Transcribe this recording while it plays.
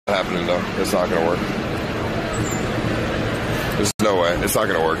happening though. It's not gonna work. There's no way. It's not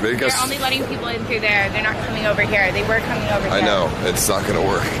gonna work. They're only letting people in through there. They're not coming over here. They were coming over here. I know. It's not gonna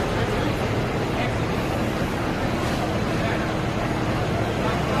work.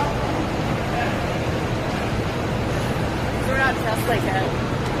 We're not dressed like that.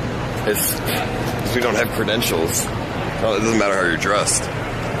 It's because we don't have credentials. Well, it doesn't matter how you're dressed.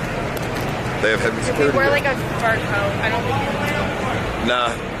 They have heavy security. If we wear like a fur coat, I don't think you can.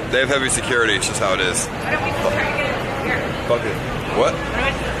 Nah, they have heavy security. It's just how it is. Why don't we just try to get it through here? Fuck it. What? Why don't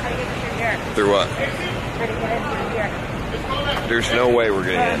we just try to get it through here? Through what? Try to get it through here. There's no way we're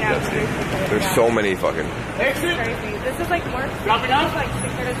getting in. There's so many fucking. This is crazy. This is like more. Drop it off. Like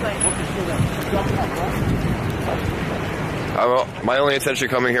secret like. My only intention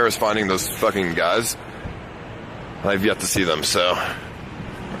coming here is finding those fucking guys. I've yet to see them, so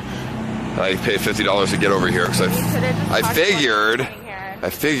I paid $50 to get over here because I figured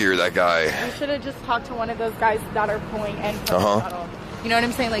that guy. You should have just talked to one of those guys that are pulling in from the shuttle. You know what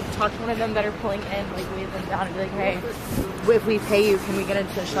I'm saying? Like, talk to one of them that are pulling in, like, wave them down and be like, hey, if we pay you, can we get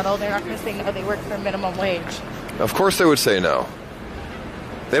into the shuttle? They're not going to say no. They work for minimum wage. Of course they would say no.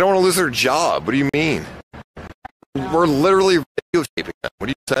 They don't want to lose their job. What do you mean? No. We're literally videotaping them. What are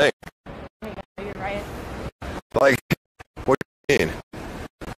you saying? Yeah, you're right. Like, what do you mean?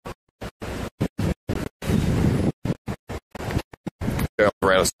 Okay, I'll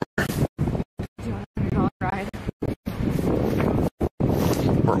run us. Do you want a $100 ride?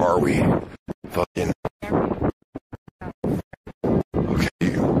 Where are we? Fucking. Okay.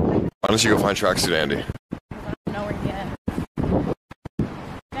 Why don't you go find Tracksuit Andy? I don't know where yet.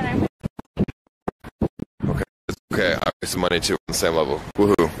 Okay, I make some money too on the same level.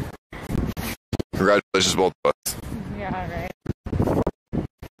 Woohoo. Congratulations, both of us. Yeah, right.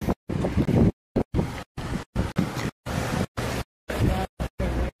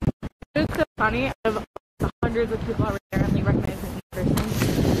 It's so funny. I have hundreds of people already currently recognize me in person.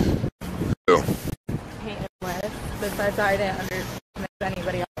 Who? Paint and West. Besides, I didn't recognize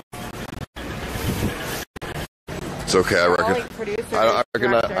anybody else. It's okay.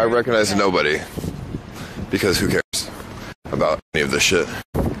 I recognize nobody. Because who cares about any of this shit?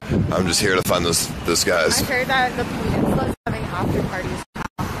 I'm just here to find those guys. I heard that the Peninsula is having after parties now.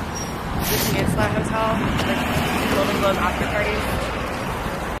 The Peninsula Hotel, like Golden Globe after parties.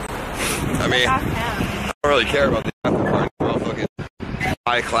 I mean, I don't really care about the after parties. Well, fucking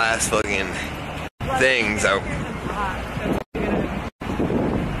high class fucking things.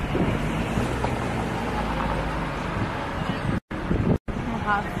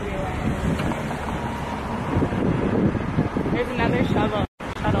 There's another shuttle.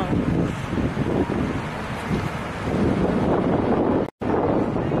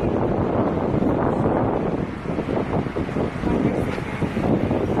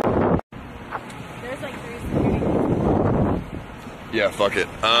 There's like 3 security. Yeah, fuck it.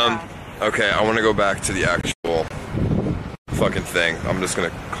 Okay, I want to go back to the actual fucking thing. I'm just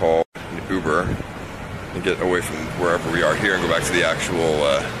gonna call an Uber and get away from wherever we are here and go back to the actual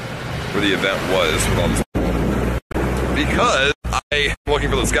where the event was with all this. Because I'm looking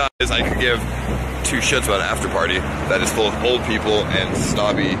for those guys, I could give 2 shits about an after party that is full of old people and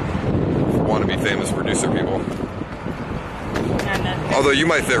snobby, wannabe famous producer people. Although you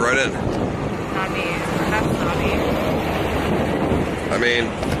might fit right in. Not me. That's snobby. I mean,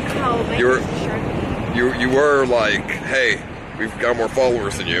 you were like, hey, we've got more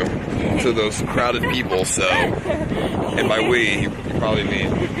followers than you to those crowded people, so, and by we, you probably mean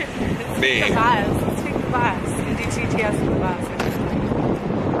me. Let's take the bus. GTS for the bus.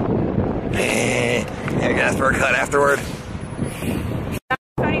 Yeah, I guess for a cut afterward. That's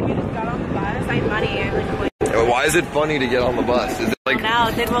funny. We just got on the bus. I had money. Why is it funny to get on the bus? Is it like?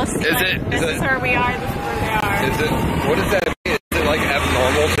 No, then we'll see. This is where we are. This is where they are. Is it? What does that mean? Is it like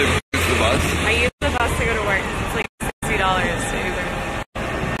abnormal to use the bus? I use the bus to go to work. It's like $60 to Uber.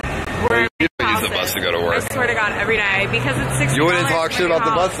 You don't use the bus to go to work. I swear to God, every day because it's $60. You wouldn't talk shit about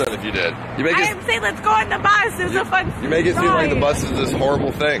the bus then if you did. You make I'm saying let's go on the bus. It's a fun. You make it seem like the bus is this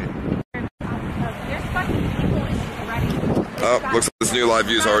horrible thing. There's fucking people in already. Oh, looks like this new live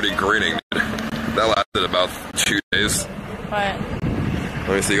view is already greening, dude. That lasted about 2 days. What?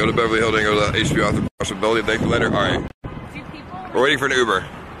 Let me see. Go to Beverly Hilton. Go to HBO after possibility. Thank you later. All right. We're waiting for an Uber.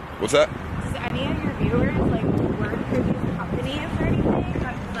 What's that? Does any of your viewers like work for these companies or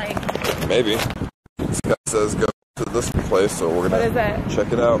anything? Like. Maybe. This guy says go to this place, so we're gonna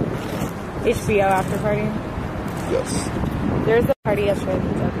check it out. HBO after party? Yes. There's a party yesterday at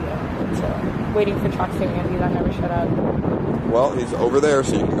PW, so waiting for Tracksuit Andy that never showed up. Well, he's over there,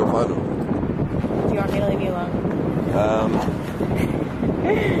 so you can go find him. Do you want me to leave you alone?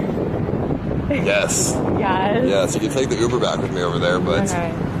 Yes. Yes. Yes, you can take the Uber back with me over there, but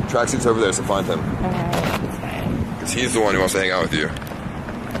Tracksuit's over there, so find him. That's fine. Because he's the one who wants to hang out with you.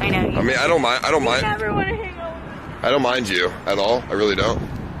 I know. I mean, I don't mind. I never want to hang out with you. I don't mind you at all. I really don't.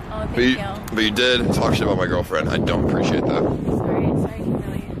 Oh, thank you. But you did talk shit about my girlfriend. I don't appreciate that. Sorry,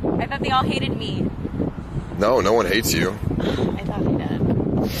 Kimberly. I thought they all hated me. No, no one hates you. I thought they did.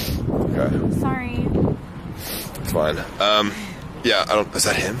 Okay. Sorry. It's fine. Yeah, I don't. Is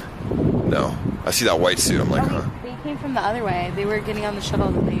that him? No. I see that white suit. I'm like, huh? They came from the other way. They were getting on the shuttle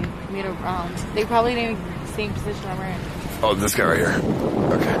and they made a round. They probably didn't in the same position I'm in. Oh, this guy right here.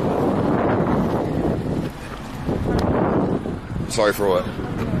 Okay. Sorry for what?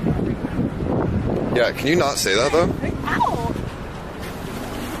 Yeah, can you not say that though? Ow!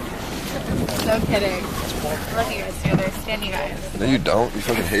 No kidding. Look at you guys together. Stand you guys. No, you don't. You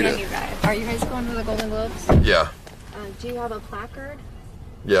fucking hate Stand it. you guys. Are you guys going to the Golden Globes? Yeah. Do you have a placard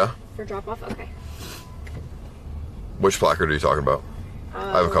Yeah. for drop off? Okay. Which placard are you talking about?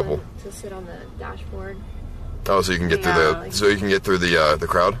 I have a couple. To sit on the dashboard. Oh, so you can get through the like, so you can get through the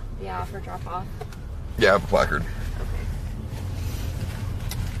crowd? Yeah, for drop off. Yeah, I have a placard.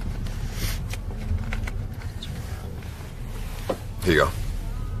 Here you go.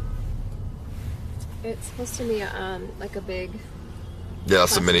 It's supposed to be like a big. Yeah,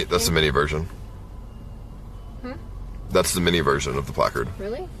 that's the mini. That's the mini version. That's the mini version of the placard.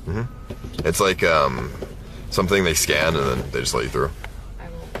 Really? Mhm. It's like something they scan and then they just let you through. I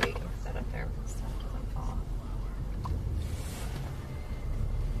will wait and set up there so it doesn't fall.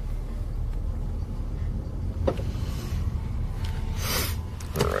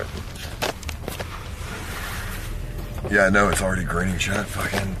 All right. Yeah, I know it's already graining shut.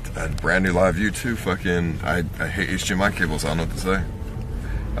 Fucking a brand new live view too. Fucking I hate HDMI cables. I don't know what to say.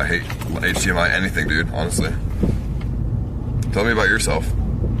 I hate HDMI anything, dude. Honestly. Tell me about yourself.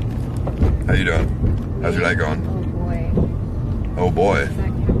 How you doing? How's your night going? Oh boy. Oh boy. Is that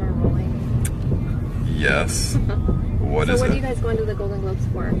camera rolling? Yes. What so is what it? are you guys going to the Golden Globes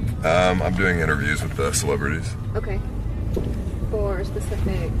for? I'm doing interviews with the celebrities. Okay. For a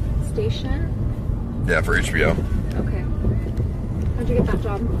specific station? Yeah, for HBO. Okay. How'd you get that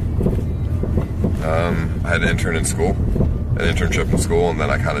job? I had an intern in school, an internship in school, and then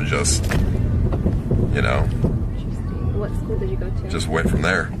I kind of just, you know, Interesting. What school did you go to? just went from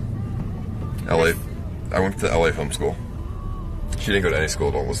there. LA. I went to LA Film School. She didn't go to any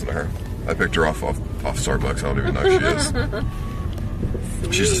school. Don't listen to her. I picked her off Starbucks. I don't even know who she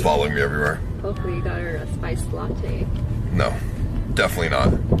is. She's just following me everywhere. Hopefully you got her a spiced latte. No, definitely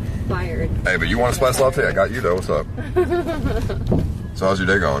not. Fired. Hey, but you want a spice latte? I got you though. What's up? So how's your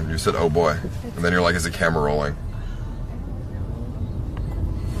day going? You said, oh boy. And then you're like, is the camera rolling?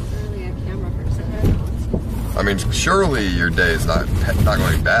 Not really a camera person. I mean, surely your day is not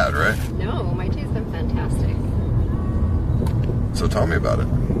going bad, right? No, my day's been fantastic. So tell me about it.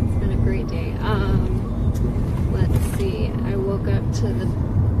 It's been a great day. Let's see. I woke up to the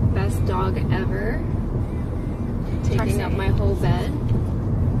best dog ever taking up my whole bed.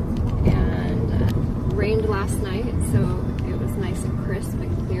 And rained last night, so it was nice and crisp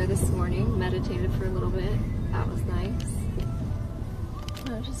and clear this morning. Meditated for a little bit. That was nice.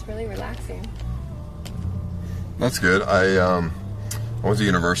 No, just really relaxing. That's good. I went to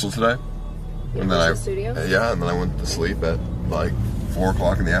Universal today. Universal Studios? Yeah, and then I went to sleep at like 4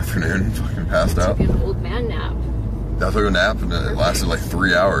 o'clock in the afternoon. Fucking passed out. Took an old man nap. I took a nap and it lasted like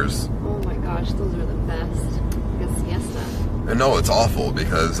 3 hours. Oh my gosh, those are the best. Like a siesta. And no, it's awful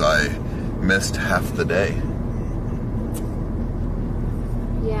because I missed half the day.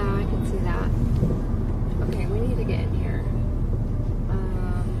 Yeah, I can see that. Okay, we need to get in here.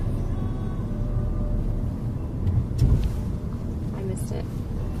 I missed it.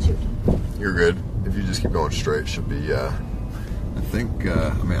 Shoot. You're good. If you just keep going straight, should be, I think,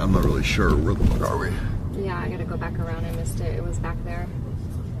 I mean, I'm not really sure. Where the fuck are we? Yeah, I gotta go back around. I missed it. It was back there.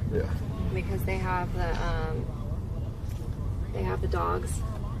 Yeah. Because they have the dogs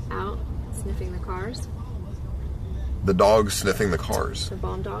out sniffing the cars. The dogs sniffing the cars. The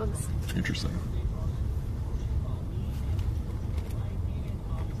bomb dogs. Interesting.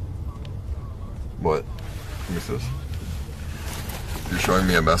 What? Let me see this. You're showing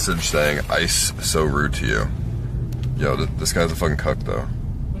me a message saying, Ice, so rude to you. Yo, this guy's a fucking cuck, though.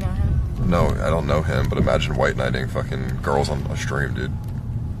 You know him? No, I don't know him, but imagine white knighting fucking girls on a stream, dude.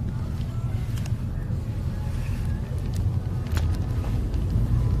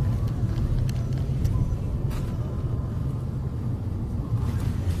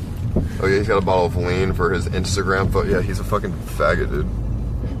 Oh yeah, he's got a bottle of lean for his Instagram photo. Yeah, he's a fucking faggot, dude.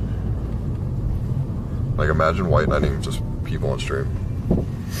 Like, imagine white knighting just people on stream.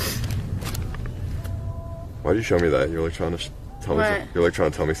 Why'd you show me that? You're like trying to tell me something. You're like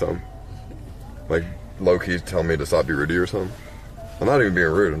trying to tell me something. Like low-key telling me to stop being rude or something. I'm not even being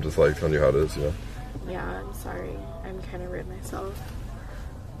rude. I'm just like telling you how it is, you know? Yeah, I'm sorry. I'm kind of rude myself.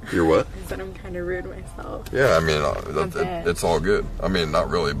 You're what? I said I'm kind of rude myself. Yeah, I mean, it's all good. I mean, not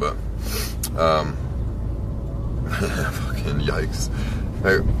really, but, fucking yikes.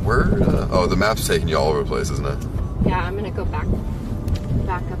 Hey, where, oh, the map's taking you all over the place, isn't it? Yeah, I'm gonna go back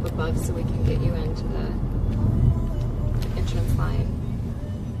up above so we can get you into the entrance line.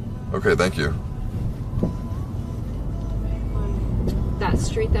 Okay, thank you. That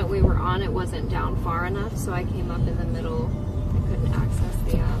street that we were on, it wasn't down far enough, so I came up in the middle. I couldn't access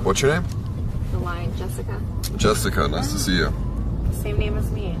the, what's your name? The line, Jessica. Jessica, nice to see you. Same name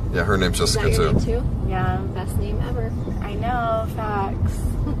as me. Yeah, her name's Jessica Is that your too. name too? Yeah. Best name ever. I know, facts.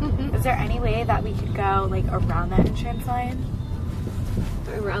 Is there any way that we could go like around that entrance line?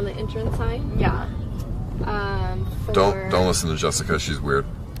 Around the entrance line? Yeah. Don't listen to Jessica, she's weird.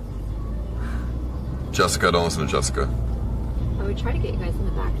 Jessica, don't listen to Jessica. Oh, we tried to get you guys in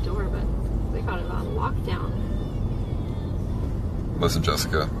the back door, but they got it on lockdown. Listen,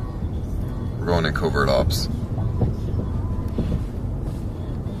 Jessica. We're going in covert ops.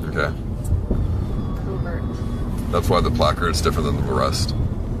 Okay. Covert. That's why the placard is different than the rest.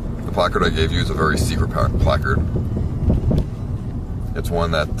 The placard I gave you is a very secret placard. It's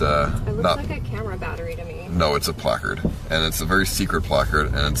one that, It looks like a camera battery to me. No, it's a placard. And it's a very secret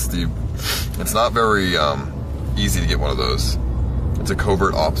placard, and it's not very, easy to get one of those. It's a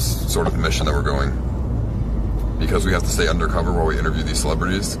covert ops sort of mission that we're going. Because we have to stay undercover while we interview these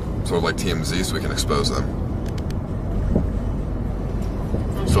celebrities. Sort of like TMZ, so we can expose them.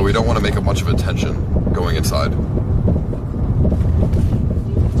 So we don't want to make a bunch of attention going inside. You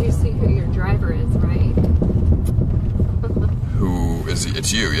do see who your driver is, right? Who is he?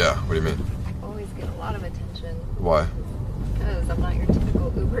 It's you, yeah. What do you mean? I always get a lot of attention. Why? Because I'm not your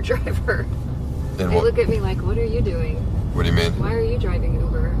typical Uber driver. And They what? look at me like, what are you doing? What do you mean? Why are you driving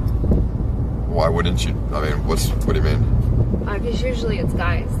Uber? Why wouldn't you? I mean, what do you mean? Because usually it's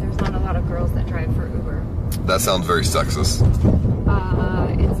guys. There's not a lot of girls that drive for Uber. That sounds very sexist.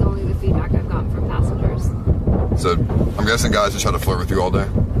 It's only the feedback I've gotten from passengers. So, I'm guessing guys just try to flirt with you all day?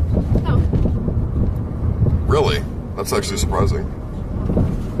 No. Really? That's actually surprising.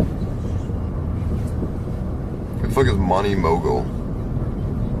 Who the fuck is Money Mogul?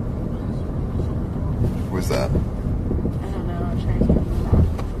 Who is that? I don't know. I'm trying to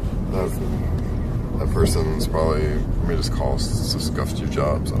remember that. That person's probably, let me just call Scuffed your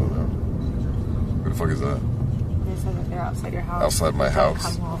jobs. I don't know. Who the fuck is that? They said that they're outside your house. Outside my Don't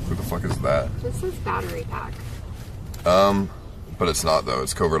house. come home. Who the fuck is that? This is battery pack. But it's not though.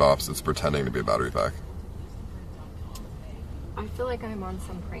 It's covert ops. It's pretending to be a battery pack. I feel like I'm on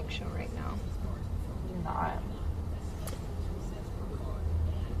some prank show right now. You're not.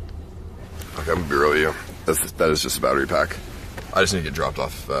 Okay, I'm gonna be real with you. That is just a battery pack. I just need to get dropped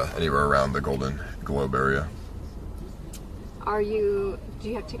off anywhere around the Golden Globe area. Do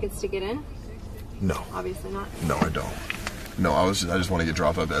you have tickets to get in? No. Obviously not. No, I don't. No, I just want to get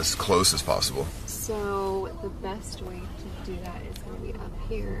dropped off as close as possible. So the best way to do that is going to be up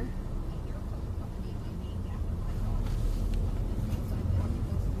here.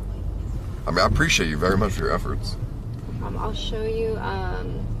 I mean, I appreciate you very much for your efforts. I'll show you.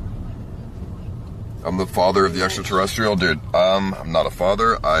 I'm the father of the extraterrestrial, dude. I'm not a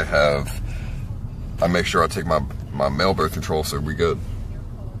father. I make sure I take my male birth control, so we good.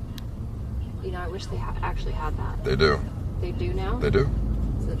 You know, I wish they actually had that. They do. They do now? They do.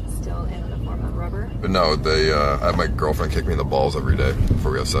 Is it still in the form of rubber? But no, I have my girlfriend kick me in the balls every day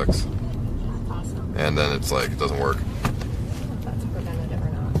before we have sex. That's awesome. And then it's like, it doesn't work. If that's preventative or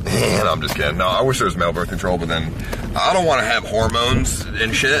not. And I'm just kidding. No, I wish there was male birth control, but then I don't want to have hormones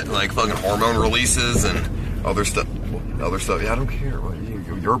and shit, like fucking hormone releases and other stuff. Yeah, I don't care.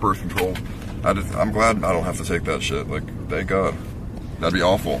 Your birth control. I'm glad I don't have to take that shit. Like, thank God. That'd be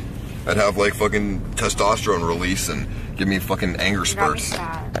awful. I'd have like fucking testosterone release and give me fucking anger spurts. You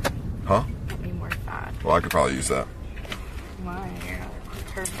got me fat. Huh? Get me more fat. Well, I could probably use that. Why? You're not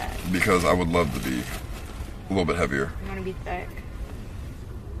perfect. Because I would love to be a little bit heavier. You want to be thick.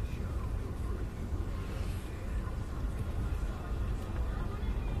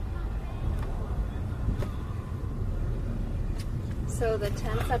 So the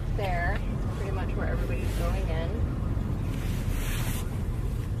tent's up there, pretty much where everybody's going in.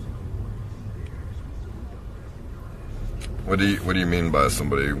 What do you mean by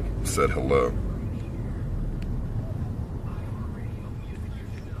somebody said hello?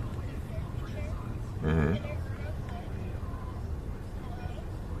 Mm-hmm.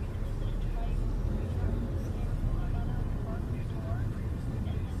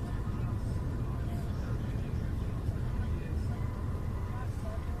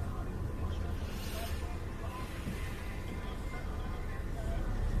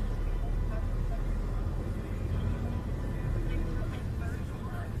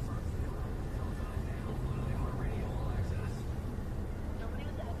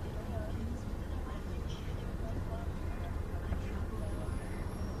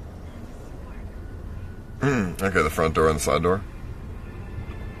 Okay, the front door and the side door.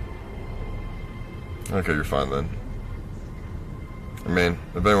 Okay, you're fine then. I mean,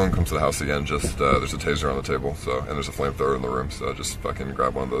 if anyone comes to the house again, just, there's a taser on the table, so, and there's a flamethrower in the room, so just fucking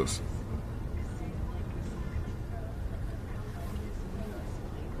grab one of those.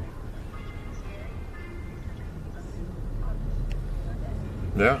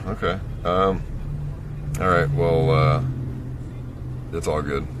 Yeah, okay. Alright, well, it's all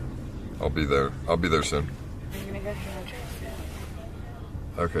good. I'll be there. I'll be there soon. I'm gonna go to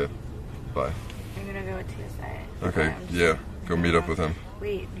the Okay, bye. I'm gonna go to TSA. Okay, yeah, go meet up with him.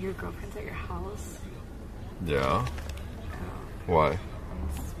 Wait, your girlfriend's at your house? Yeah? Oh. Why?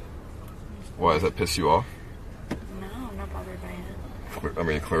 Why, does that piss you off? No, I'm not bothered by it. I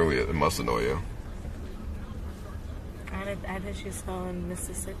mean, clearly it must annoy you. I thought she was still in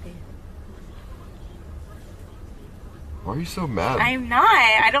Mississippi. Why are you so mad? I'm not.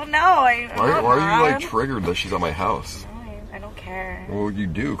 I don't know. Why are you like triggered that she's at my house? I don't care. Well, you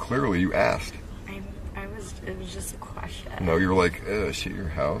do. Clearly, you asked. It was just a question. No, you were like, is she at your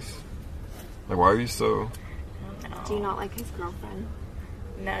house? Like, why are you so... I don't know. Do you not like his girlfriend?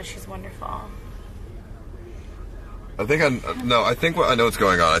 No, she's wonderful. I think I know what's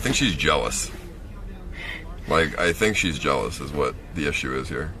going on. I think she's jealous. Like, I think she's jealous is what the issue is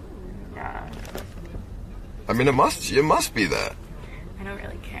here. Yeah. I mean, it must be that. I don't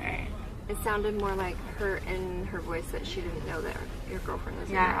really care. It sounded more like her in her voice that she didn't know that your girlfriend was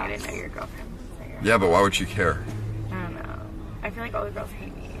in your Yeah, house. I didn't know your girlfriend was there. Yeah, but why would she care? I don't know. I feel like all the girls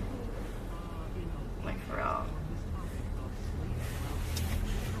hate me. Like, for real.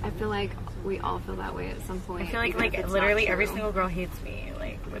 I feel like we all feel that way at some point. I feel like even if it's literally not every true. single girl hates me.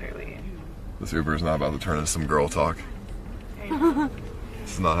 Like, literally. This Uber is not about to turn into some girl talk.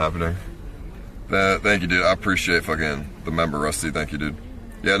 It's not happening. Thank you, dude. I appreciate fucking the member, Rusty. Thank you, dude.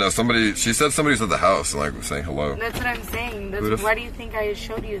 Yeah, no, she said somebody's at the house and like was saying hello. That's what I'm saying. Why do you think I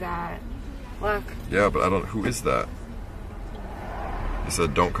showed you that? Look. Yeah, but who is that? He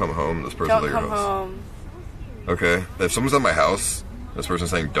said, don't come home. This person's at your house. Don't come home. Okay, if someone's at my house, this person's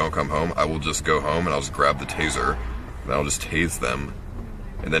saying don't come home, I will just go home and I'll just grab the taser and I'll just tase them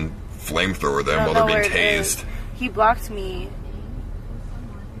and then flamethrower them while they're being tased. He blocked me.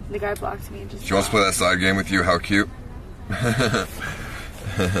 The guy blocked me. She wants to play that side game with you. How cute.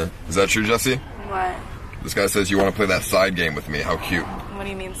 Is that true, Jesse? What? This guy says you want to play that side game with me. How cute. What do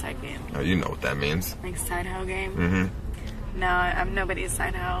you mean side game? Oh, you know what that means. Like side hoe game? Mm-hmm. No, I'm nobody's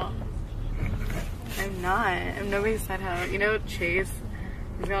side hoe. I'm not. I'm nobody's side hoe. You know Chase?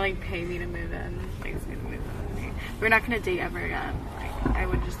 He's gonna like pay me to move in. Like he's gonna move in with me. We're not gonna date ever again. Like I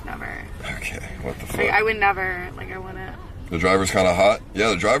would just never. Okay, what the fuck? Like, I would never. Like I wanna. The driver's kind of hot. Yeah,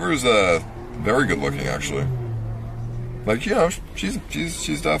 the driver's very good looking actually. Like, you know,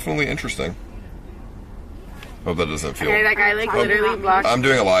 she's definitely interesting. Hope that doesn't feel... Okay, that guy like literally blocked... I'm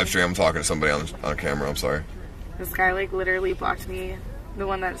doing a live stream. I'm talking to somebody on camera. I'm sorry. This guy like literally blocked me. The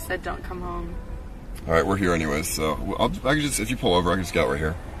one that said don't come home. Alright, we're here anyways, so I can just, if you pull over, I can just get out right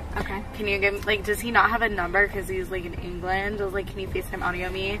here. Okay. Can you give, like, does he not have a number because he's like in England? I was like, can you FaceTime audio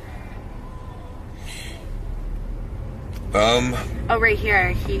me? Oh, right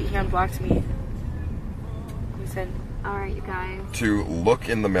here. He unblocked me. He said... Alright, you guys. To look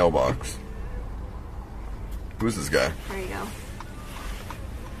in the mailbox. Who is this guy? There you go.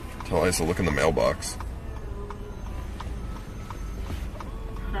 Tell Ice to look in the mailbox.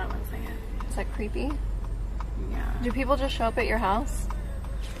 Hold on 1 second. Is that creepy? Yeah. Do people just show up at your house?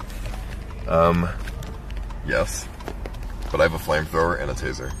 Yes. But I have a flamethrower and a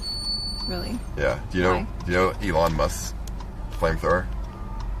taser. Really? Yeah. Do you know Elon Musk's flamethrower?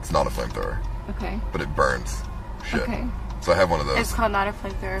 It's not a flamethrower. Okay. But it burns. Shit. Okay. So I have one of those. It's called not a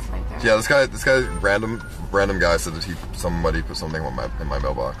flamethrower, Yeah, this guy, random guy said that somebody put something in my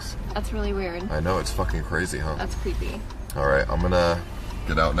mailbox. That's really weird. I know, it's fucking crazy, huh? That's creepy. All right, I'm gonna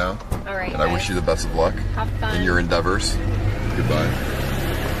get out now. All right. And I wish you the best of luck Have fun in your endeavors. Goodbye.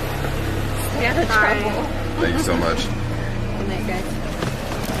 Stay out of trouble. Thank you so much. Good night, guys.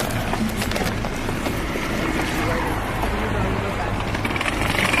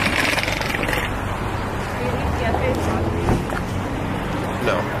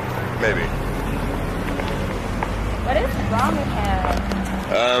 No, maybe. What is wrong with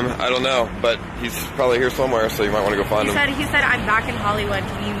him? I don't know, but he's probably here somewhere, so you might want to go find him. He said, I'm back in Hollywood.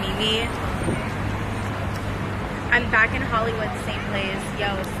 Can you meet me? I'm back in Hollywood, same place.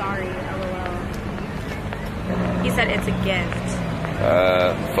 Yo, sorry, LOL. He said it's a gift.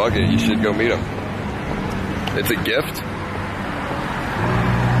 Fuck it, you should go meet him. It's a gift?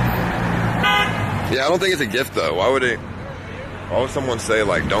 Yeah, I don't think it's a gift though. Why would he? Why would someone say,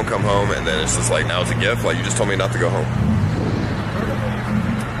 like, don't come home, and then it's just like, now it's a gift? Like, you just told me not to go home.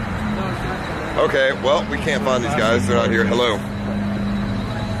 Okay, well, we can't find these guys. They're not here. Hello.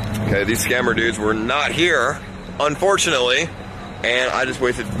 Okay, these scammer dudes were not here, unfortunately, and I just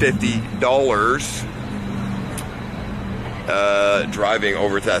wasted $50 driving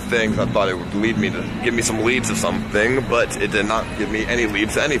over to that thing. I thought it would lead me to give me some leads of something, but it did not give me any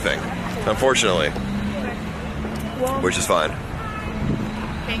leads to anything, unfortunately, which is fine.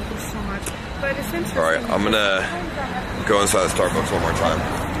 Thank you so much. But it's interesting. All right, I'm gonna go inside the Starbucks one more time.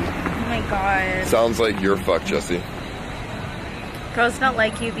 Oh my god. Sounds like you're fucked, Jesse. Girls don't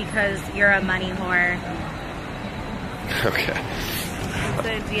like you because you're a money whore. Okay. So,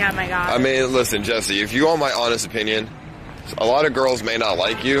 yeah, my god. I mean, listen, Jesse, if you want my honest opinion, a lot of girls may not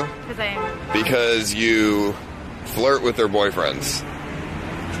like you because you flirt with their boyfriends.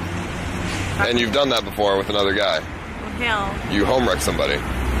 And you've done that before with another guy. No. You homewrecked somebody.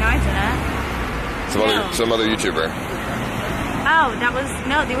 No, I didn't. Some other YouTuber. Oh, that was,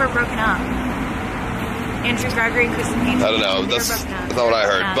 no, they were broken up. Andrew Gregory and Kristen Page. I don't know, that's not what I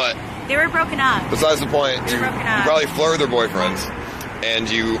heard, but they were broken up. Besides the point, you probably flirt with their boyfriends, and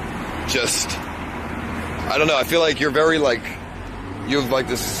you just, I don't know, I feel like you're very like, you have like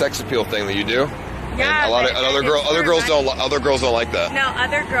this sex appeal thing that you do. Yeah, and other girls don't like that. No,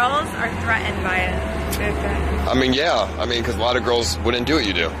 other girls are threatened by it. I mean, yeah, because a lot of girls wouldn't do what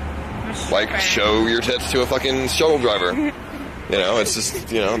you do. Like, show your tits to a fucking shuttle driver. You know, it's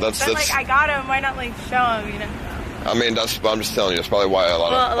just, you know, that's... But, like, I got him, why not, like, show him, you know? I mean, I'm just telling you, that's probably why a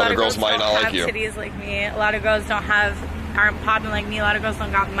lot of other girls might not like you. A lot of girls don't have titties like me. A lot of girls aren't popping like me. A lot of girls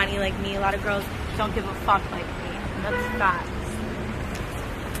don't got money like me. A lot of girls don't give a fuck like me. And that's facts.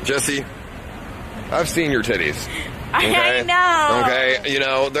 Jesse, I've seen your titties. Okay? I know. Okay, you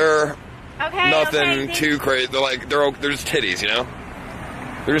know, they're nothing too crazy. They're like, they're just titties, you know?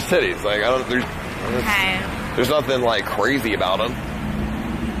 They're just titties. Like, there's nothing like crazy about them.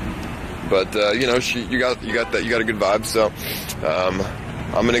 But you know, you got a good vibe. So I'm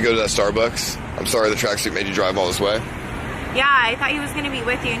gonna go to that Starbucks. I'm sorry the tracksuit made you drive all this way. Yeah, I thought he was gonna be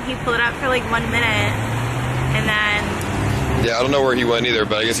with you, and he pulled up for like 1 minute, and then. Yeah, I don't know where he went either,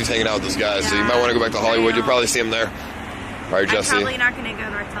 but I guess he's hanging out with this guy. Yeah, so you might want to go back to Hollywood. You'll probably see him there. All right, Jesse. I'm probably not gonna go to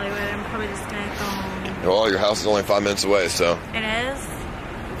North Hollywood. I'm probably just gonna go home. Well, your house is only 5 minutes away, so. It is.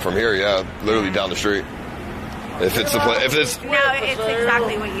 From here, yeah, literally down the street. If it's the place, no, it's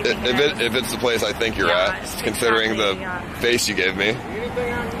exactly what you think. If it's the place I think you're at, considering the face you gave me.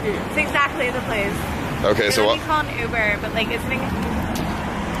 It's exactly the place. Okay, so what? You call an Uber, but like it's.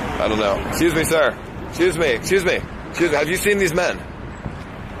 I don't know. Excuse me, sir. Excuse me. Have you seen these men?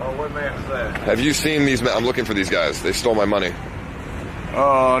 Oh, what man is that? Have you seen these men? I'm looking for these guys. They stole my money.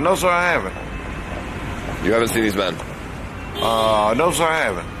 No, sir, I haven't. You haven't seen these men? No, sir, I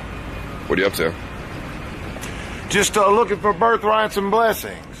haven't. What are you up to? Just looking for birthrights and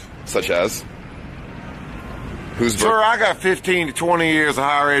blessings. Such as? Sir, I got 15 to 20 years of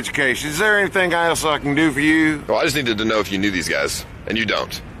higher education. Is there anything else I can do for you? Well, I just needed to know if you knew these guys, and you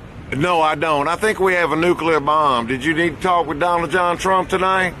don't. No, I don't. I think we have a nuclear bomb. Did you need to talk with Donald John Trump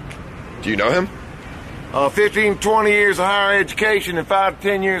tonight? Do you know him? 15 to 20 years of higher education and 5 to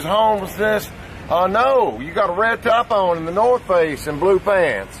 10 years of homelessness? No. You got a red top on in the North Face and blue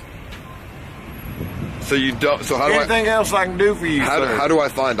pants. So you don't. So how do anything else I can do for you, sir? How do I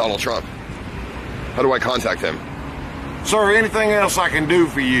find Donald Trump? How do I contact him? Sir, anything else I can do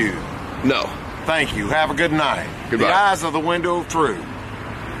for you? No. Thank you. Have a good night. Goodbye. The eyes are the window of truth.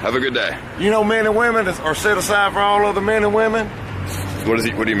 Have a good day. You know, men and women are set aside for all other men and women. What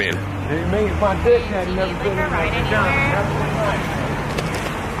do you mean? It means my dick had never been a ride anywhere?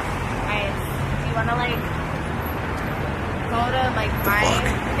 Do you want to like go to like my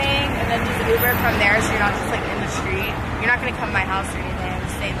thing and then just Uber from there, so you're not just like in the street? You're not gonna come to my house or anything. I'm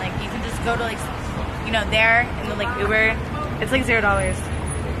just saying, like, you can just go to like, you know, there and then like Uber. It's like $0.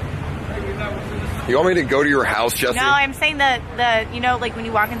 You want me to go to your house, Jesse? No, I'm saying that you know, like when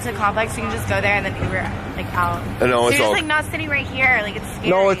you walk into the complex, you can just go there and then Uber like out. No, so you're just like not sitting right here, like it's scary.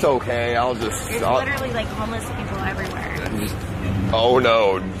 No, it's okay. There's literally like homeless people everywhere. Oh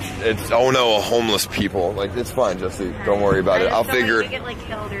no, a homeless people. Like, it's fine, Jesse. Don't worry about it. I'll figure it. Get like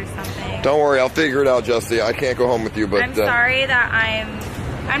killed or something. Don't worry, I'll figure it out, Jesse. I can't go home with you, but I'm sorry that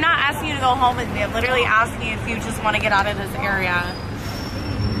I'm not asking you to go home with me. I'm literally asking you if you just want to get out of this area.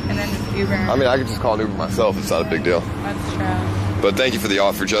 And then just Uber. I mean, I could just call an Uber myself. It's not a big deal. That's true. But thank you for the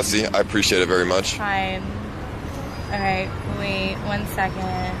offer, Jesse. I appreciate it very much. Fine. All right. Wait 1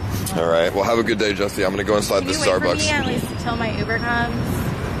 second. All right. Well, have a good day, Jesse. I'm going to go inside this Starbucks. Can you wait for me at least until my Uber comes?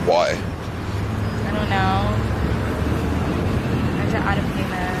 Why? I don't know. to add a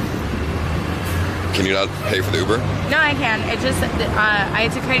payment. Can you not pay for the Uber? No, I can. It just, I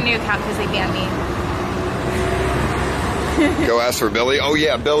had to create a new account because they banned me. Go ask for Billy. Oh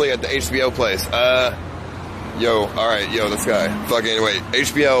yeah, Billy at the HBO place. Yo, alright, yo, this guy. Fucking anyway,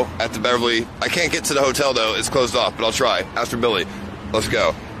 HBO at the Beverly. I can't get to the hotel though, it's closed off, but I'll try. Ask for Billy. Let's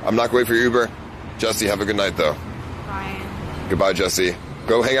go. I'm not going to wait for your Uber. Jesse, have a good night though. Fine. Goodbye, Jesse.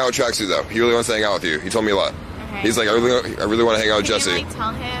 Go hang out with Traxxu though. He really wants to hang out with you. He told me a lot. Okay. He's like, I really want to hang out with Can Jesse. you, like,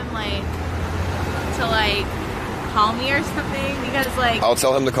 tell him, like, to, like, call me or something? Because, like... I'll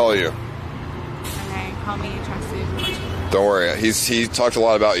tell him to call you. Okay, call me, Traxxu. Don't worry. He talked a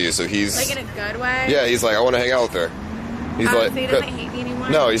lot about you, so he's... Like, in a good way? Yeah, he's like, I want to hang out with her. He's like... So he doesn't hate me anymore?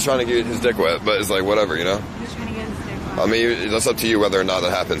 No, he's trying to get his dick wet, but it's like, whatever, you know? He's trying to get his dick wet. I mean, that's up to you whether or not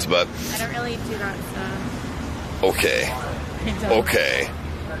that happens, but... I don't really do that stuff. Okay. I don't. Okay.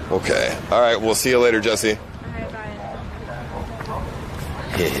 Okay. Alright, we'll see you later, Jesse. Alright, bye.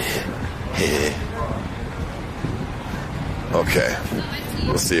 Okay.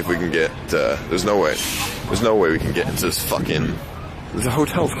 Let's see if we can get, there's no way we can get into this fucking, the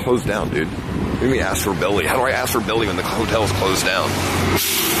hotel's closed down, dude. Let me ask for Billy. How do I ask for Billy when the hotel's closed down?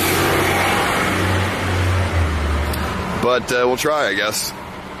 But, we'll try, I guess.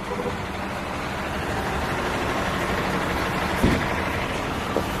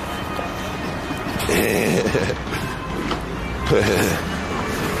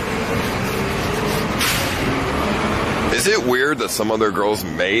 Is it weird that some other girls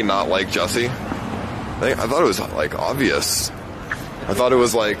may not like Jesse? I thought it was like obvious. I thought it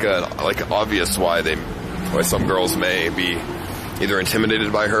was like obvious why some girls may be either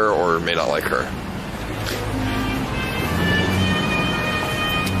intimidated by her or may not like her.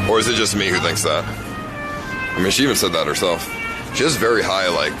 Or is it just me who thinks that? I mean, she even said that herself. She has very high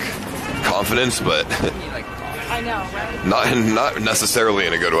like confidence, but I know, right? not necessarily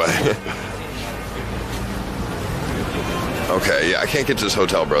in a good way. Okay, yeah, I can't get to this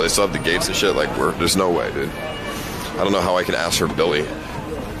hotel, bro. They still have the gates and shit. Like, there's no way, dude. I don't know how I can ask for Billy.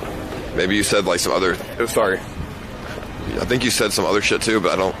 Maybe you said like some other. Oh, sorry. I think you said some other shit too,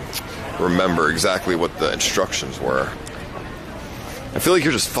 but I don't remember exactly what the instructions were. I feel like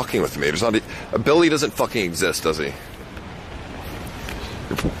you're just fucking with me. There's not a Billy doesn't fucking exist, does he?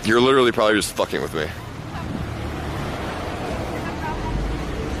 You're literally probably just fucking with me.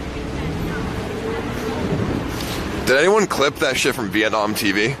 Did anyone clip that shit from Vietnam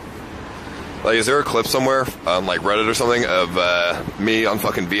TV? Like, is there a clip somewhere on like Reddit or something of me on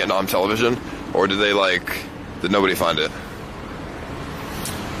fucking Vietnam television? Or did nobody find it?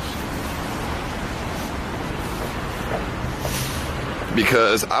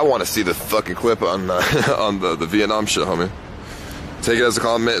 Because I want to see the fucking clip on the Vietnam shit, homie. Take it as a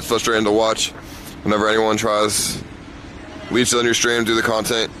compliment. It's frustrating to watch. Whenever anyone tries leeches on your stream, do the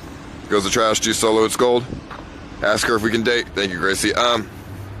content. Goes to trash, do solo, it's gold. Ask her if we can date. Thank you, Gracie.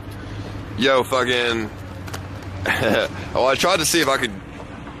 Yo, fucking. Well, I tried to see if I could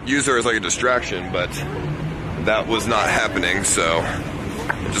use her as like a distraction, but that was not happening, so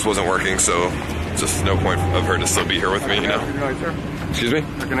it just wasn't working, so just no point of her to still be here with me, you know? Excuse me?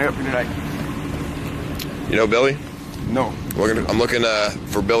 How can I help you tonight? You know Billy? No. I'm looking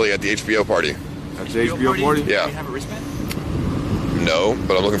for Billy at the HBO party. At the HBO party? Yeah. Do you have a wristband? No,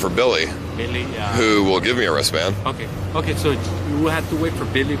 but I'm looking for Billy. Billy, Who will give me a wristband. Okay, so you will have to wait for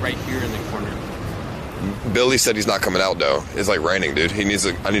Billy right here in the corner. Billy said he's not coming out though. It's like raining, dude. I need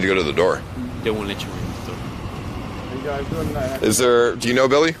to go to the door. They won't let you in. So. How you guys doing tonight? Do you know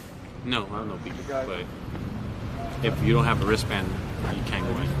Billy? No, I don't know Billy, but if you don't have a wristband, you can't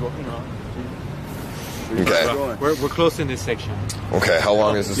go in. Okay. We're close in this section. Okay, how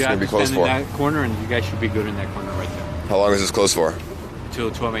long is this going to be closed for? In that corner, and you guys should be good in that corner right there. How long is this closed for? Till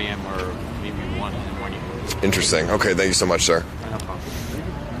 12 a.m. or maybe 1 in the morning. Interesting. Okay, thank you so much, sir. No problem.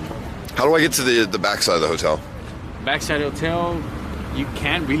 How do I get to the backside of the hotel? Backside hotel, you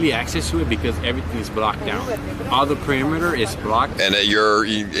can't really access to it because everything is blocked down. All the perimeter is blocked. And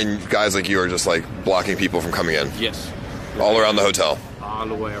and guys like you are just like blocking people from coming in? Yes. All around the hotel? All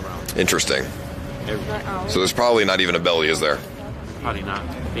the way around. Interesting. Everything. So there's probably not even a Billy, is there? Probably not.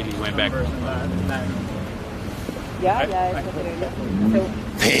 Maybe he went back.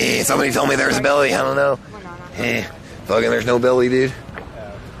 Hey, somebody told me there's a Billy. I don't know. Hey, fucking there's no Billy, dude.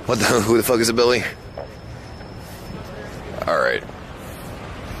 Who the fuck is a Billy? Alright.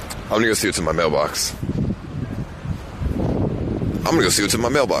 I'm gonna go see what's in my mailbox.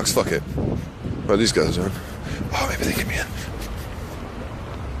 Fuck it. What are these guys doing? Oh, maybe they get me in.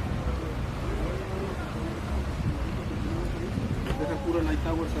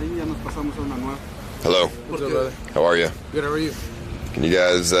 Hello. What's up, brother? How are you? Good, how are you? Can you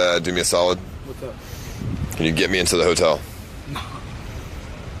guys do me a solid? What's up? Can you get me into the hotel? No.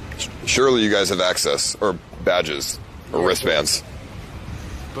 Surely you guys have access, or badges, or wristbands.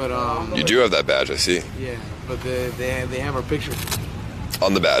 But You do have that badge, I see. yeah, but they have our picture.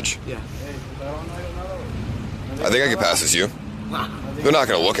 On the badge. Yeah. I think I can pass as you. They're not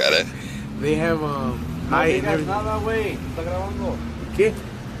gonna look at it. They have height and everything. Okay.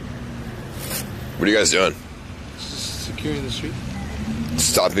 What are you guys doing? Just securing the street,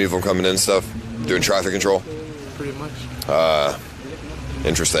 Stopping people from coming in and stuff? Doing traffic control? pretty much.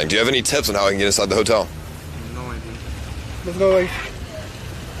 Interesting. Do you have any tips on how I can get inside the hotel? No idea. Let's go, guys.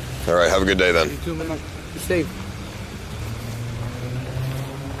 Alright, have a good day then. You too, man. Be safe.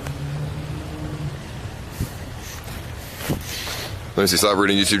 Let me see, stop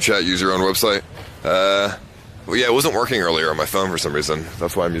reading YouTube chat, use your own website. Well, yeah, it wasn't working earlier on my phone for some reason.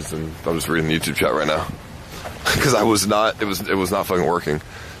 That's why I'm just reading the YouTube chat right now. Because it was not fucking working.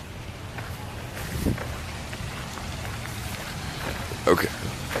 Okay.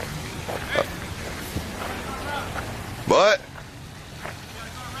 What?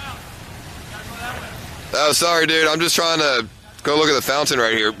 Oh, sorry, dude. I'm just trying to go look at the fountain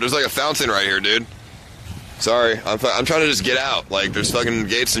right here. There's like a fountain right here, dude. Sorry. I'm trying to just get out. Like, there's fucking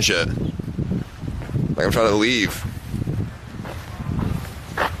gates and shit. Like, I'm trying to leave.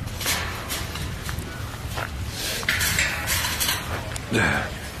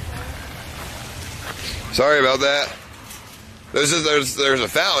 Sorry about that. There's a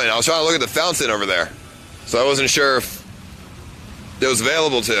fountain. I was trying to look at the fountain over there, so I wasn't sure if it was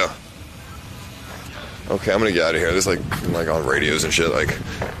available to. Okay, I'm gonna get out of here. There's like on radios and shit, like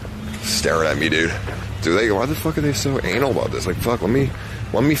staring at me, dude. Why the fuck are they so anal about this? Like, fuck, let me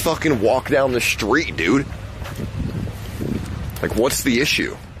fucking walk down the street, dude. Like, what's the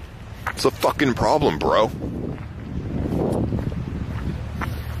issue? What's the fucking problem, bro?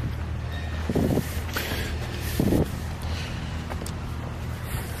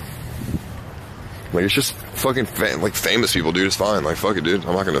 Like, it's just fucking famous people, dude. It's fine. Like, fuck it, dude.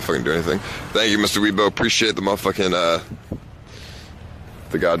 I'm not gonna fucking do anything. Thank you, Mr. Weibo. Appreciate the motherfucking,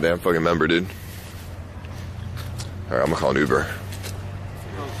 the goddamn fucking member, dude. Alright, I'm gonna call an Uber.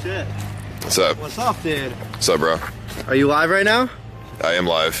 Oh, shit. What's up? What's up, dude? What's up, bro? Are you live right now? I am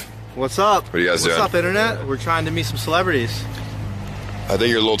live. What's up? What are you guys doing? What's up, Internet? We're trying to meet some celebrities. I think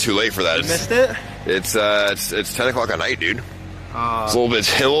you're a little too late for that. You missed it? It's 10 o'clock at night, dude. It's a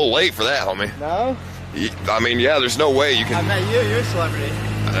little late for that, homie. No? I mean, yeah, there's no way you can... I met you. You're a celebrity.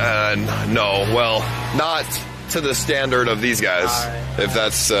 No, well, not to the standard of these guys, if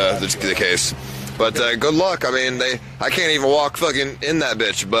that's the case. But good luck. I mean, I can't even walk fucking in that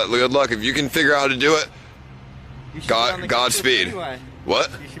bitch, but good luck. If you can figure out how to do it, Godspeed. Anyway.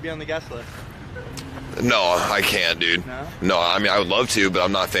 What? You should be on the guest list. No, I can't, dude. No, I mean, I would love to, but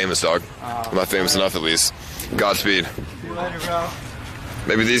I'm not famous, dog. I'm not famous enough, at least. Godspeed. See you later, bro.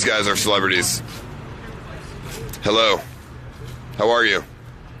 Maybe these guys are celebrities. Hello. How are you?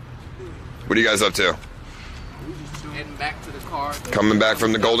 What are you guys up to? Heading back to the car. Coming back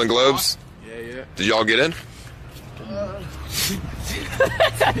from the Golden Globes? Yeah. Did y'all get in?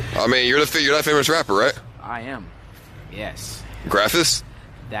 I mean, you're that famous rapper, right? I am. Yes. Graphis?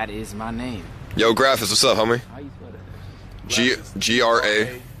 That is my name. Yo, Graphis, what's up, homie? How you spell that?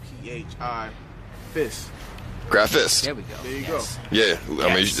 G-R-A-P-H-I. Fist. Graphis. There we go. There you Yes. Yeah,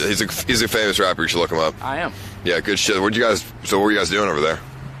 I mean, he's a famous rapper. You should look him up. I am. Yeah, good shit. What were you guys doing over there?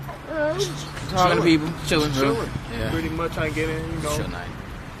 Talking to people, chilling. Yeah. Pretty much trying to get in, you know. Chill night.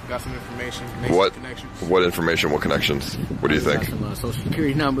 Got some information. What? Connections. What information? What connections? What do you We think? got some social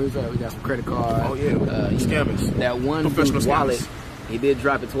security numbers. We got some credit cards. Oh, yeah. Scammers. That one Professional dude's wallet. scammers. He did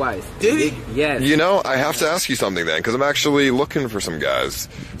drop it twice. Did he? Yes. You know, I have to ask you something then, because I'm actually looking for some guys.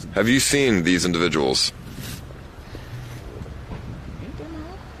 Have you seen these individuals?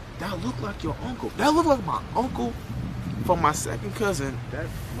 That look like your uncle. That look like my uncle from my second cousin. That's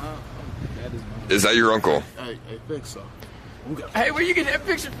my uncle. That is my Is that your uncle? I think so. Hey, where you get that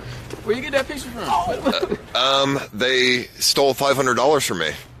picture from? Where you get that picture from? They stole $500 from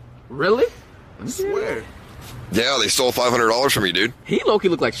me. Really? I swear. Yeah, they stole $500 from me, dude. He low-key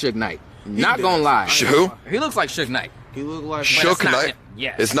look like Suge Knight. Not gonna lie. Who? He looks like Suge Knight. He look like Shook not Knight? him.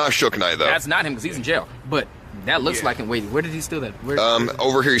 Yes. It's not Shook Knight, though. That's not him because he's in jail. But that looks like him. Wait, where did he steal that? Where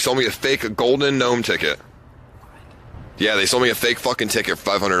Over here, he sold me a fake golden gnome ticket. Yeah, they sold me a fake fucking ticket for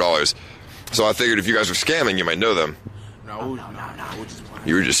 $500. So I figured if you guys were scamming, you might know them. No. We're just playing.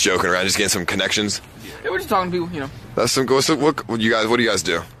 You were just joking around, just getting some connections. Yeah, we're just talking to people, you know. That's some. What do you guys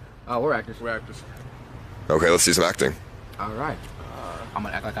do? Oh, we're actors. We're actors. Okay, let's see some acting. All right. I'm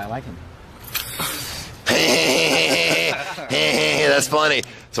gonna act like I like him. That's funny.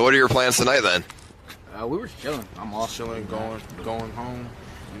 So what are your plans tonight then? We were chilling. I'm all chilling, going home.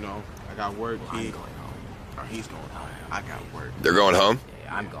 You know, I got work. He's going home. Or he's going home. I got work. They're going home?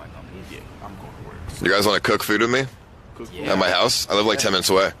 Yeah, I'm going home. Yeah, I'm going to work. You guys want to cook food with me? At my house? I live like 10 minutes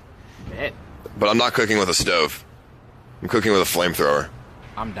away. Bet. But I'm not cooking with a stove. I'm cooking with a flamethrower.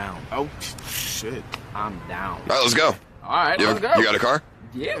 I'm down. Oh, shit. I'm down. All right, let's go. All right, let's go. You got a car?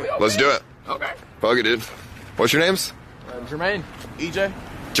 Yeah, let's do it. Okay. Fuck it, dude. What's your names? Jermaine. EJ.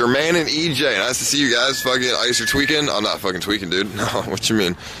 Jermaine and EJ. Nice to see you guys. Fucking Ice, you're tweaking? I'm not fucking tweaking, dude. No, what you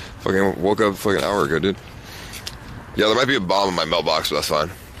mean? Fucking woke up fucking an hour ago, dude. Yeah, there might be a bomb in my mailbox, but that's fine.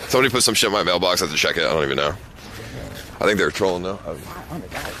 Somebody put some shit in my mailbox. I have to check it. I don't even know. I think they were trolling, though.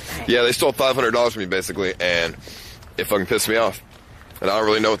 Yeah, they stole $500 from me, basically, and it fucking pissed me off. And I don't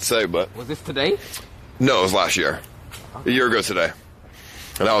really know what to say, but... Was this today? No, it was last year. A year ago today.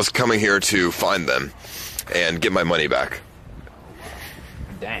 And I was coming here to find them and get my money back.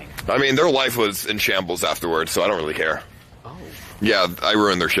 Dang. I mean, their life was in shambles afterwards, so I don't really care. Oh. Yeah, I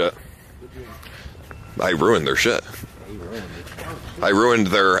ruined their shit. I ruined their shit. I ruined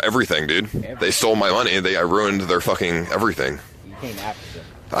their everything, dude. They stole my money. I ruined their fucking everything. You came after them.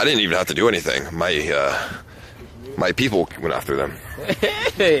 I didn't even have to do anything. My people went after them.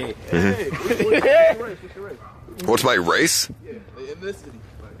 Hey. What's my race? Yeah, ethnicity.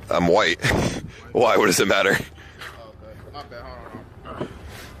 I'm white. Why? What does it matter?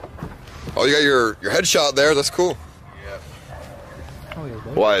 Oh, you got your headshot there. That's cool. Yeah.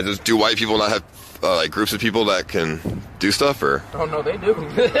 Why? Do white people not have like groups of people that can do stuff, or? Oh no, they do.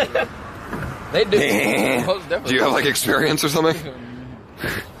 They do. Do you have like experience or something?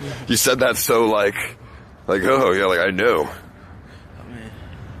 You said that so like oh yeah, like I know. Oh, man.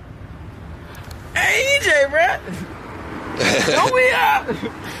 Hey EJ, bro. Don't we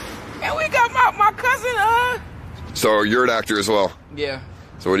and we got my cousin So you're an actor as well. Yeah.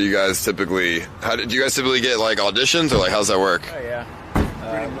 So what do you guys typically? Do you guys typically get like auditions, or like how's that work? Oh yeah.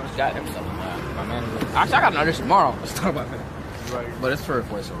 Got him something. My manager. Actually, I got an audition tomorrow. Let's talk about that. Right. But it's for a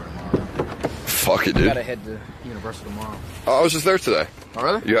voiceover tomorrow. Fuck it, dude. I gotta head to Universal tomorrow. Oh, I was just there today. Oh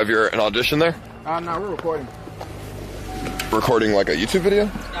really? You have an audition there? No, we're recording. Recording like a YouTube video?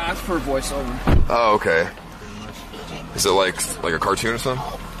 Nah, it's for voiceover. Oh, okay. Is it like a cartoon or something?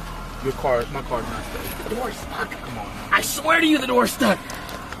 My car's not stuck. The door's stuck. Come on. I swear to you, the door's stuck.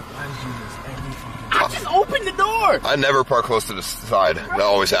 I just opened the door. I never park close to the side. That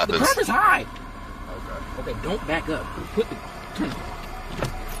always happens. The curb is high. Okay, don't back up. Turn.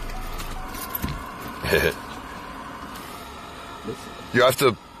 You have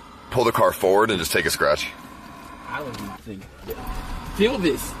to pull the car forward and just take a scratch. I don't even think. Feel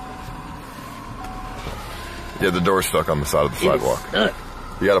this. Yeah, the door's stuck on the side of the sidewalk. Stuck.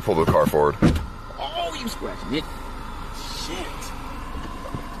 You gotta pull the car forward. Oh, you scratching it. Shit.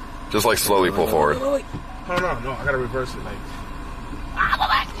 Just like slowly pull forward. Wait. No, I gotta reverse it. Like,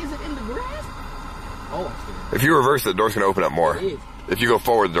 is it in the grass? Oh, I'm scared. If you reverse it, the door's gonna open up more. It is. If you go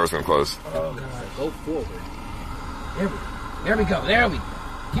forward, the door's gonna close. Oh, God. Go forward. There we go. There we go.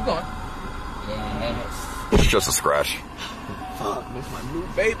 Keep going. Yes. It's just a scratch. Fuck, that's my new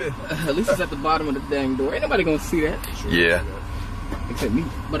baby. At least it's at the bottom of the dang door. Ain't nobody gonna see that. Yeah. Except me.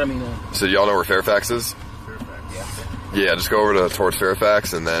 But I mean, So y'all know where Fairfax is? Fairfax. Yeah, just go over towards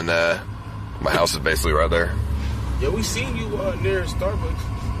Fairfax, and then my house is basically right there. Yeah, we seen you near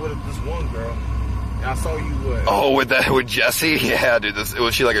Starbucks with this one girl. And I saw you. Oh, with Jessie? Yeah, dude.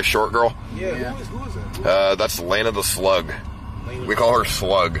 Was she like a short girl? Yeah. Who is it? That's Lana the Slug. We call her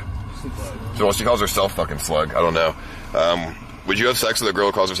Slug. So she calls herself fucking Slug. I don't know. Would you have sex with a girl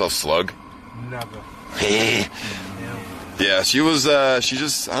who calls herself Slug? Never. Yeah, she was, she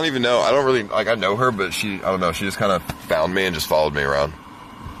just, I don't even know. I don't really, like, I know her, but I don't know. She just kind of found me and just followed me around.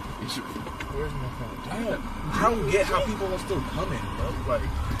 Where's my phone? I don't get how people are still coming, bro. Like,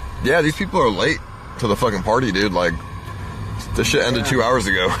 Yeah, these people are late to the fucking party, dude. Like, this shit ended 2 hours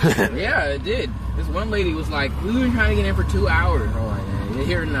ago. yeah, it did. This one lady was like, we've been trying to get in for 2 hours. I'm like,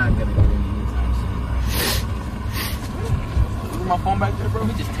 you're not gonna get in anytime soon. Is my phone back there, bro?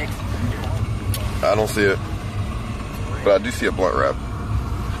 He just texted me. I don't see it. But I do see a blunt wrap.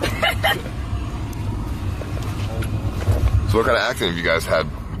 So what kind of acting have you guys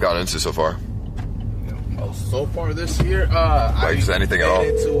gotten into so far? oh, so far this year, Like just anything at all?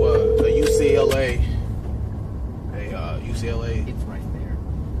 into a UCLA. UCLA It's right there.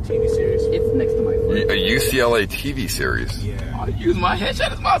 TV series. It's next to my foot. A UCLA TV series. Yeah. I use my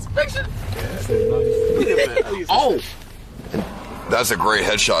headshot as my picture. Oh. That's a great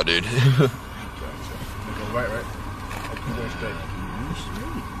headshot, dude. Right.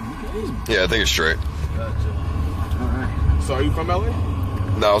 Yeah, I think it's straight. Gotcha. Alright. So are you from LA?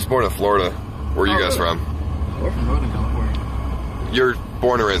 No, I was born in Florida. Where are you guys from? We're from Northern California. You're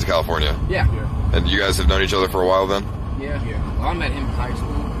born and raised in California. Yeah. And you guys have known each other for a while then? Yeah. Well, I met him in high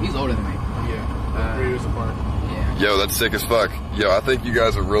school. He's older than me. Yeah. 3 years apart. Yeah. Yo, that's sick as fuck. Yo, I think you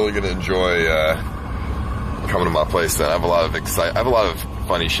guys are really gonna enjoy coming to my place then. I have a lot of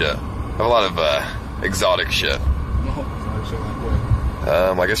funny shit. I have a lot of exotic shit.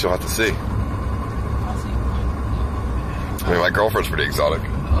 I guess you'll have to see. I'll see. I mean, my girlfriend's pretty exotic.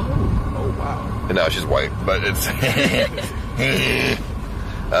 Oh wow. And now she's white, but it's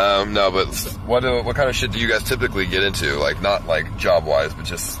no, but what kind of shit do you guys typically get into? Like, not like job wise, but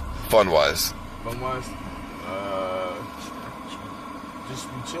just fun wise. Fun wise, just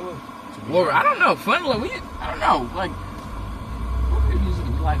be chilling. Well, I don't know. Fun, like I don't know. Like, what do you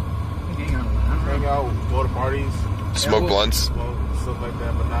usually like? Hang out, Hang out, go to parties, Smoke blunts. stuff like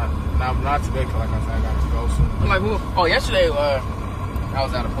that. But not today. Cause like I said, I got to go soon. I'm like, oh, yesterday I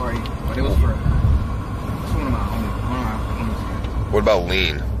was at a party, but it was for one of my homies. What about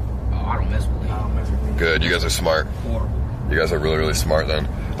lean? Oh, I don't mess with lean. Good, you guys are smart. Horrible. You guys are really, really smart then.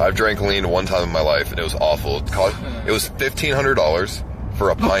 I've drank lean one time in my life and it was awful. It was $1,500 for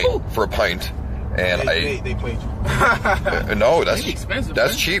a pint. And they played you. No, that's expensive.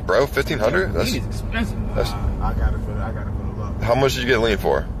 That's man. cheap, bro. $1,500. That's Lean is expensive. I got it for the love. how much did you get lean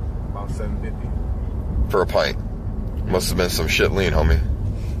for? About $7.50 For a pint. Must have been some shit lean, homie.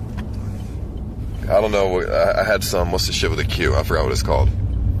 I don't know. I had some. What's the shit with a Q? I forgot what it's called.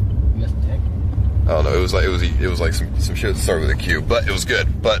 You got some tech? I don't know. It was like some shit that started with a Q, but it was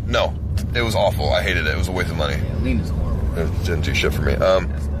good. But no, it was awful. I hated it. It was a waste of money. Yeah, lean is horrible. It didn't do shit for me.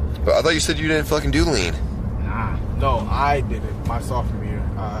 But I thought you said you didn't fucking do lean. Nah. No, I did it my sophomore year.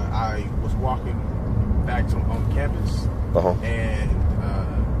 I was walking back on campus, and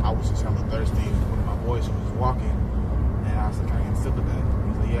I was just hella thirsty. One of my boys was walking, and I was like, "Can I get a sip of that?"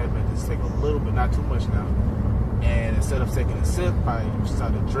 He's like, "Yeah, man, just take a little bit, not too much now." And instead of taking a sip, I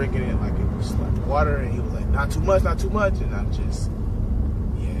started drinking it like it was like water. And he was like, "Not too much, not too much." And I just,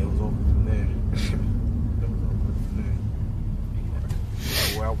 it was over from there.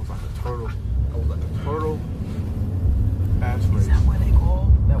 Where I was like a turtle. Is that why they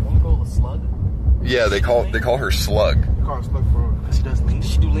call that one girl a slug? Yeah, they call her slug. They call her slug because she does lean. Does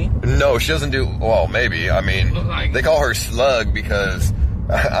she do lean? No, she doesn't do. Well, maybe. I mean, they call her slug because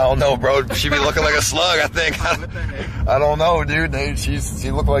I don't know, bro. She be looking like a slug. I think. I don't know, dude. She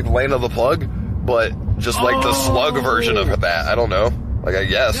looked like Lena the Plug, but just like the slug version of that. I don't know. Like, I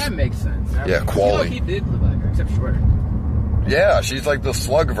guess. That makes sense. Yeah, quality. He did look like her, except shorter. Yeah, she's like the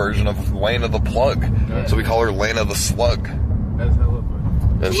slug version of Lena the Plug. Yeah. So we call her Lena the Slug. That's hella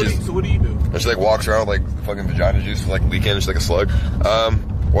fun. And So what do you do? And she like walks around with like fucking vagina juice like leaking. She's like a slug.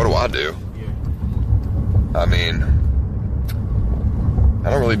 What do I do? Yeah. I mean, I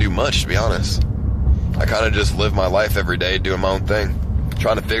don't really do much, to be honest. I kind of just live my life every day doing my own thing.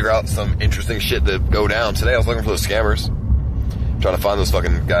 Trying to figure out some interesting shit to go down. Today I was looking for those scammers. Trying to find those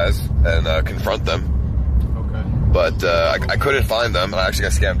fucking guys and confront them. Okay. But I couldn't find them. I actually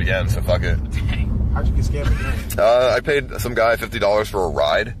got scammed again, so fuck it. How'd you get scammed again? I paid some guy $50 for a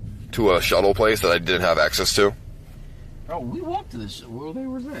ride to a shuttle place that I didn't have access to. Oh, we walked to the where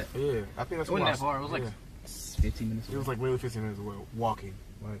was that? Yeah, I think that's It wasn't that far. It was like 15 minutes away. It was like maybe 15 minutes away walking.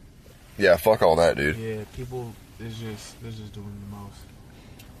 Like, Yeah, fuck all that, dude. yeah, people is just doing the most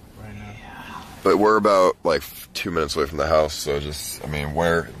right now. But we're about like 2 minutes away from the house, so just, I mean,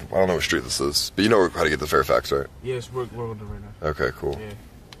 I don't know what street this is, but you know how to get to Fairfax, right? Yes, we're on it right now. Okay, cool. Yeah.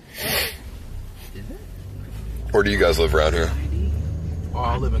 Where do you guys live around here? Oh,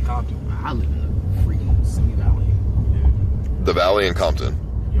 I live in Compton. I live in the freaking Simi Valley. The Valley and Compton.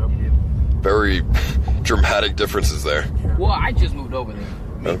 Yep. Very dramatic differences there. Well, I just moved over there.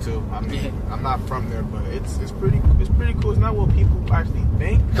 Me too. I mean, I'm not from there, but it's pretty cool. It's not what people actually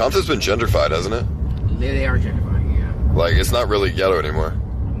think. Compton's been gentrified, hasn't it? They are gentrifying, yeah. Like, it's not really ghetto anymore.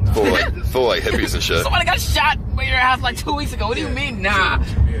 It's full of like hippies and shit. Somebody got shot by your house like 2 weeks ago. What do you mean? Nah.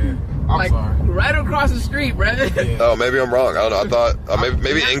 Yeah. I'm sorry. Right across the street, bro. Yeah. Oh, maybe I'm wrong. I don't know. I thought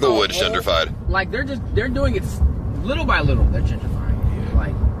maybe Inglewood's gentrified. Like they're doing it little by little. They're gentrifying. Yeah.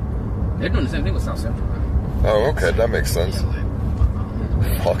 Like they're doing the same thing with South Central. Oh, okay, that makes sense. Yeah,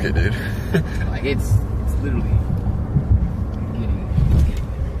 like, Fuck it, dude. like it's literally getting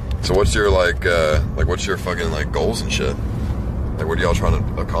there. So what's your what's your fucking like goals and shit? Like, what are y'all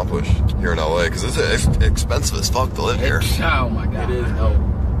trying to accomplish here in LA? Because it's expensive as fuck to live here. Oh my god, It is. I know.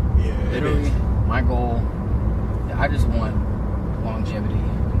 Yeah. Literally, my goal. I just want longevity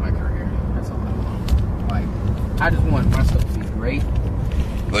in my career. That's all I want. Like, I just want my stuff to be great,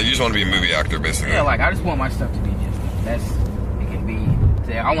 Like, you just want to be a movie actor, basically. Yeah, like, I just want my stuff to be just the best it can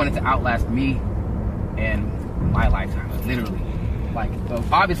be. I want it to outlast me and my lifetime, literally. Like, so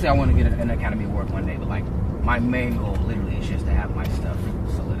obviously I want to get an Academy Award one day, but like, my main goal literally is just to have my stuff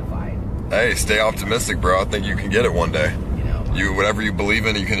solidified. Hey, stay optimistic, bro. I think you can get it one day. You know, whatever you believe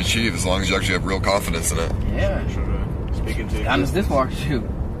in, you can achieve, as long as you actually have real confidence in it. Yeah. Speaking to Got us this far, shoot.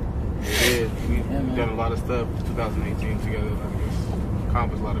 Yeah, we've done a lot of stuff 2018 together. Like, it's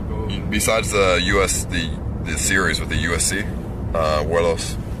accomplished a lot of goals. Besides the the series with the USC, what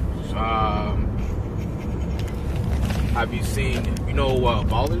else? Have you seen,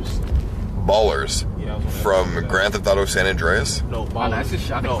 Ballers? Ballers. Yeah, from Grand Theft Auto San Andreas? No, Ballers. That's just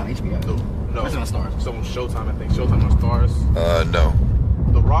shot on HBO. No. It's on Stars. So on Showtime, I think. Showtime on Stars. No.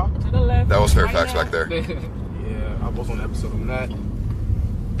 The Rock? To the left. That was Fairfax back there. Yeah, I was on an episode on that.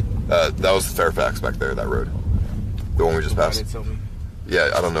 That was Fairfax back there, that road. The one we just passed. Tell me.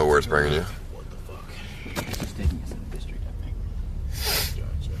 Yeah, I don't know where it's bringing you. What the fuck? It's just taking us in the district, I think.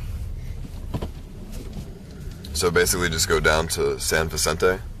 Gotcha. So basically just go down to San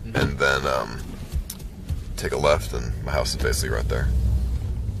Vicente and then take a left, and my house is basically right there.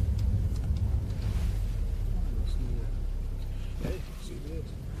 Hey, see this.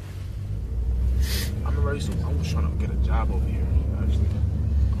 I was trying to get a job over here, actually.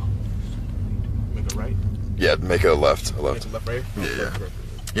 Make a right? Yeah, make a left. Make a left, right? Yeah.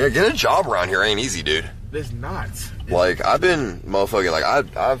 Yeah, get a job around here ain't easy, dude. It's not. Like, I've been motherfucking, like,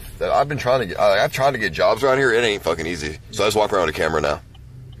 I've been trying to get, I've tried to get jobs around here. It ain't fucking easy. So I just walk around with a camera now.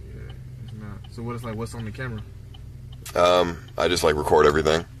 Yeah, it's not. So what's on the camera? I just, like, record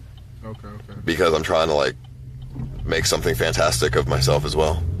everything. Okay. Because I'm trying to, like, make something fantastic of myself as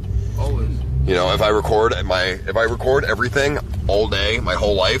well. Always. You know, if I record everything all day, my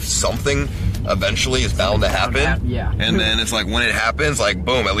whole life, something eventually is bound to happen. Yeah. And then it's like, when it happens, like,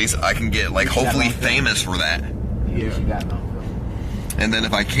 boom, at least I can get, like, hopefully famous for that. Yeah. You got And then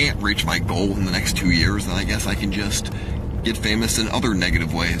if I can't reach my goal in the next 2 years, then I guess I can just get famous in other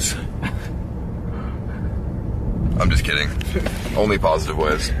negative ways. I'm just kidding. Only positive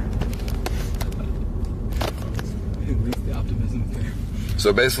ways. At least the optimism is there.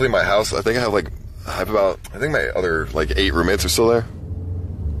 So basically my house, I think I my other, like, 8 roommates are still there.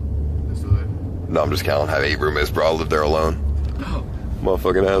 They're still there? No, I'm just counting. I have 8 roommates, bro. I live there alone. Oh.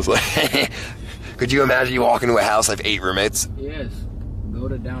 Motherfucking ass. Like, could you imagine you walk into a house, I have 8 roommates? Yes. Go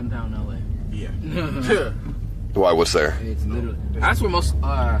to downtown LA. Yeah. Why, what's there? It's literally, that's where most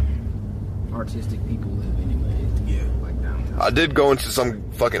artistic people live anyway. Yeah. Like downtown. I did go into some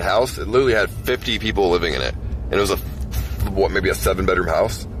fucking house. It literally had 50 people living in it. And it was maybe a 7-bedroom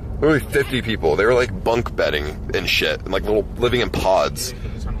house? Literally 50 people. They were like bunk bedding and shit. And like living in pods. Yeah,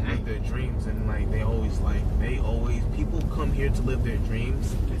 they're trying to live their dreams, and people come here to live their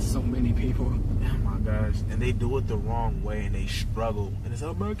dreams. There's so many people. Oh my gosh. And they do it the wrong way, and they struggle. And it's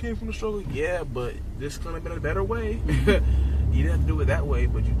like, oh, man, I came from the struggle. Yeah, but this could have been a better way. You didn't have to do it that way,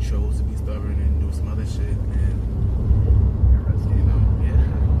 but you chose to be stubborn and do some other shit. And,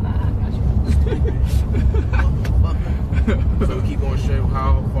 so we keep going straight.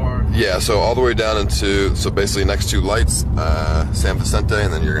 How far? Yeah, so all the way down into, so basically next 2 lights, San Vicente,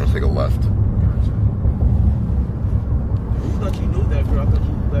 and then you're going to take a left. Gotcha. Who thought you knew that girl? I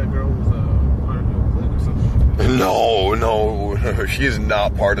thought that girl was part of your clique or something. No, she is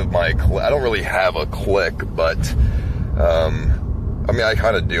not part of my clique. I don't really have a clique, but, I mean, I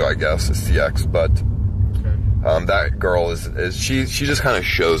kind of do, I guess, it's CX, but, that girl she just kind of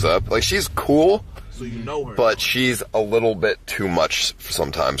shows up. Like, she's cool. So you know her. But she's a little bit too much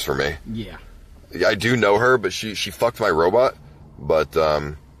sometimes for me. Yeah. I do know her, but she fucked my robot, but,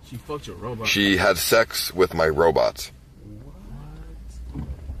 she fucked your robot? She had sex with my robots. What?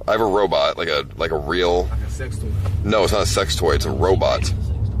 I have a robot, like a real... Like a sex toy? No, it's not a sex toy, it's a robot.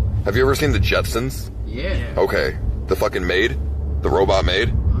 Have you ever seen the Jetsons? Yeah. Okay. The fucking maid? The robot maid?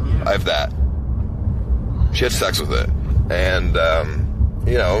 Yeah. I have that. She had sex with it. And,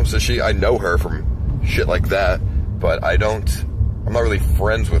 you know, so I know her from shit like that, but I'm not really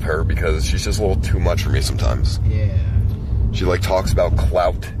friends with her because she's just a little too much for me sometimes. Yeah. She, like, talks about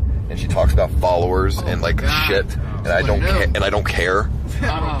clout, and she talks about followers and, like, shit, and I don't care. I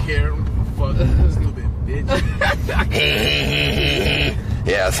don't care. Fuck, stupid bitch.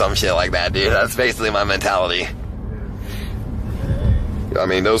 Yeah, some shit like that, dude. That's basically my mentality. I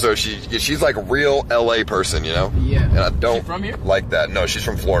mean, she's like a real LA person, you know? Yeah. And I don't from here? like that. No, she's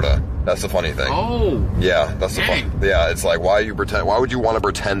from Florida. That's the funny thing. Oh. Yeah, that's the fun. Yeah, it's like, why would you want to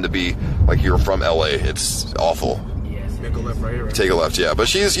pretend to be like you're from LA? It's awful. Yes. Take a left right here. Right? Take a left, yeah. But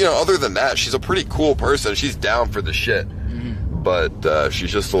she's, you know, other than that, she's a pretty cool person. She's down for the shit. but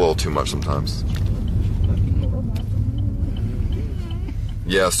she's just a little too much sometimes.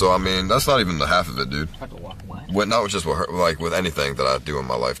 Yeah, so I mean, that's not even the half of it, dude. Not just with her, like with anything that I do in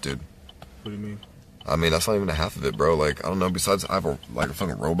my life, dude. What do you mean? I mean, that's not even the half of it, bro. Like, I don't know. Besides, I have a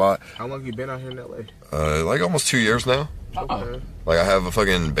fucking robot. How long have you been out here in LA? Like almost 2 years now. Okay. Like, I have a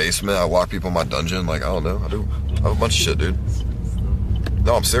fucking basement. I lock people in my dungeon. Like, I don't know. I have a bunch of shit, dude.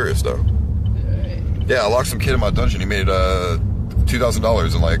 No, I'm serious though. Yeah, I locked some kid in my dungeon. He made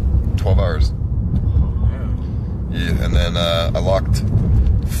 $2,000 in like 12 hours. Yeah, and then I locked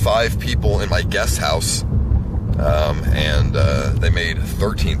 5 people in my guest house, and they made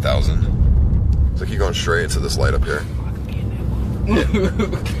 $13,000. So keep going straight into this light up here.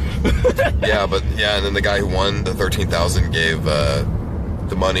 Yeah, and then the guy who won the $13,000 gave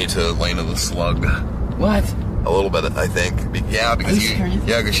the money to Lena the Slug. What? A little bit, I think. Yeah, because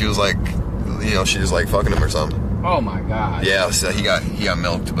she was like, you know, she was like fucking him or something. Oh my god. Yeah, so he got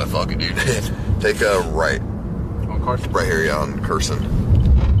milked, but fuck it, dude. Take a right. On Carson? Right here, yeah, on Carson.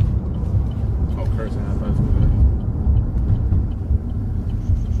 Oh, Carson, I thought it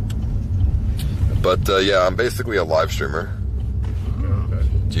was But yeah, I'm basically a live streamer.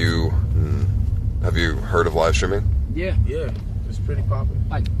 okay. Have you heard of live streaming? Yeah. Yeah, it's pretty popular.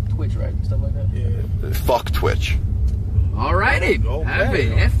 Like Twitch, right? Stuff like that. Yeah. Fuck Twitch. Alrighty. Have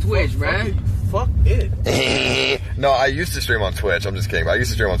it. F Twitch, man. Fuck it. No, I used to stream on Twitch. I'm just kidding. I used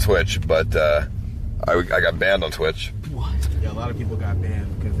to stream on Twitch, but I got banned on Twitch. What? Yeah, a lot of people got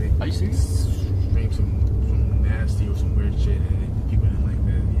banned because they Are you serious? streamed some nasty or some weird shit, and people didn't like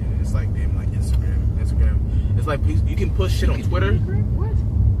that. Yeah, it's like them, like Instagram. It's like you can push shit on Twitter. What?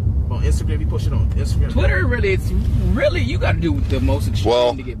 On Instagram, you push it on Instagram. Twitter, it's really you got to do the most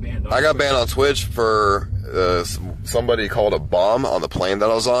extreme to get banned on. I got banned on Twitch for somebody called a bomb on the plane that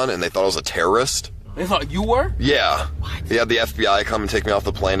I was on, and they thought I was a terrorist. They thought you were? Yeah. What? They had the FBI come and take me off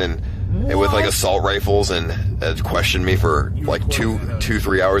the plane and with like assault rifles and questioned me for like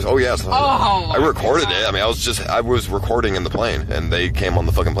 3 hours. Oh yes. I recorded it. I mean, I was recording in the plane, and they came on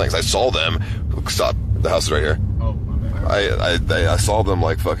the fucking plane. 'Cause I saw them. Stop. The house is right here. Oh my bad. I saw them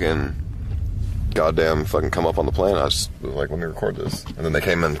like fucking goddamn fucking come up on the plane. I was like, let me record this. And then they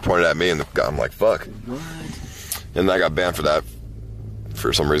came and pointed at me, and I'm like, fuck. What? And then I got banned for that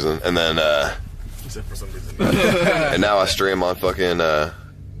for some reason. And then For some reason. and now I stream on fucking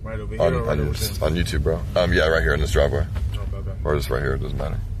Right over here. on YouTube, bro. Yeah, right here in this driveway. Okay. Or just right here, it doesn't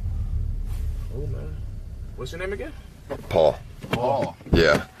matter. Oh man. What's your name again? Paul. Paul.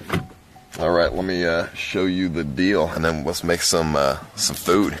 Yeah. All right, let me show you the deal, and then let's make some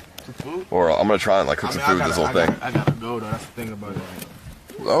food. Some food? Or I'm gonna try and like cook some food this whole thing. I gotta go though. That's the thing about it.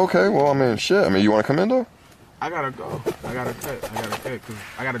 Okay, well, I mean, shit. I mean, you want to come in though? I gotta go. I gotta cut. Cause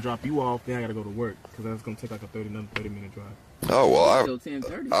I gotta drop you off. Then I gotta go to work. Cause that's gonna take like another 30-minute drive. Oh well,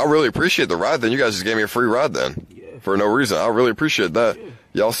 I really appreciate the ride. Then you guys just gave me a free ride then, for no reason. I really appreciate that. Yeah.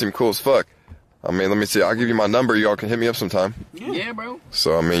 Y'all seem cool as fuck. I mean, let me see. I'll give you my number. Y'all can hit me up sometime. Yeah, bro.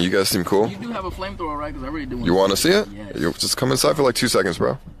 So I mean, you guys seem cool. You do have a flamethrower, right? Because I really do. You want to see it? Yes. You just come inside for like 2 seconds,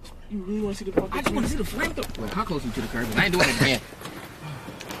 bro. You really want to see the fucking? I just want to see the flamethrower. Wait, how close are you to the curb? I ain't doing it again.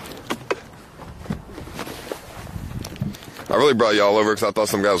 I really brought y'all over because I thought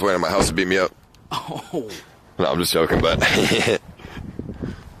some guy was waiting at my house to beat me up. Oh. No, I'm just joking, but.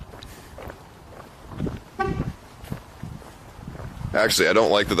 Actually, I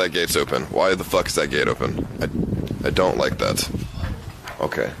don't like that gate's open. Why the fuck is that gate open? I don't like that.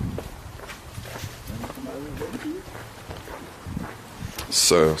 Okay.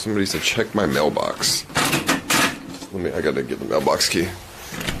 So, somebody said check my mailbox. I gotta get the mailbox key.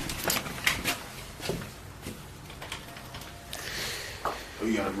 Oh,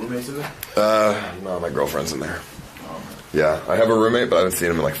 you got a roommate in there? No, my girlfriend's in there. Oh. Yeah, I have a roommate, but I haven't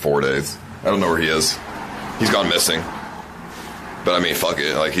seen him in like 4 days. I don't know where he is. He's gone missing. But I mean, fuck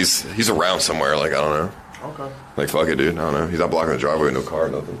it. Like, he's around somewhere. Like, I don't know. Okay. Like, fuck it, dude. I don't know. He's not blocking the driveway, no car,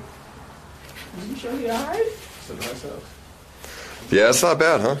 nothing. You sure you alright? It's a nice house. Yeah, it's not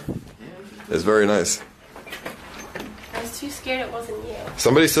bad, huh? It's very nice. I was too scared it wasn't you.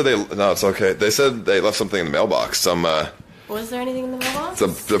 Somebody said no, it's okay. They said they left something in the mailbox. Was there anything in the mailbox?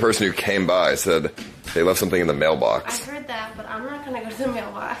 The person who came by said they left something in the mailbox. I heard that, but I'm not gonna go to the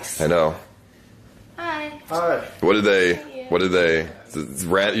mailbox. I know. Hi. Hi. What did they? You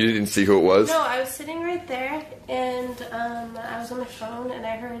didn't see who it was? No, I was sitting right there, and I was on my phone, and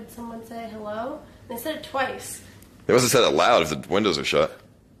I heard someone say hello. They said it twice. They must have said it loud if the windows are shut.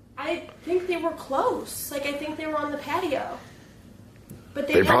 I think they were close. Like, I think they were on the patio. But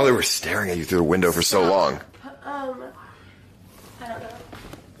they probably were staring at you through the window for so long. I don't know.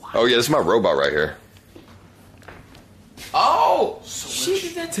 Oh yeah, this is my robot right here. Oh, Oh, she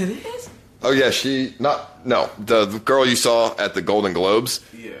did that to this? Oh yeah, the girl you saw at the Golden Globes.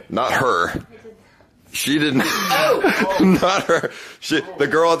 Yeah. Not her. She didn't. Not her. The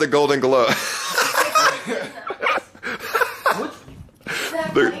girl at the Golden Globe. Is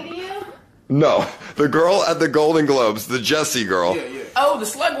that funny to you? No, the girl at the Golden Globes, the Jessie girl. Yeah, yeah. Oh, the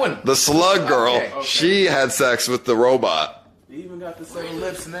slug one. The slug girl. Okay. She had sex with the robot. He even got the same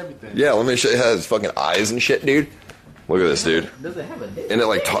lips and everything. Yeah, let me show you. It has fucking eyes and shit, dude. Look at this, dude. Does it have a dick? And it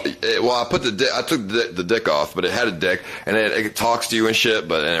like, well, I took the dick off, but it had a dick, and it talks to you and shit,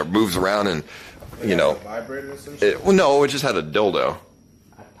 and it moves around, and you know, Vibrator or some shit? well, no, it just had a dildo,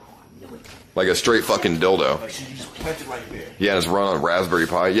 like a straight fucking dildo. Like she just planted right there. Yeah, and it's run on Raspberry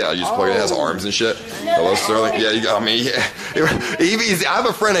Pi. Yeah, you just plug it. It has arms and shit. Hello, Sterling. Yeah, you got me. Yeah, EBZ. I have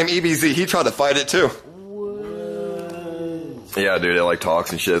a friend named EBZ. He tried to fight it too. Yeah, dude, it like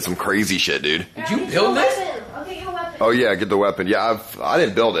talks and shit. Some crazy shit, dude. Did you build this? I'll get you a weapon. Oh yeah, get the weapon. Yeah, I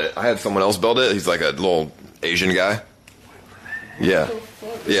didn't build it. I had someone else build it. He's like a little Asian guy. Yeah.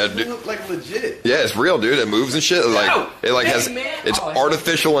 Yeah, dude. Look like legit. Yeah, it's real, dude. It moves and shit. It's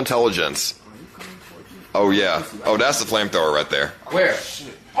artificial intelligence. Oh yeah. Oh, that's the flamethrower right there. Where?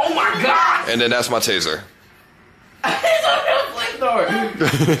 Oh my god! And then that's my taser. It's a real flamethrower.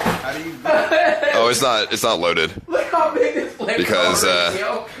 How do you do it? Oh, it's not loaded. Look how big this flamethrower Because, is,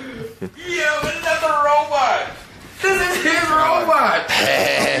 yo. Yeah, but that's a robot. This is his robot.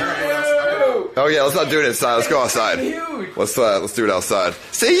 Oh yeah, let's not do it inside. Let's go outside. Huge. Let's do it outside.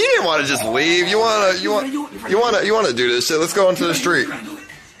 See, you didn't want to just leave. You want to do this shit. Let's go into the street.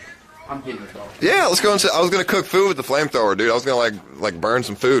 I'm getting it, though. Yeah, let's go into. I was gonna cook food with the flamethrower, dude. I was gonna like burn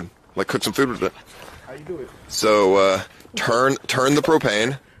some food, like cook some food with it. How you do it? So turn the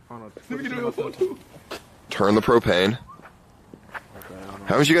propane. Turn the propane.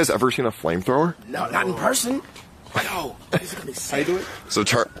 Haven't you guys ever seen a flamethrower? No, not in person. Yo, this is gonna be sick. How you do it? So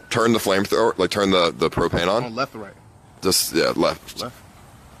turn the flamethrower, like turn the propane on. On left or right? Just left. Left.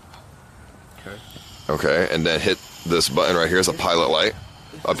 Okay. Okay, and then hit this button right here. It's a pilot light.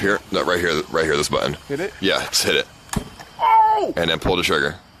 Up here, no, right here, this button. Hit it? Yeah, just hit it. Oh! And then pull the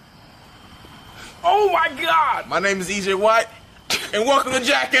trigger. Oh my god! My name is EJ White, and welcome to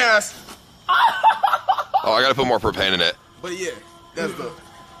Jackass! Oh, I gotta put more propane in it. But yeah, that's the...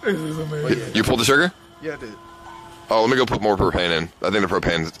 But yeah. You pulled the trigger? Yeah, I did. Oh, let me go put more propane in. I think the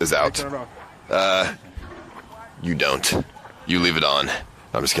propane is out. Turn it off. You don't. You leave it on.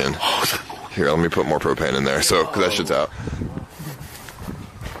 I'm just kidding. Here, let me put more propane in there. So, cause that shit's out.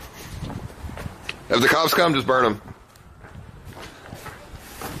 If the cops come, just burn them.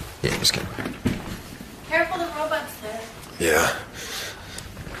 Yeah, I'm just kidding. Careful, the robot's there. Yeah.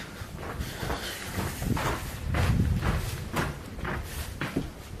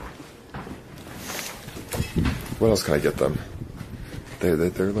 What else can I get them?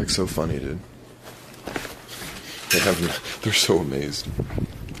 They're like so funny, dude. They're so amazed.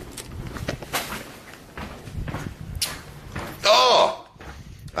 Oh!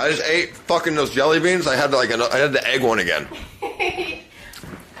 I just ate fucking those jelly beans. I had the egg one again. I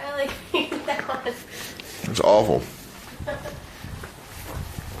like that one. It's awful.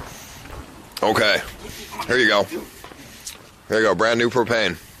 Okay. Here you go. Here you go. Brand new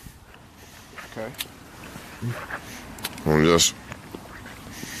propane. Okay. And just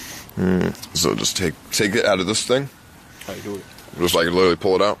so just take it out of this thing. How you do it? Just like literally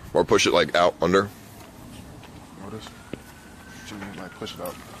pull it out or push it like out under. Notice. What you mean, like push it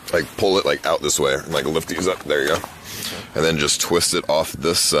out? Like pull it like out this way and like lift these up. There you go. Okay. And then just twist it off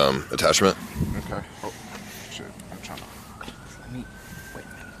this attachment. Okay. Oh shit! I'm trying to. Let me wait a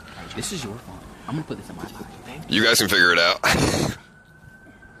minute. This is your phone. I'm gonna put this in my pocket. Okay? You guys can figure it out.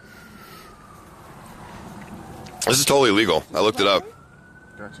 This is totally legal. I looked it up.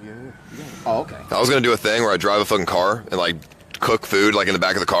 Gotcha. Yeah. Oh, okay. I was gonna do a thing where I drive a fucking car and like cook food like in the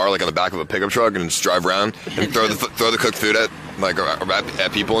back of the car, like on the back of a pickup truck, and just drive around and throw the cooked food at like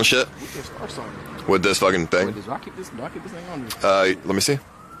at people and shit. We can start something. With this fucking thing. Wait, do I keep this thing on? Let me see.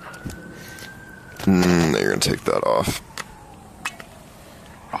 Now you're gonna take that off.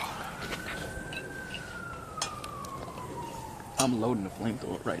 I'm loading the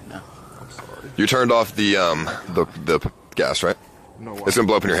flamethrower right now. I'm sorry. You turned off the gas, right? No. It's gonna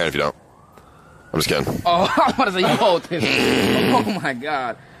blow up in your hand if you don't. I'm just kidding. Oh, I was about to say, you hold this. Oh my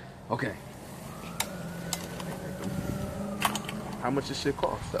god. Okay. How much this shit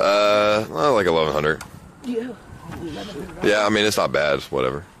cost? Well, like 1,100. Yeah. Yeah, I mean it's not bad.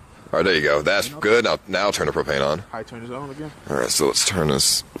 Whatever. All right, there you go. That's good. Now turn the propane on. How you turn this on again? All right, so let's turn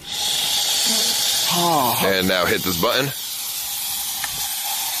this. And now hit this button.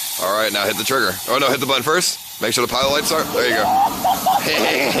 All right, now hit the trigger. Oh no, hit the button first. Make sure the pilot lights are. There you go.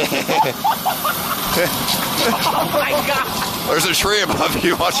 Oh my god! There's a tree above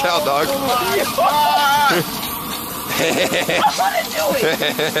you. Watch out, dog. I want to do it.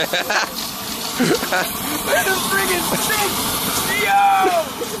 That is freaking sick. Yo!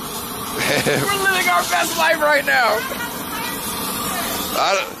 We're living our best life right now.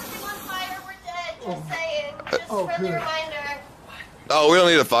 Oh, we don't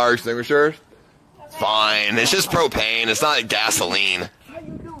need a fire extinguisher. It's fine. It's just propane. It's not gasoline. How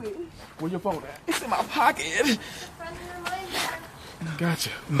you doing? Where your phone at? It's in my pocket. Gotcha.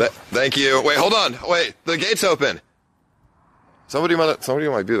 Thank you. Wait, hold on. Wait, the gate's open. Somebody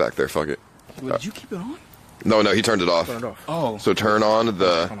might be back there. Fuck it. Did you keep it on? No, he turned it off. Turn it off. Oh. So turn on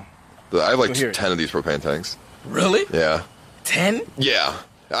the I have like So 10 of these propane tanks. Really? Yeah. 10? Yeah.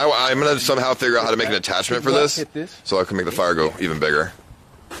 I'm gonna somehow figure out how to make an attachment for this, so I can make the fire go even bigger.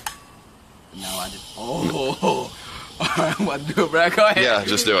 No, I just. Oh. Alright, I'm about to do it, bro. Go ahead. Yeah,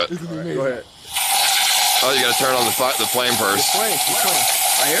 just do it. Go ahead. Oh, you gotta turn on the flame first. Flame.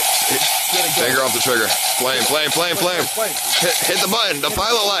 Right here? Finger off the trigger. Flame. Hit the button. The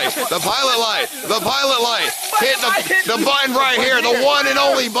pilot light. The pilot light. Hit the button right here. The one and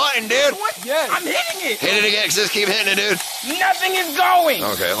only button, dude. Yes. I'm hitting it. Hit it again. Just keep hitting it, dude. Nothing is going.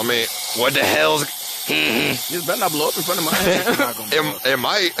 Okay, what the hell's... This better not blow up in front of my hand. It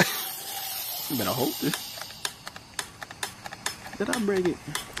might. You better hold this. Did I break it?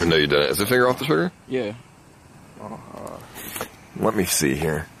 No, you didn't. Is the finger off the trigger? Yeah. Let me see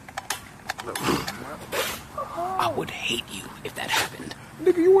here. I would hate you if that happened.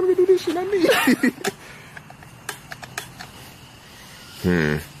 Nigga, you want me to do this shit, not me.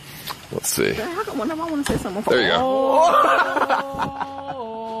 Let's see. How come whenever I want to say something? There you go.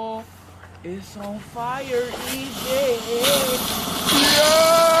 Oh, it's on fire, EJ.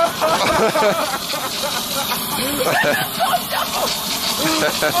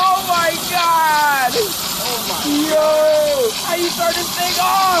 Oh my god! Yo! How you start this thing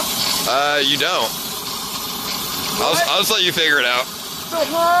off? You don't. I'll just let you figure it out.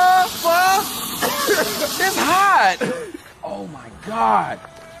 It's hot! Oh my god!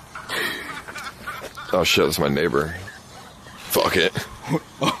 Oh shit, that's my neighbor. Fuck it.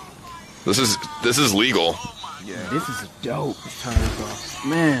 This is legal. Yeah, this is dope. Turn this off.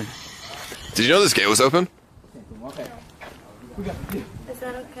 Man. Did you know this gate was open? Okay. Is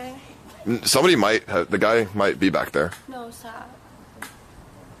that okay? Somebody might have, the guy might be back there. No, stop.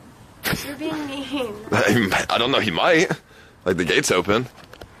 You're being mean. I don't know, he might. Like, the gate's open.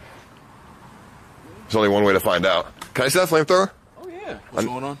 There's only one way to find out. Can I see that flamethrower? Oh yeah. What's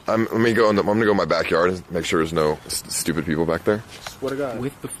going on? I'm gonna go in my backyard and make sure there's no stupid people back there. What a guy.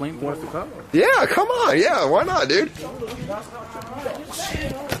 With the flamethrower? Yeah, come on. Yeah, why not, dude? If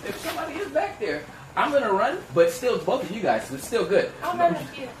somebody is back there, I'm gonna run, but still both of you guys, so it's still good. I'll run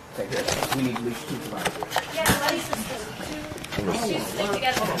with you. Okay, good. We need at least 2 survivors. Yeah, buddy system. Two stick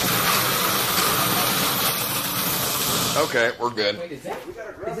together. Okay, we're good. Wait, is that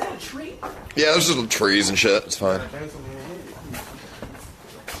a tree? Yeah, there's just trees and shit. It's fine.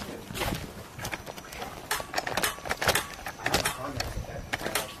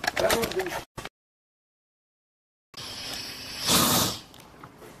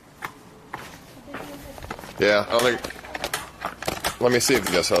 Yeah, I don't think... Let me see if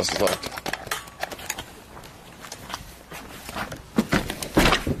the guest house is locked.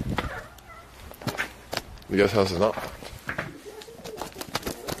 The guest house is not locked.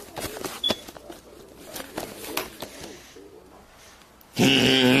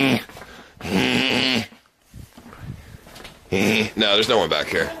 No, there's no one back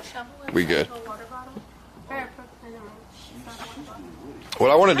here. We good.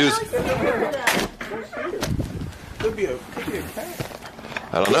 What I want to do is... Could be a cat.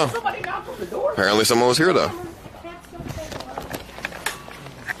 I don't know. Apparently someone was here, though.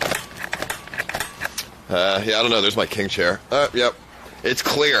 Yeah, I don't know. There's my king chair. Yep. It's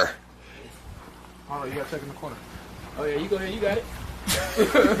clear. Oh, you gotta check in the corner. Oh yeah, you go ahead, you got it.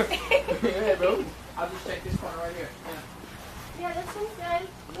 Go ahead, bro. I'll just check this corner right here. Yeah, this one's good.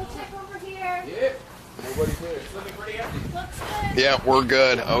 We'll check over here. Yeah. Nobody's here. It's looking pretty empty. Looks good. Yeah, we're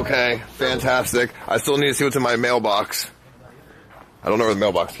good. Okay, fantastic. I still need to see what's in my mailbox. I don't know where the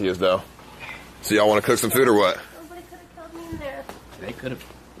mailbox key is, though. So y'all want to cook some food or what? Nobody could have killed me in there. They could have.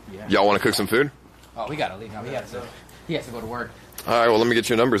 Yeah. Y'all want to cook some food? Oh, we gotta leave now. He has to go to work. All right, well, let me get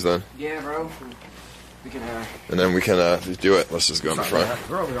your numbers then. Yeah, bro. We can. And then we can do it. Let's just go in the front.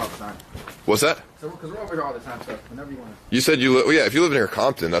 We're over here all the time. What's that? Because we're over here all the time, so whenever you want to. You said you live... Well, yeah, if you live near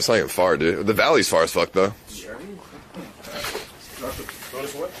Compton, that's not even far, dude. The valley's far as fuck, though.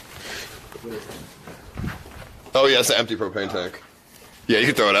 Oh yeah, it's an empty propane tank. Yeah, you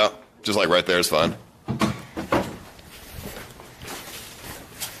can throw it out. Just like right there is fine.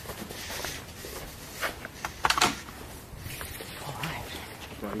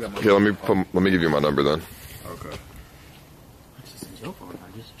 Here, let me give you my number then. Okay. This is your phone.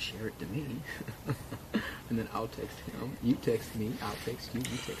 I just share it to me, and then I'll text him. You text me. I'll text you.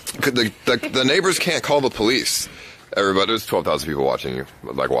 You text me. The neighbors can't call the police. Everybody, there's 12,000 people watching you,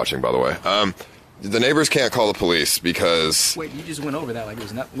 watching by the way. The neighbors can't call the police because. Wait, you just went over that like it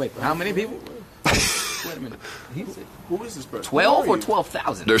was nothing. Wait, how many people? Wait a minute. Who is this person? 12 or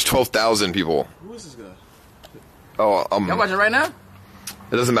 12,000? There's 12,000 people. Who is this guy? Oh, y'all watching right now?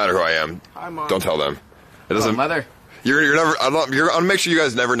 It doesn't matter who I am. Hi, Mom. Don't tell them. It doesn't. Mother. You're never. I'm gonna make sure you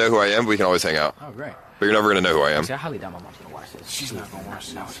guys never know who I am. But we can always hang out. Oh, great. But you're never gonna know who I am. See, I highly doubt my mom's gonna watch this. She's not gonna watch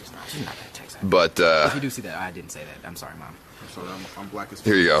this. No, she's not. She's not gonna text that. But if you do see that, I didn't say that. I'm sorry, Mom. I'm sorry. I'm black as fuck.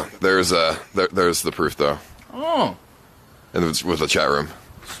 Here you go. There's the proof though. Oh. And it's with the chat room.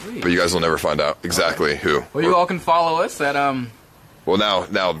 Sweet. But you guys will never find out exactly who. Well, you all can follow us at Well,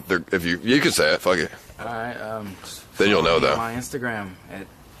 now, if you can say it, fuck it. All right. Then you'll know though. My Instagram at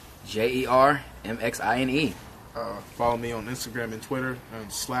JERMXINE. Follow me on Instagram and Twitter and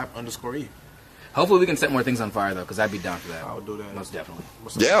slap_e. Hopefully we can set more things on fire though, because I'd be down for that. I'll do that. Most definitely.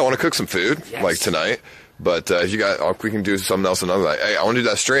 Yeah, I want to cook some food like tonight. But if you got, we can do something else another night. Hey, I want to do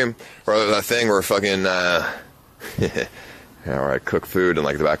that stream or that thing where fucking. Yeah, all right, cook food in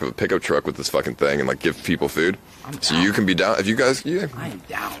like the back of a pickup truck with this fucking thing and like give people food. So you can be down. If you guys, I am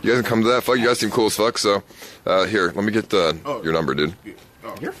down. You guys can come to that. Fuck, you guys seem cool as fuck. So here, let me get your number, dude.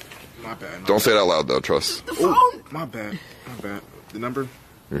 Oh, my bad. Don't say it out loud though. Trust. Oh, my bad. The number?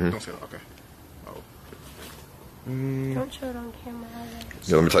 Don't say that. Okay. Oh. Don't show it on camera either.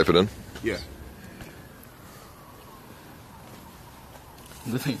 Yeah, let me type it in. Yeah.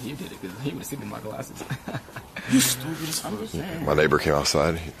 Good thing you did it, because he would have seen in my glasses. You stupid. I'm just saying. My neighbor came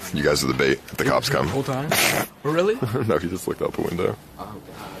outside. You guys are the bait if the cops come. The whole time? Really? No, he just looked out the window. Oh,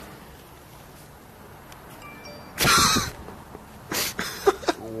 God.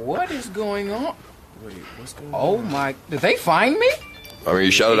 What is going on? Wait, what's going on? Oh, my. Did they find me? I mean,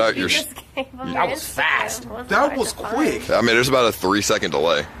 you shouted out your. That was fast. That was quick. I mean, there's about a 3-second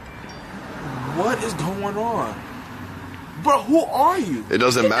delay. What is going on? Bro, who are you? It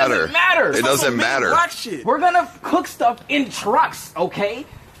doesn't matter. It doesn't matter. Black shit. We're gonna cook stuff in trucks, okay?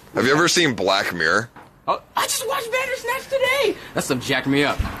 Have you ever seen Black Mirror? Oh, I just watched Bandersnatch today. That stuff jacked me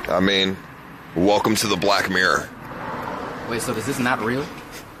up. I mean, welcome to the Black Mirror. Wait, so is this not real?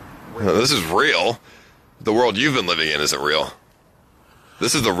 No, this is real. The world you've been living in isn't real.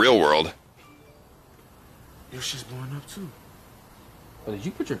 This is the real world. Your shit's blowing up too. Oh, did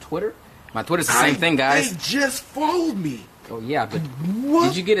you put your Twitter? My Twitter's the same thing, guys. They just followed me. Oh, yeah, but what?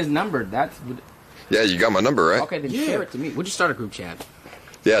 Did you get his number? Yeah, you got my number, right? Okay, then share it to me. Would you start a group chat?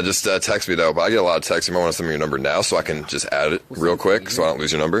 Yeah, just text me, though. But I get a lot of texts. You might want to send me your number now so I can just add it real quick so I don't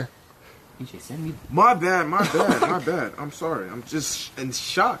lose your number. Send me. My bad. I'm sorry. I'm just in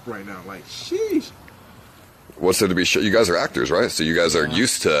shock right now. Like, sheesh. What's there to be You guys are actors, right? So you guys are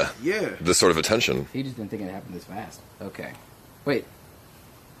used to this sort of attention. He just didn't think it happened this fast. Okay. Wait.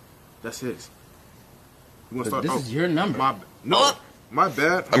 That's his. You want to But start? this is your number. My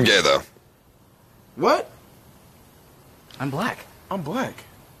bad. I'm gay, though. What? I'm black. I'm black.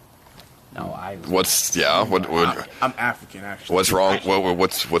 No, I'm African, actually. What's wrong?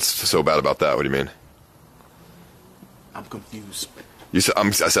 What's so bad about that? What do you mean? I'm confused. You said I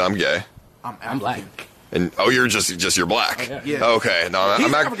said I'm gay. I'm black. And you're you're black. Oh, yeah. Okay. No,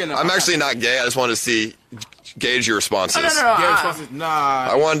 I'm actually not gay. I just wanted to gauge your responses. Nah.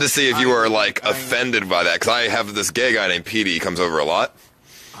 I wanted to see if you were offended by that because I have this gay guy named Petey. He comes over a lot.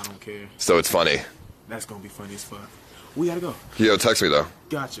 I don't care. So it's funny. That's gonna be funny as fuck. We gotta go. Yo, text me though.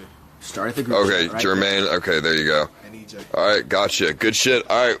 Gotcha. Start the group. Okay, right Jermaine. there. Okay, there you go. And EJ. All right, gotcha. Good shit.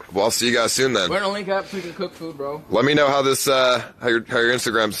 All right, well, I'll see you guys soon then. We're gonna link up so we can cook food, bro. Let me know how this how your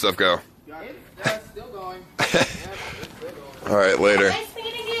Instagram stuff go. That's still going. All right, later. Nice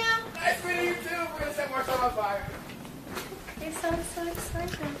meeting you. Nice meeting you too. We're gonna set more stuff on fire. You sound so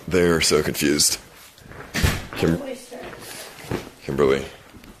excited. They're so confused. Kimberly,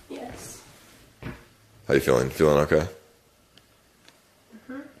 Yes. how you feeling? Feeling okay?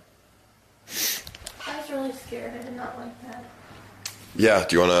 I was really scared. I did not like that. Yeah.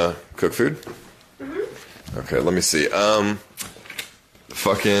 Do you want to cook food? Okay. Let me see.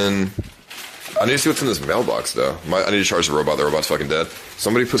 Fucking. I need to see what's in this mailbox, though. I need to charge the robot. The robot's fucking dead.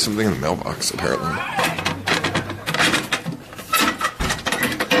 Somebody put something in the mailbox, apparently.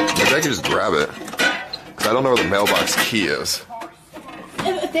 Maybe I can just grab it. Because I don't know where the mailbox key is.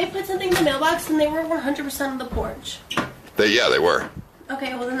 if they put something in the mailbox, then they were 100% on the porch. Yeah, they were.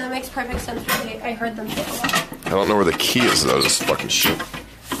 Okay, well then that makes perfect sense for me. I heard them say a lot. I don't know where the key is though, this fucking shit.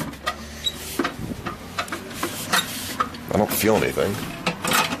 I don't feel anything.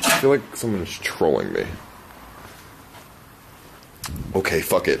 I feel like someone is trolling me. Okay,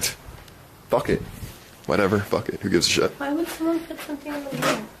 fuck it. Fuck it. Whatever, fuck it. Who gives a shit? Why would someone put something in the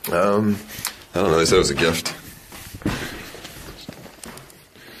mail? I don't know, they said it was a gift.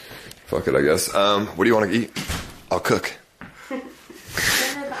 Fuck it, I guess. What do you want to eat? I'll cook.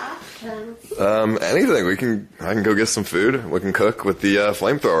 Anything. I can go get some food. We can cook with the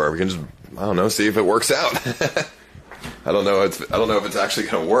flamethrower. We can just, I don't know, see if it works out. I don't know if it's actually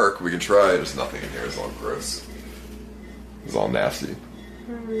gonna work. We can try. There's nothing in here. It's all gross. It's all nasty.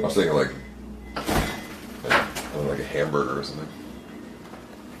 I was thinking like a hamburger or something,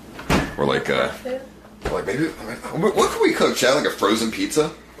 or like maybe what can we cook, Chad? Like a frozen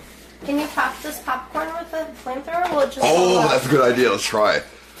pizza? Can you top this popcorn with a flamethrower? Will it just That's a good idea. Let's try it.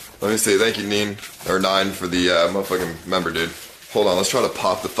 Let me see. Thank you, Nine for the motherfucking member, dude. Hold on. Let's try to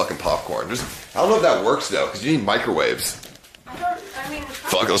pop the fucking popcorn. I don't know if that works though, because you need microwaves.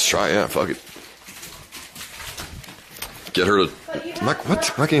 Fuck it. Let's try. Yeah. Fuck it. Get her to. I'm not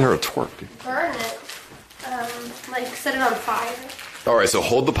getting her to twerk, dude. Burn it. Like set it on fire. All right. So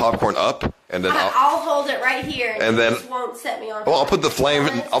hold the popcorn up, and then I'll hold it right here, and then it won't set me on fire. Well, I'll put the flame.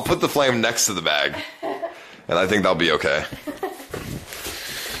 I'll put the flame next to the bag, and I think that'll be okay.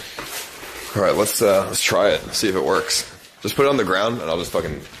 All right, let's try it. See if it works. Just put it on the ground, and I'll just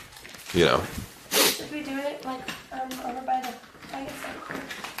fucking, Should we do it like over by the fire?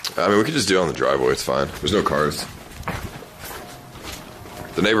 I mean, we could just do it on the driveway. It's fine. There's no cars.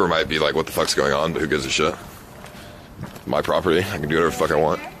 The neighbor might be like, "What the fuck's going on?" But who gives a shit? My property. I can do whatever the fuck I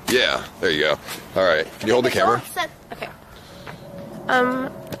want. Yeah, there you go. All right. Can you hold the camera? Okay.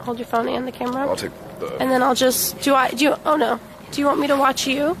 Hold your phone and the camera. I'll take the. And then I'll just oh no. Do you want me to watch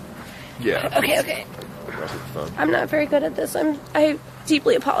you? Yeah. Okay. I'm not very good at this. I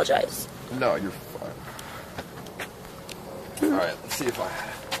deeply apologize. No, you're fine. All right, let's see if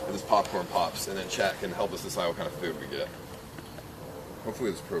this popcorn pops, and then chat can help us decide what kind of food we get. Hopefully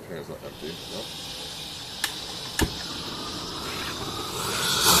this propane is not empty. Nope.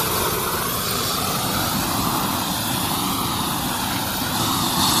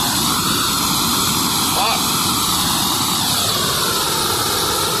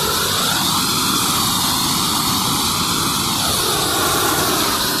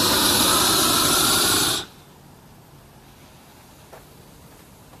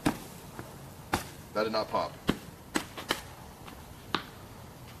 That did not pop.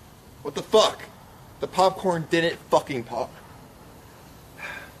 What the fuck? The popcorn didn't fucking pop.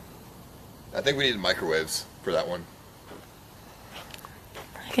 I think we needed microwaves for that one.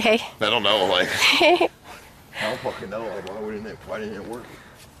 Okay. I don't know, like. I don't fucking know, like, why didn't it work?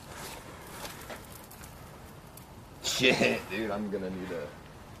 Shit, dude, I'm gonna need to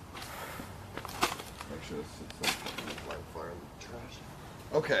make sure this sits like fire in the trash.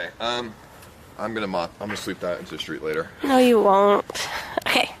 Okay, I'm gonna sweep that into the street later. No, you won't.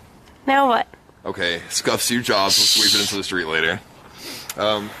 Okay. Now what? Okay, Scuff's your job. We'll sweep it into the street later.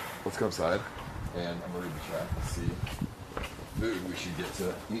 Let's go outside, and I'm ready to chat and see food we should get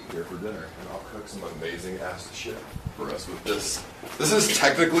to eat here for dinner. And I'll cook some amazing ass shit for us with this. This is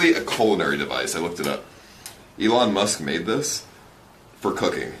technically a culinary device. I looked it up. Elon Musk made this for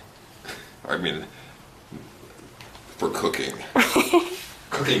cooking. I mean, for cooking.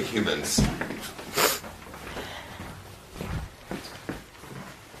 Cooking humans.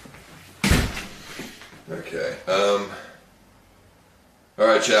 Okay.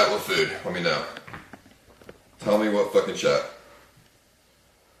 Alright, chat, what food? Let me know. Tell me what fucking chat.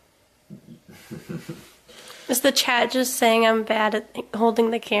 Is the chat just saying I'm bad at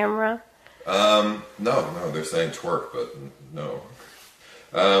holding the camera? No, they're saying twerk, but no.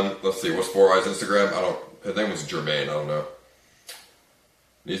 Let's see, what's Four Eyes Instagram? His name was Jermaine, I don't know.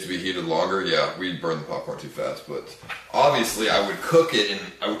 Needs to be heated longer? Yeah, we burn the popcorn too fast, but obviously I would cook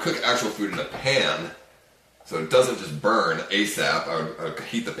actual food in a pan, so it doesn't just burn ASAP. I would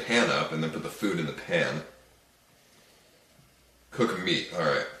heat the pan up and then put the food in the pan. Cook meat,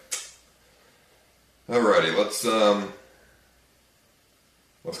 alright. Alrighty, let's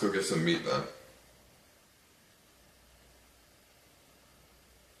go get some meat then.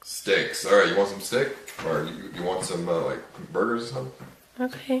 Steaks. Alright, you want some steak? Or you want some, like, burgers or something?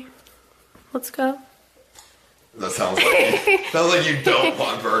 Okay. Let's go. That sounds like you don't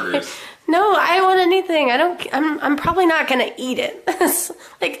want burgers. No, I don't want anything. I'm probably not gonna eat it. It's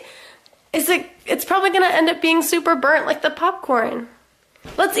probably gonna end up being super burnt like the popcorn.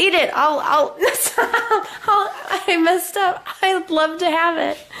 Let's eat it. I messed up. I'd love to have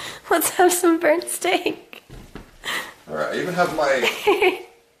it. Let's have some burnt steak. All right, I even have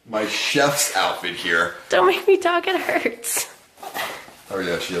my chef's outfit here. Don't make me talk, it hurts. Oh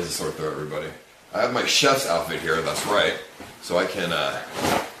yeah, she has a sore throat, everybody. I have my chef's outfit here, that's right. So I can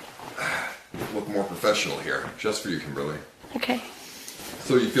look more professional here. Just for you, Kimberly. Okay.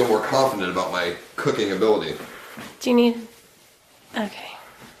 So you feel more confident about my cooking ability. Do you need... Okay.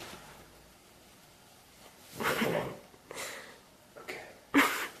 Hold on. Okay.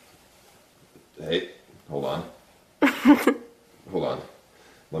 Hey, hold on. Hold on.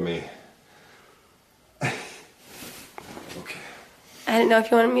 Let me... Okay. I didn't know if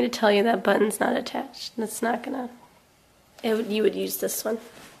you wanted me to tell you that button's not attached. That's not gonna... you would use this one.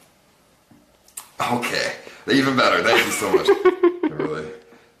 Okay. Even better. Thank you so much. Really.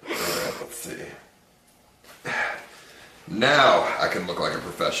 Alright, let's see. Now I can look like a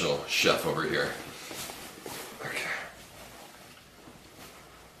professional chef over here. Okay.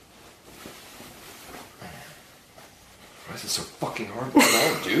 Why is it so fucking hard to put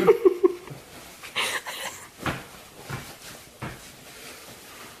on, dude?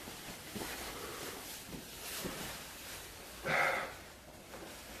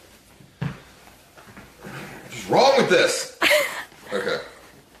 What's wrong with this? Okay.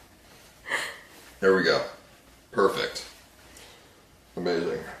 There we go. Perfect.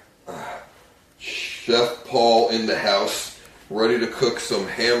 Amazing. Chef Paul in the house, ready to cook some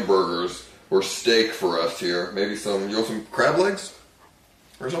hamburgers or steak for us here. Maybe some, you want some crab legs?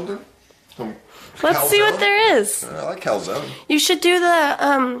 Or something? Some Let's see what there is. I like calzone. You should do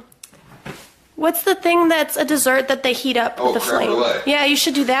the, what's the thing that's a dessert that they heat up with the creme flame? brulee. Yeah, you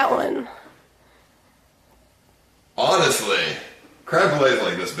should do that one. Honestly, creme brulee is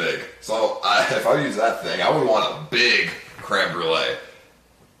like this big. So if I use that thing, I would want a big creme brulee.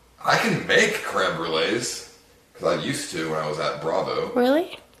 I can make creme brulees, because I used to when I was at Bravo.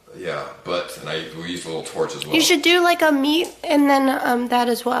 Really? Yeah, we used a little torch as well. You should do like a meat and then that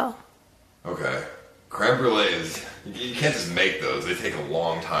as well. Okay. Creme brulees, you can't just make those. They take a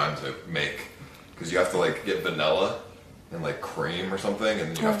long time to make. Because you have to like get vanilla and like cream or something,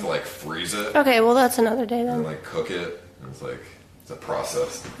 and you have to like freeze it. Okay, well that's another day then. And like cook it. And it's like, it's a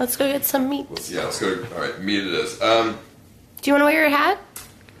process. Let's go get some meat. Let's go. Alright, meat it is. Do you want to wear your hat?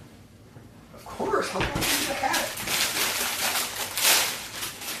 Of course. How long is the hat?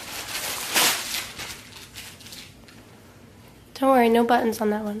 Don't worry, no buttons on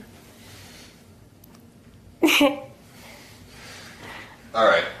that one.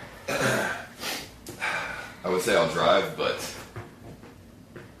 Alright. I would say I'll drive, but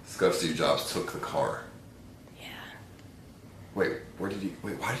Scuffed Steve Jobs took the car. Yeah. Wait, why did he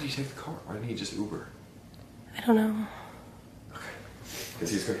take the car? Why didn't he just Uber? I don't know. Okay. Because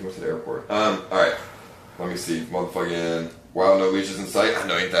he's cooking with the airport. Alright. Let me see. Motherfucking... Wow, no leeches in sight? I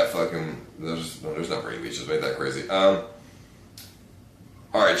know, ain't that fucking... There's not very leeches, ain't that crazy.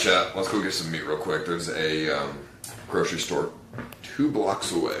 Alright, chat. Let's go get some meat real quick. There's a grocery store 2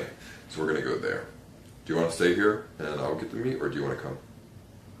 blocks away. So we're gonna go there. Do you want to stay here and I'll get the meat, or do you want to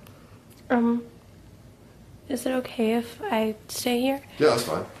come? Is it okay if I stay here? Yeah, that's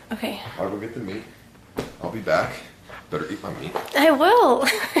fine. Okay. I'll go get the meat. I'll be back. Better eat my meat. I will.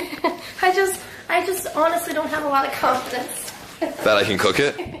 I just honestly don't have a lot of confidence. That I can cook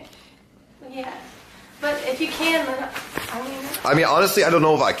it? Yeah. But if you can, then I mean, honestly, I don't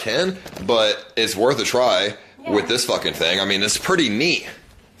know if I can, but it's worth a try with this fucking thing. I mean, it's pretty neat.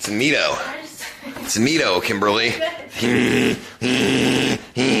 It's a neato. It's neato, Kimberly.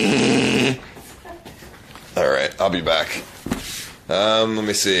 Alright, I'll be back. Let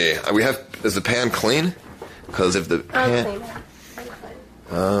me see. Is the pan clean? Because if the pan...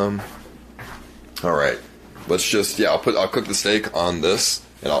 Alright. Let's just, I'll cook the steak on this,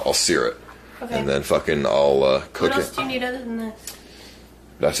 and I'll sear it. Okay. And then fucking I'll cook it. What else do you need other than this?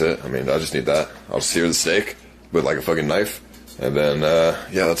 That's it. I mean, I just need that. I'll sear the steak with like a fucking knife. And then,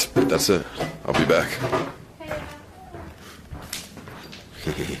 that's it. I'll be back.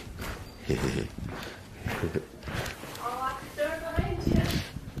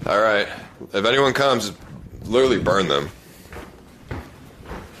 Alright. If anyone comes, literally burn them.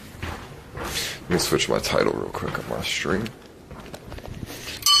 Let me switch my title real quick on my stream.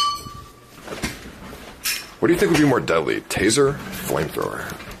 What do you think would be more deadly? Taser?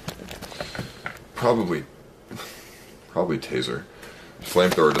 Flamethrower? Probably taser.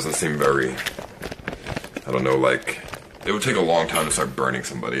 Flamethrower doesn't seem very... I don't know, like... It would take a long time to start burning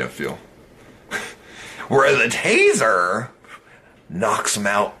somebody, I feel. Whereas a taser knocks them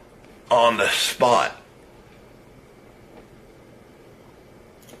out on the spot.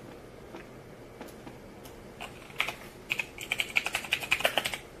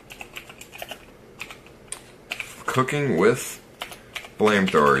 cooking with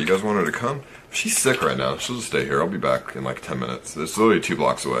FLAMETHROWER. You guys want her to come? She's sick right now. She'll just stay here. I'll be back in like 10 minutes. It's literally 2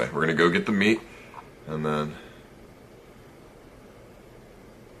 blocks away. We're gonna go get the meat, and then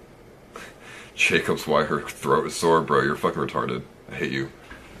Jacob's why her throat is sore, bro. You're fucking retarded. I hate you.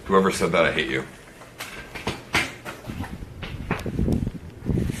 Whoever said that, I hate you.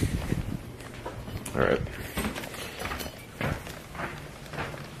 All right.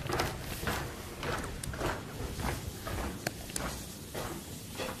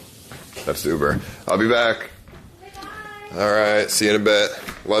 That's the Uber. I'll be back. All right. See you in a bit.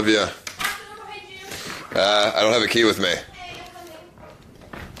 Love you. I don't have a key with me.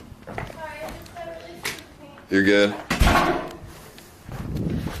 You're good. Have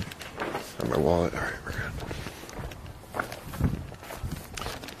my wallet. All right, we're good.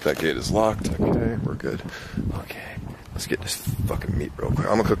 That gate is locked. Okay, we're good. Okay, let's get this fucking meat real quick.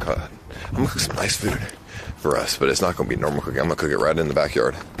 I'm gonna cook some nice food for us, but it's not gonna be normal cooking. I'm gonna cook it right in the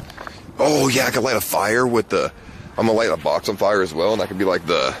backyard. Oh yeah, I could light a fire with the. I'm gonna light a box on fire as well, and that could be like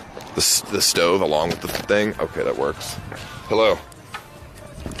the stove along with the thing. Okay, that works. Hello.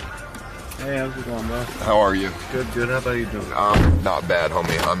 Hey, how's it going, bro? How are you? Good, good. How about you doing? Not bad,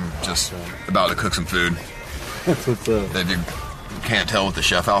 homie. I'm just about to cook some food. That's what's up. If you can't tell with the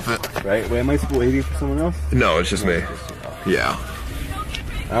chef outfit. Right? Wait, am I still waiting for someone else? No, it's just me. Yeah.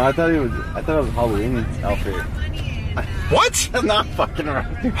 I thought it was a Halloween outfit. What? I'm not fucking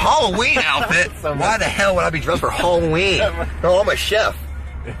around. Halloween outfit? Why the hell would I be dressed for Halloween? No, I'm a chef.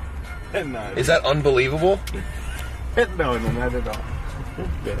 No. Is that unbelievable? No, not at all.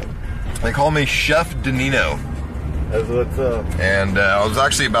 They call me Chef Danino. That's what's up. And I was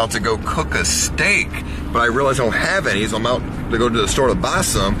actually about to go cook a steak, but I realized I don't have any, so I'm out to go to the store to buy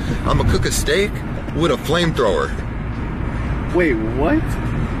some. I'm gonna cook a steak with a flamethrower. Wait, what?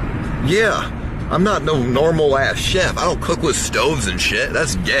 Yeah. I'm not no normal ass chef. I don't cook with stoves and shit.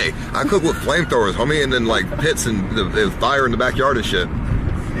 That's gay. I cook with flamethrowers, homie, and then like pits and the fire in the backyard and shit.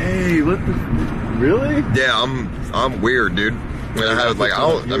 Hey, what the? Really? Yeah, I'm weird, dude. And I have like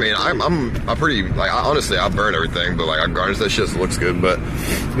I'm pretty like honestly I burn everything, but like I garnish that shit so it looks good. But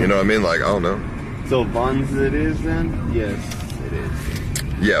you know what I mean? Like I don't know. So Vods it is then? Yes, it is.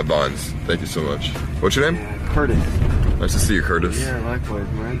 Yeah, Vods. Thank you so much. What's your name? Curtis. Nice to see you, Curtis. Yeah, likewise,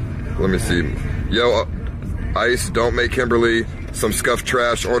 man. Let me see. Yo, Ice, don't make Kimberly some scuffed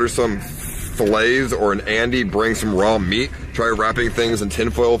trash. Order some fillets or an Andy. Bring some raw meat. Try wrapping things in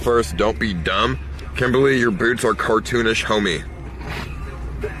tinfoil first. Don't be dumb. Kimberly, your boots are cartoonish, homie.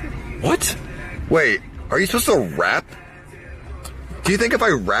 What? Wait, are you supposed to wrap? Do you think if I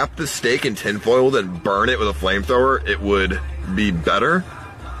wrap the steak in tinfoil then burn it with a flamethrower, it would be better?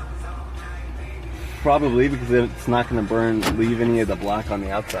 Probably, because it's not going to leave any of the black on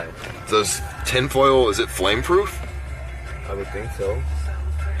the outside. Does tinfoil, is it flame proof? I would think so.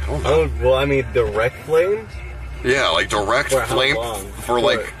 Well, I mean, direct flame? Yeah, like direct flame for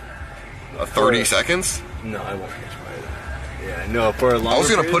like 30 seconds? No, I won't catch fire. Yeah, no, for a long. I was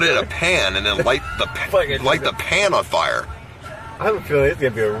gonna put it in a pan and then light the pan on fire. I have a feeling it's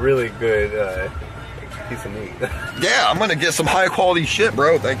gonna be a really good piece of meat. Yeah, I'm gonna get some high quality shit,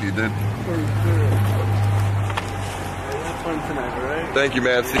 bro. Thank you, dude. Have fun tonight, alright? Thank you,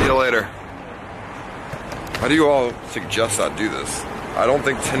 man. See you later. How do you all suggest I do this? I don't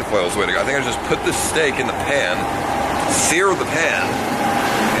think tinfoil is the way to go. I think I just put the steak in the pan, sear the pan,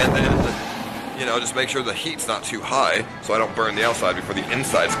 and then, you know, just make sure the heat's not too high so I don't burn the outside before the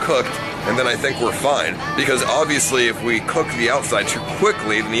inside's cooked, and then I think we're fine. Because obviously if we cook the outside too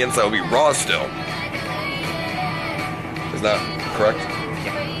quickly, then the inside will be raw still. Is that correct?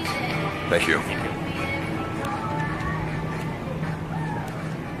 Yeah. Thank you.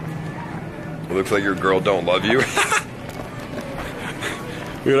 It looks like your girl don't love you.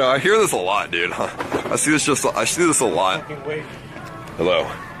 You know, I hear this a lot, dude. I see this a lot. Fucking way. Hello. No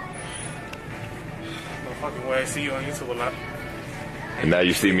fucking way. I see you on YouTube a lot. And now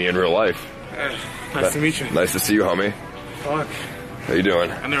you see me in real life. Nice to meet you. Nice to see you, homie. Fuck. How you doing?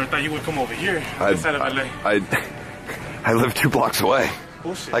 I never thought you would come over here outside of LA. I live 2 blocks away.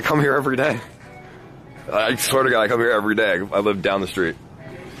 Bullshit. I come here every day. I swear to God, I come here every day. I live down the street.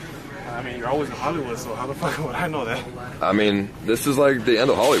 I mean, you're always in Hollywood, so how the fuck would I know that? I mean, this is like the end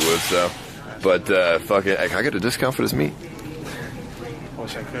of Hollywood, so. But, fuck it. Can I get a discount for this meat?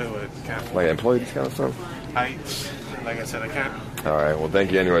 Wish I could, but can't. Like an employee discount or something? Like I said, I can't. Alright, well,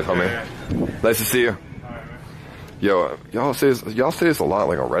 thank you anyways, homie. Yeah. Nice to see you. Alright, man. Yo, y'all say this a lot,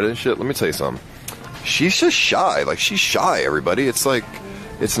 like on Reddit and shit. Let me tell you something. She's just shy. Like, she's shy, everybody. It's like,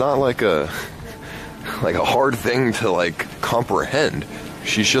 it's not like a hard thing to, like, comprehend.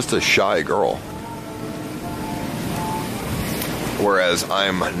 She's just a shy girl. whereas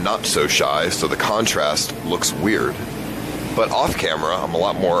I'm not so shy, so the contrast looks weird. But off camera, I'm a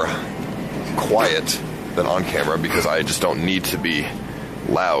lot more quiet than on camera because I just don't need to be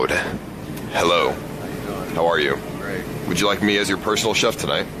loud. Hello. How are you? Great. Would you like me as your personal chef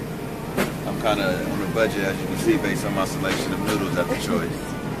tonight? I'm kind of on a budget, as you can see, based on my selection of noodles at the choice.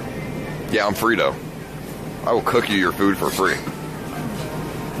 Yeah, I'm Frito. I will cook you your food for free.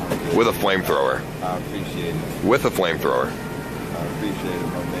 With a flamethrower. I appreciate it. With a flamethrower. I appreciate it,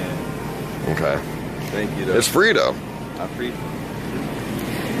 my man. Okay. Thank you, though. It's Frito. I appreciate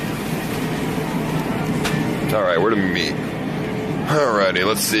it. Alright, where do we meet? Alrighty,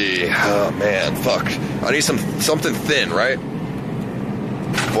 let's see. Oh man, fuck. I need something thin, right?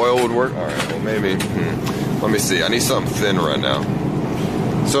 Foil would work? Alright, well maybe. Let me see. I need something thin right now.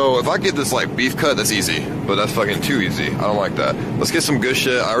 So if I get this like beef cut, that's easy. But that's fucking too easy. I don't like that. Let's get some good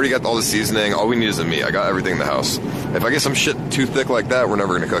shit. I already got all the seasoning. All we need is the meat. I got everything in the house. If I get some shit too thick like that, we're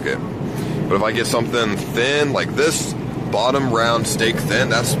never gonna cook it. But if I get something thin like this, bottom round steak thin,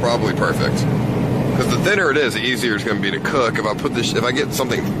 that's probably perfect. Because the thinner it is, the easier it's gonna be to cook. If I get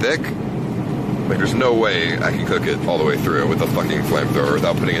something thick, like there's no way I can cook it all the way through with a fucking flamethrower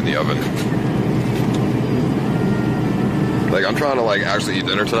without putting it in the oven. Like I'm trying to like actually eat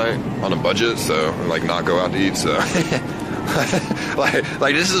dinner tonight on a budget, so like not go out to eat. So like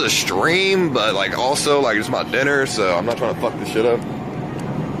this is a stream, but like also like it's my dinner, so I'm not trying to fuck this shit up.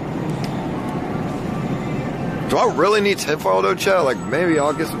 Do I really need tinfoil though, chat? Like maybe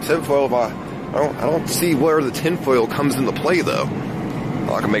I'll get some tinfoil if I don't see where the tinfoil comes into play though.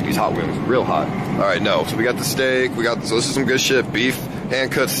 Oh, I can make these hot wings real hot. All right, no. So we got the steak. So this is some good shit. Beef,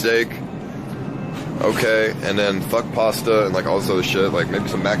 hand cut steak. Okay, and then fuck pasta and like all this other shit. Like maybe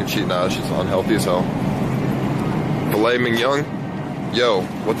some mac and cheese. Nah, that shit's unhealthy as hell. Filet mignon. Yo,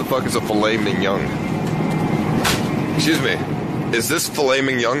 what the fuck is a filet mignon? Excuse me. Is this filet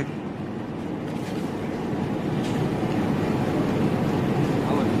mignon?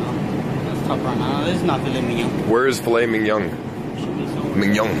 This is not filet mignon. Where is filet mignon?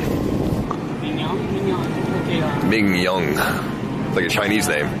 Mignon. Mignon. It's like a Chinese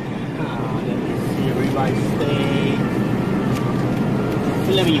name.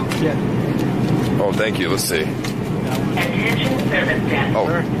 Filet mignon. Yeah. Oh, thank you. Let's see. Oh.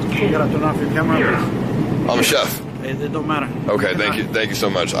 You gotta turn off your camera, please. I'm a chef. It don't matter. Okay, thank you. Thank you so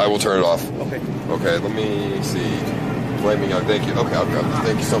much. I will turn it off. Okay. Okay, let me see. Filet mignon. Thank you. Okay, I'll grab it.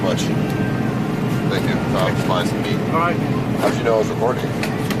 Thank you so much. Thank you. Just find some meat. All right. How'd you know I was recording?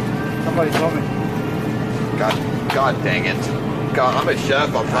 Somebody told me. God dang it. God, I'm a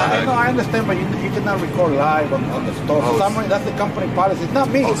chef. I'm trying I understand, but you cannot record live on the store. Oh, That's the company policy. It's not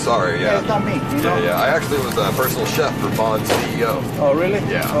me. Oh, sorry. Yeah. It's not me. You know? Yeah. I actually was a personal chef for Vods CEO. Oh, really?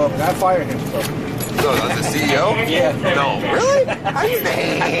 Yeah. Oh, I fired him. So. So that's the CEO? Yeah. No. Really?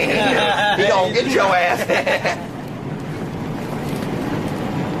 He gonna get your ass.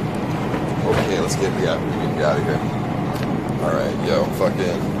 Okay, let's get out of here. Alright, yo,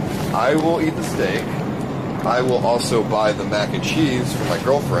 fucking. I will eat the steak. I will also buy the mac and cheese for my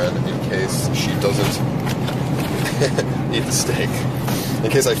girlfriend in case she doesn't eat the steak.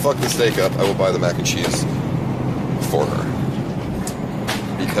 In case I fuck the steak up, I will buy the mac and cheese for her.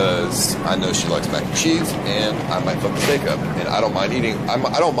 Because I know she likes mac and cheese, and I might fuck the steak up. And I don't mind eating.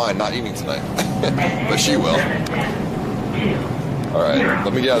 I don't mind not eating tonight, but she will. All right,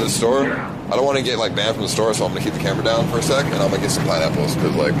 let me get out of the store. I don't want to get like banned from the store, so I'm gonna keep the camera down for a sec, and I'm gonna get some pineapples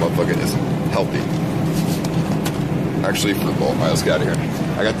because like motherfucker is healthy. Actually, fruit bowl. All right, let's get out of here.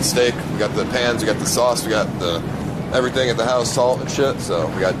 I got the steak, we got the pans, we got the sauce, we got the everything at the house, salt and shit. So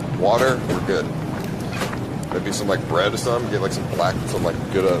we got water. We're good. Maybe some like bread or something. Get like some some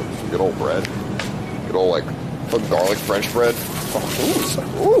good old bread. Good old like garlic French bread. Oh,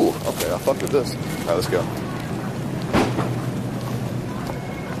 ooh, okay, I'll fuck with this. All right, let's go.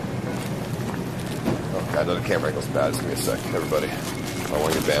 God, the camera angle's bad. Just give me a sec, everybody. I don't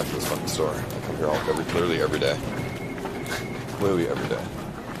want to get banned from this fucking store. I come here literally every day. Literally every day.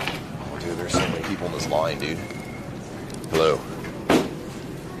 Oh, dude, there's so many people in this line, dude. Hello.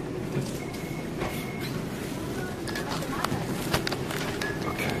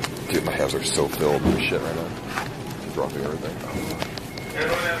 Okay. Dude, my hands are so filled with shit right now. Just dropping everything.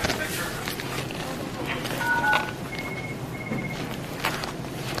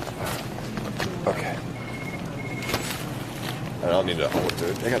 Okay. I don't need to.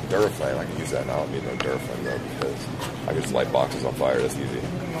 They got Duraflame. I can use that now. I don't need no Duraflame though because I can just light boxes on fire. That's easy.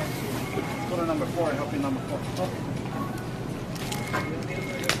 Go to number 4. Help you number 4.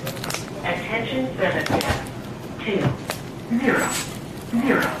 Attention 7 2 0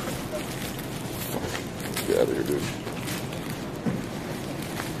 0. Get out of here, dude.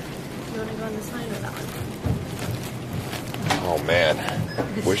 want to go on this line or that one? Oh man,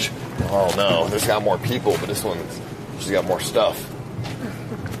 which? Oh no, this got more people, but this one's she's got more stuff.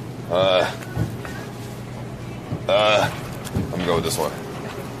 I'm gonna go with this one.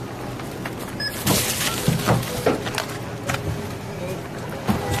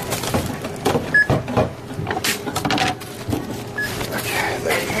 Okay,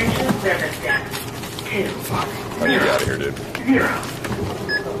 there. Attention service deck. 2. Fuck. I need to get out of here, dude. 0.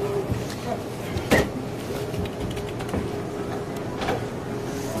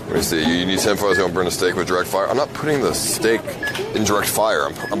 Let me see. You need 10 foils. You want to burn a steak with direct fire? I'm not putting the steak in direct fire.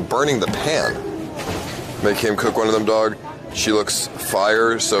 I'm burning the pan. Make him cook one of them, dog. She looks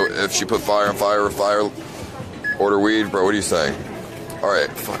fire. So if she put fire on fire or fire, order weed, bro. What are you saying? All right,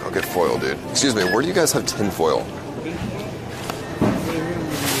 fuck. I'll get foil, dude. Excuse me. Where do you guys have tin foil?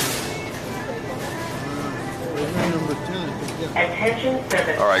 Attention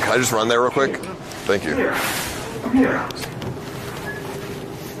service. All right. Can I just run there real quick? Thank you. 0.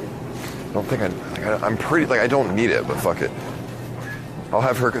 I don't think I'm pretty, like, I don't need it, but fuck it. I'll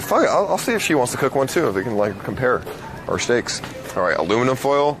have her, fuck it, I'll see if she wants to cook one too, if we can, like, compare our steaks. All right, aluminum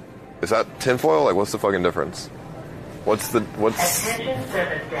foil? Is that tin foil? Like, what's the fucking difference? Attention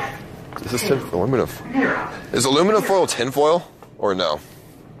service deck. Is this tin, aluminum? 0. Is aluminum foil tin foil, or no?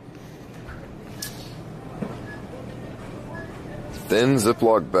 Thin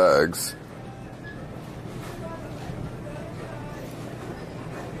Ziploc bags.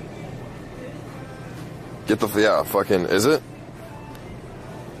 Get the, yeah, fucking, is it?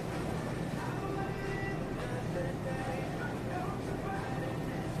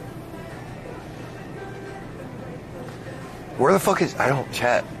 Where the fuck is, I don't,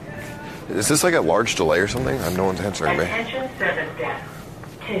 chat. Is this like a large delay or something? No one's answering me. Attention service deck.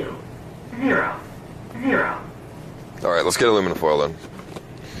 2. 0. 0. Alright, let's get aluminum foil then.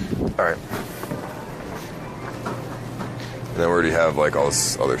 Alright. And then we already have like all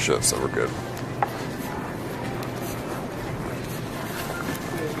this other shit, so we're good.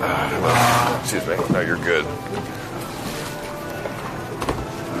 Excuse me. No, you're good.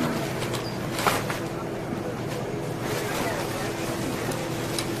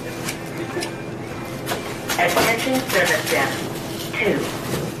 Attention service deck. 2.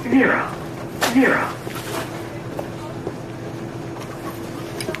 0. 0.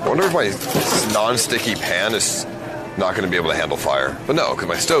 I wonder if my non-sticky pan is not going to be able to handle fire. But no, because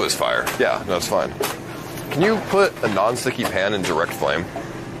my stove is fire. Yeah, no, it's fine. Can you put a non-sticky pan in direct flame?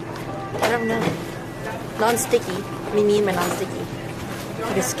 I don't know. Non-sticky. What do you mean by non-sticky?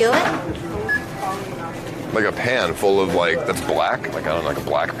 Like a skillet? Like a pan full of like, that's black? Like, I don't know, like a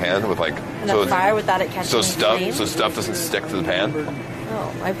black pan with like... Enough fire without it catching flame? So stuff doesn't stick to the pan?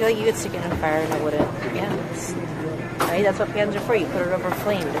 No, I feel like you could stick it in fire and it wouldn't. Yeah. Right? That's what pans are for. You put it over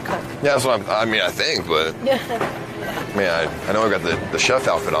flame to cook. Yeah, that's what I mean, I think, but... Man, I know I got the chef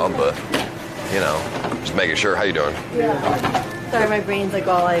outfit on, but, you know, just making sure. How you doing? Yeah. Sorry, my brain's like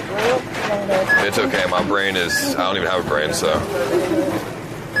all like... It's okay. My brain is... I don't even have a brain, so...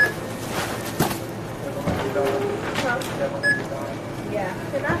 Yeah,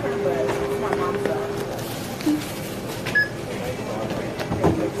 because I have my mom's stuff.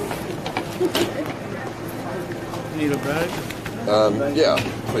 Need a bag? Yeah,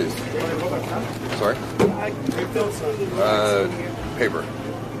 please. Sorry? Paper.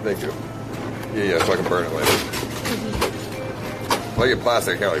 Thank you. Yeah, so I can burn it later. If I get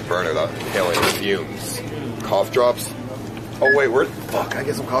plastic, I can't really burn it without inhaling the fumes. Cough drops? Oh, wait, where? Fuck, can I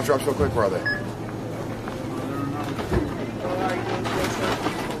get some cough drops real quick? Where are they?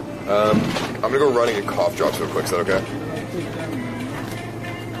 I'm gonna go running and get cough drops real quick. Is that okay?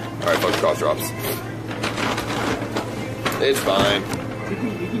 Alright, fuck the cough drops. It's fine. You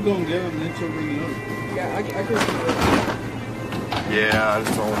can go and get them and then she'll bring it up. Yeah, I can. Yeah, I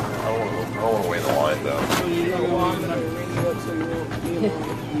just don't want to wait in the line though. So you know, I'm gonna ring you up so you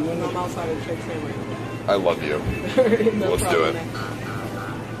won't I'm outside and check in right now. I love you. No Let's do it.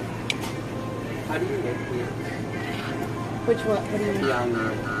 How do you work here? Which one? What do you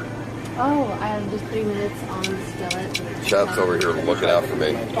mean? Oh, I'm just 3 minutes on skillet. Chat's over here looking out for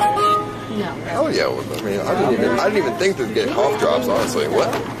me. No. Oh yeah, well, I mean, I didn't even think to get cough drops. Honestly,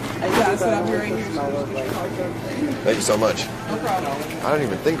 what? That's what I'm hearing. Thank you so much. No problem. I didn't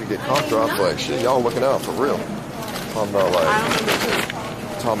even think to get cough drops. Like shit, y'all looking out for real. Talking about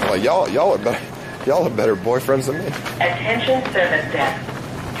like y'all are better boyfriends than me. Attention service desk.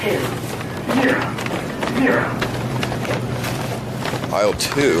 2. 0. 0. Aisle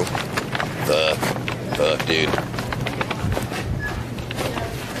 2. Fuck, dude.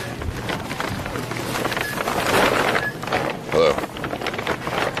 Hello.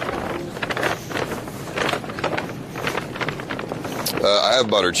 have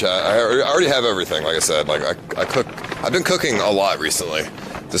butter, chat. I already have everything. Like I said, like I cook. I've been cooking a lot recently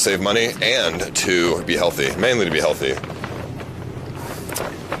to save money and to be healthy. Mainly to be healthy.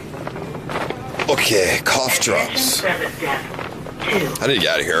 Okay, cough drops. I need to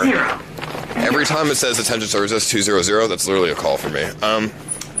get out of here. Every time it says attention services 200, that's literally a call for me.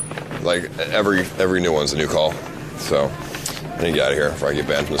 Like every new one's a new call. So I need to get out of here before I get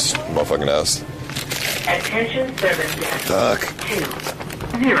banned from this motherfucking ass. Attention service desk. Fuck. 2,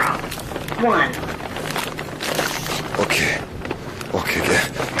 0, 1. Okay. Okay,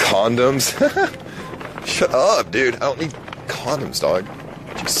 condoms? Shut up, dude. I don't need condoms, dog.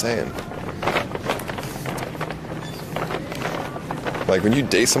 Just saying. Like, when you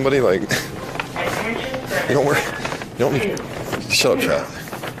date somebody, like, you don't need, shut up, chat.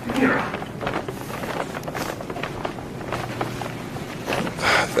 0.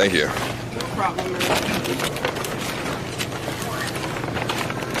 Thank you. No problem, man.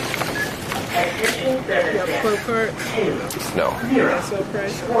 Pro card? No. So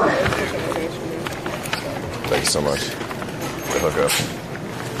price? Thank you so much. Good hookup.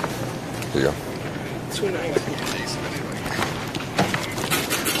 Here you go.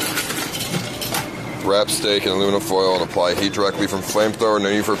 $2.90. Wrap steak in aluminum foil and apply heat directly from flamethrower.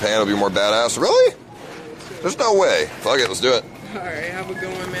 No need for a pan. It'll be more badass. Really? There's no way. Fuck it. Let's do it. All right. Have a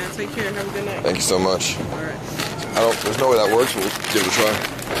good one, man. Take care. Have a good night. Thank you so much. All right. There's no way that works. We'll give it a try.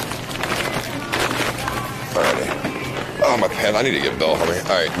 Alrighty. Oh, my pen. I need to get Bill, homie.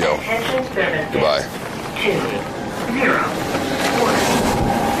 Alright, yo. Goodbye. 2, 0,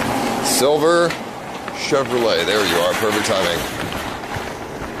 1. Silver Chevrolet. There you are. Perfect timing.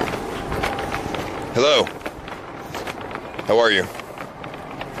 Hello. How are you?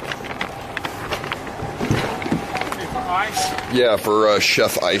 For ice? Yeah, for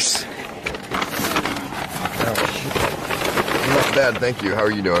Chef Ice. Not bad, thank you. How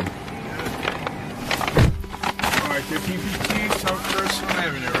are you doing? Alright, 1515 South First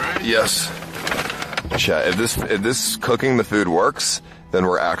Avenue, right? Yes. Chat, if this cooking the food works, then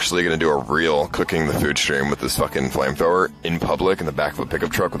we're actually going to do a real cooking the food stream with this fucking flamethrower in public in the back of a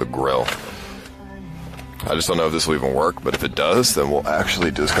pickup truck with a grill. I just don't know if this will even work, but if it does, then we'll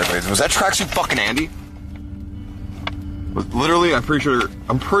actually do this correctly. Was that tracksuit fucking Andy? Literally, I'm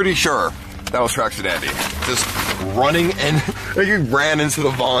pretty sure that was tracksuit Andy. Just running in, like he ran into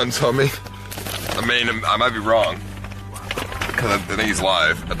the Vods, homie. I mean, I might be wrong, because I think he's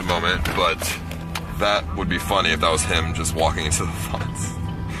live at the moment, but that would be funny if that was him just walking into the Vods.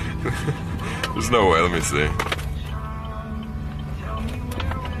 There's no way, let me see.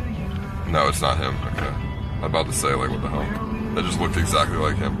 No, it's not him, okay. I'm about to say, like, what the hell? That just looked exactly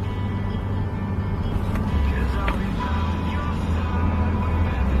like him.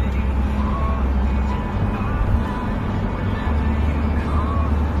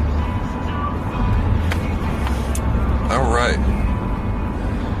 Alright.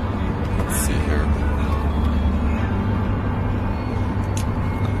 Let's see here.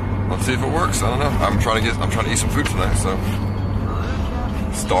 Let's see if it works. I don't know. I'm trying to eat some food tonight, so.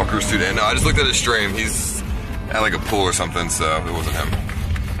 Stalker student. No, I just looked at his stream. He's at like a pool or something, so it wasn't him.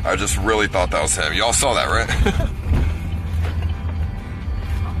 I just really thought that was him. Y'all saw that, right?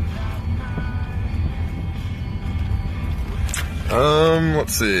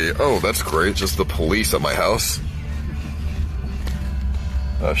 Let's see. Oh, that's great. Just the police at my house.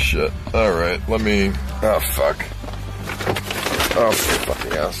 Oh, shit. Alright, let me... Oh, fuck. Oh,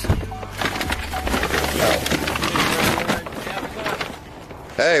 fucking ass. Ow.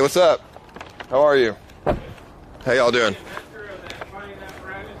 Hey, what's up? How are you? How y'all doing?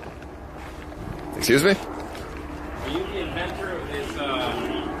 Excuse me? Are you the inventor of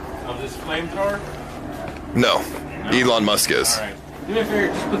this flamethrower? No. Elon Musk is. All right. Do me a favor,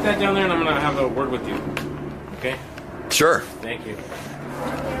 just put that down there and I'm going to have a word with you. Okay? Sure. Thank you.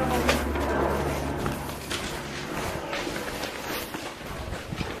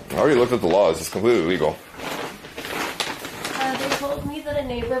 I already looked at the laws. It's completely legal. They told me that a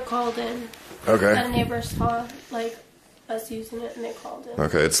neighbor called in. Okay. That a neighbor saw, like, us using it and they called in.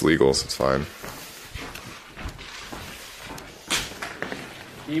 Okay, it's legal, so it's fine.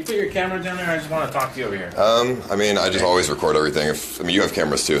 Can you put your camera down there? I just want to talk to you over here. I mean, I just always record everything. You have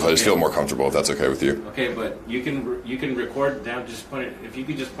cameras too, so I just feel more comfortable if that's okay with you. Okay, but you can record down. Just point it. If you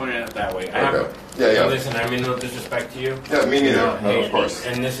could just point it out that way. Okay. Yeah. Listen, I mean no disrespect to you. Yeah, me neither. No, no, of course.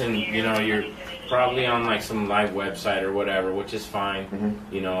 And listen, you're probably on like some live website or whatever, which is fine.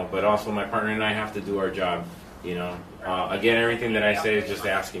 Mm-hmm. But also my partner and I have to do our job. Again, everything that I say is just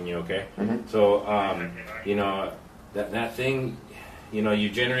asking you. Okay. Mm-hmm. So, that thing. You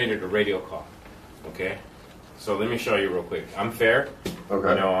generated a radio call, okay? So let me show you real quick. I'm fair, Okay.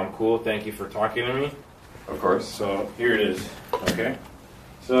 You know, I'm cool. Thank you for talking to me. Of course. So here it is. Okay.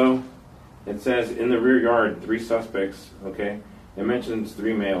 So it says in the rear yard, 3 suspects. Okay. It mentions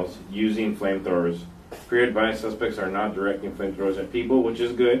 3 males using flamethrowers. Pre-advised suspects are not directing flamethrowers at people, which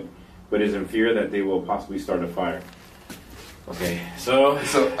is good, but is in fear that they will possibly start a fire. Okay. So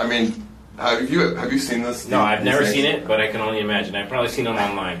I mean, have you seen this? No, I've never seen it, but I can only imagine. I've probably seen them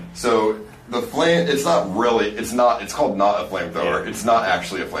online. So the flame, it's not really, it's called not a flamethrower. It's not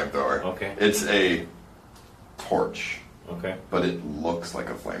actually a flamethrower. Okay. It's a torch. Okay. But it looks like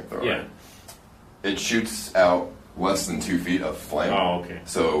a flamethrower. Yeah. It shoots out less than 2 feet of flame. Oh, okay.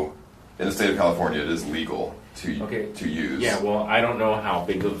 So in the state of California, it is legal to use. Yeah, well, I don't know how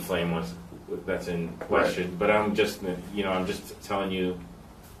big of the flame was that's in question, Right. but I'm just telling you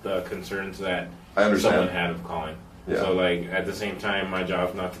the concerns that I understand. someone had of calling. Yeah. So, like, at the same time, my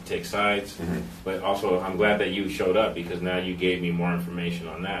job's not to take sides, but also I'm glad that you showed up because now you gave me more information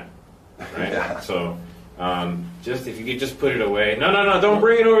on that, right? Yeah. So, just if you could just put it away. No, don't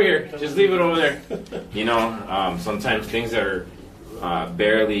bring it over here. Just leave it over there. You know, sometimes things that are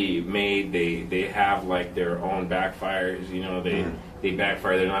barely made, they have like their own backfires. You know, they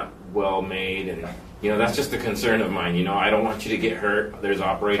backfire. They're not well made, and you know that's just a concern of mine. You know, I don't want you to get hurt. There's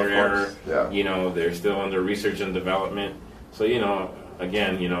operator error. Yeah. You know, they're still under research and development. So you know,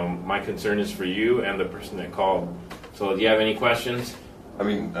 again, you know, my concern is for you and the person that called. So do you have any questions? I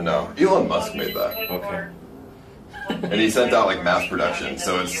mean, no. Elon Musk made that. Okay. And he sent out like mass production,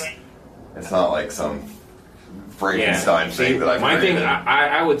 so it's not like some Frankenstein thing that I My thing, created.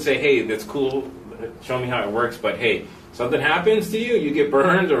 I would say, hey, that's cool. Show me how it works. But hey, something happens to you, you get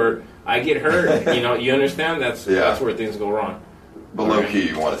burned, or I get hurt. You know, you understand? That's where things go wrong. But low key,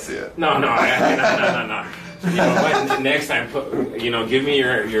 you want to see it. No. You know what? Next time, give me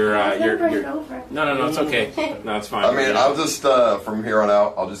your. No, it's okay. No, it's fine. I mean, I'll just from here on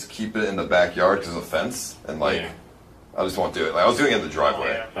out, I'll just keep it in the backyard because of the fence, and like, I just won't do it. Like I was doing it in the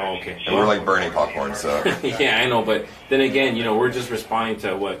driveway. Oh, okay. And we're like burning popcorn, so. Yeah, I know, but then again, you know, we're just responding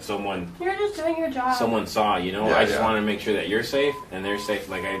to what someone. You're just doing your job. Someone saw, you know. Yeah, I just want to make sure that you're safe and they're safe.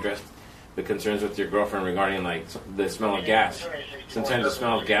 Like I addressed the concerns with your girlfriend regarding like the smell of gas. Sometimes the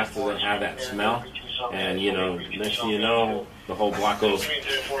smell of gas doesn't have that smell, and you know, next thing you know, the whole block goes.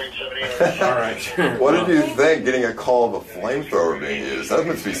 All right. What did you think getting a call of a flamethrower being used? That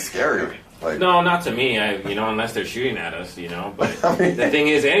must be scary. Like, no, not to me. Unless they're shooting at us, you know. But the thing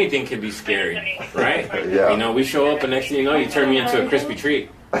is, anything can be scary, right? Yeah. You know, we show up, and next thing you know, you turn me into a crispy treat,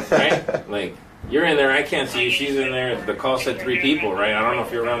 right? Like you're in there, I can't see you. She's in there. The call said 3 people, right? I don't know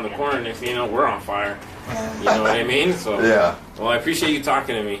if you're around the corner. Next thing you know, we're on fire. You know what I mean? So yeah. Well, I appreciate you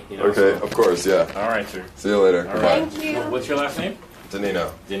talking to me. You know, okay, so. of course, yeah. All right, sir. See you later. All right. Thank you. What's your last name?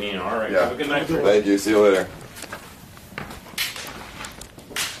 Danino. Danino. All right. Yeah. Have a good night, sir. Thank you. See you later.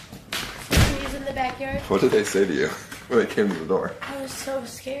 He's in the backyard. What did they say to you when they came to the door? I was so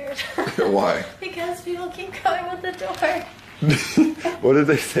scared. Why? Because people keep coming with the door. What did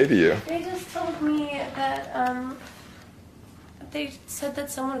they say to you? They just told me that they said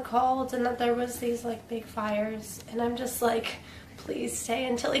that someone called and that there was these like big fires, and I'm just like, please stay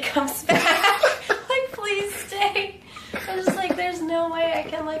until he comes back. Like, please stay. I'm just like, there's no way I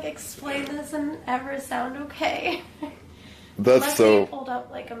can like explain this and ever sound okay. That's Unless so. they pulled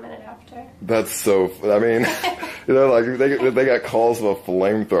up like a minute after. That's so. I mean, you know, like they got calls of a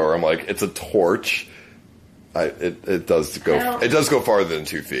flamethrower. I'm like, it's a torch. It does go farther than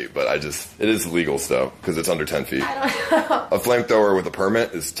 2 feet, but it is legal stuff because it's under 10 feet. I don't know. A flamethrower with a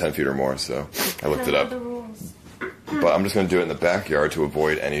permit is 10 feet or more, so I looked it up. The rules. But I'm just going to do it in the backyard to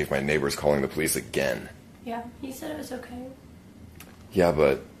avoid any of my neighbors calling the police again. Yeah, he said it was okay. Yeah,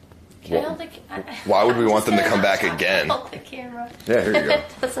 but Can I hold the why would we want them to just come gonna back again? Hold the camera. Yeah, here you go. It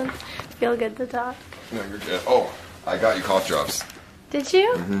doesn't feel good to talk. No, you're good. Oh, I got you cough drops. Did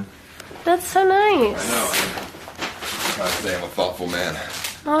you? Mm-hmm. That's so nice. I know. I'm trying to say I'm a thoughtful man.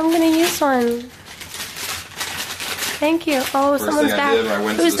 Oh, I'm gonna use one. Thank you. Oh, First someone's thing I did when I back.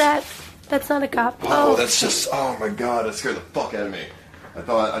 went to Who's this- that? That's not a cop. Oh, that's just. Oh my god, that scared the fuck out of me. I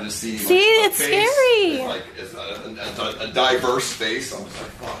thought I just see. See, like, a it's face. scary. It's like it's a diverse face. I'm just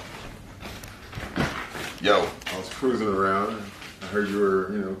like, fuck. Yo, I was cruising around. I heard you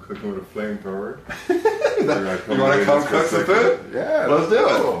were, cooking with a flamethrower. You want to come cook some food? Yeah, let's do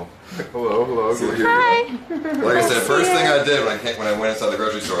it. Hello. So here Hi. we go. Like I said, first thing I did when I went inside the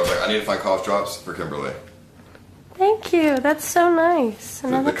grocery store, I was like, I need to find cough drops for Kimberly. Thank you. That's so nice.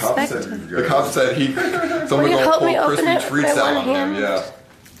 And The cop said someone Will you gonna help pull me open crispy it with treats my out one on them. hand? Yeah.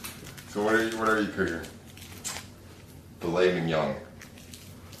 So what are you cooking? Filet mignon.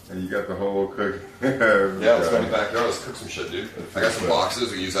 And you got the whole cook. Yeah, let's go in the backyard. Let's cook some shit, dude. I got some boxes.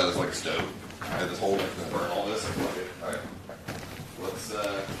 We can use that as like a stove. I had this whole like burn all this. Alright. Let's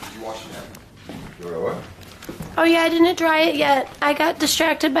you wash it now. You what? Oh yeah, I didn't dry it yet. I got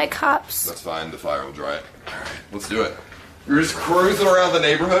distracted by cops. That's fine. The fire will dry it. Alright, let's do it. You're just cruising around the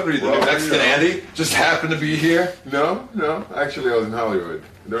neighborhood. What are you, the new Mexican Andy? Just happened to be here? No. Actually, I was in Hollywood.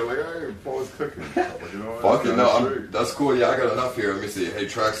 They're like, hey, Paul's cooking. Like, you know what? Fuck it, no. That's cool. Yeah, I got enough here. Let me see. Hey,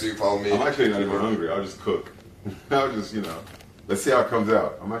 tracksuit, follow me. I'm actually not even hungry. I'll just cook. I'll just, let's see how it comes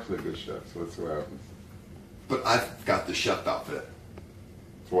out. I'm actually a good chef, so let's see what happens. But I've got the chef outfit.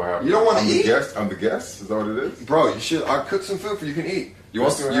 So what happens? You don't want to eat? I'm the guest? Is that what it is? Bro, you should. I'll cook some food for you can eat. You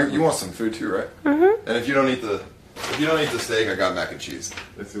want some food too, right? Mm-hmm. And if you don't eat the steak, I got mac and cheese.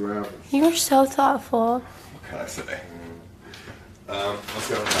 Let's see what happens. You were so thoughtful. What can I say? Let's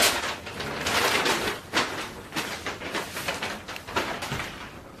go.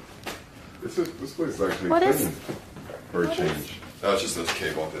 This place is actually What clean is- for a change. No, it's just those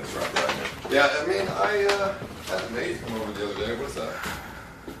cable pins right there. Yeah, I mean, I had a maid come over the other day. What is that?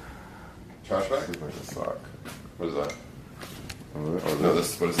 Trash bag? Seems like a sock. What is that? Oh, No,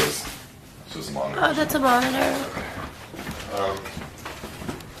 this. What is this? It's just a monitor. Oh, that's a monitor.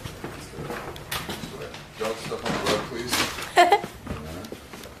 Don't step on the rug, please.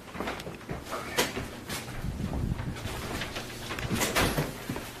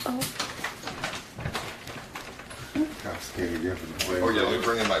 Oh yeah, let me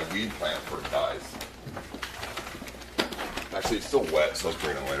bring in my weed plant before it dies. Actually, it's still wet, so let's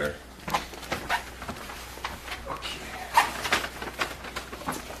bring it in later.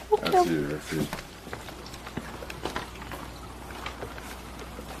 That's you.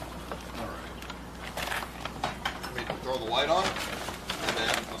 Let me throw the light on, and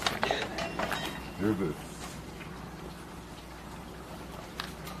then let's begin. Do this.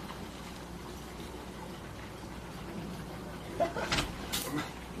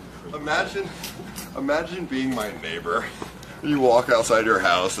 Imagine being my neighbor. You walk outside your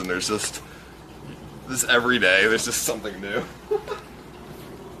house and there's just this every day. There's just something new.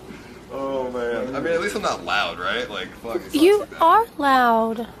 Oh man. I mean, at least I'm not loud, right? Like, fuck. You are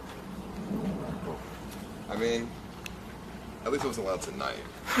loud. I mean, at least I wasn't loud tonight.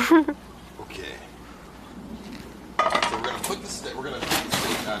 Okay. So we're gonna put the steak. We're gonna take the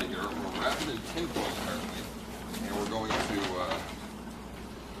steak out of here. We're wrapping it in tinfoil apparently, and we're going to.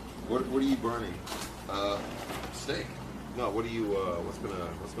 What are you burning? Steak. No, what are you? What's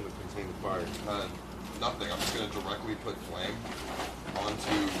gonna contain the fire? Nothing. I'm just gonna directly put flame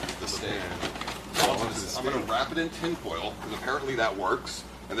onto the steak. I'm gonna wrap it in tinfoil because apparently that works,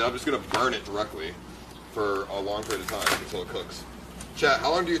 and then I'm just gonna burn it directly for a long period of time until it cooks. Chat,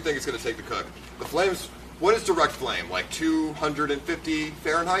 how long do you think it's gonna take to cook? The flames. What is direct flame? Like 250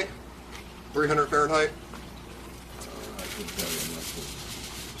 Fahrenheit? 300 Fahrenheit? I couldn't tell you. I'm not sure.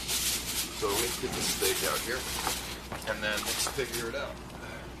 So let me get the steak out here, and then let's figure it out.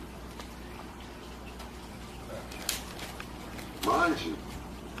 Mind you.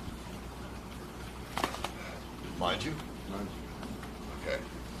 Mind you? Okay.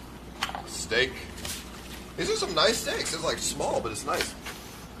 Steak. These are some nice steaks. It's like small, but it's nice.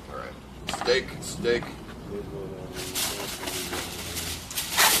 Alright. Steak.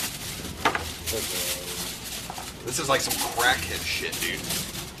 This is like some crackhead shit, dude.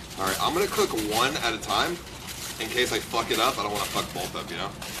 Alright, I'm gonna cook one at a time. In case I fuck it up, I don't want to fuck both up, you know?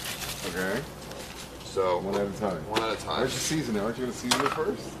 Okay. So, one at a time. One at a time. Where's your seasoning? Aren't you gonna season it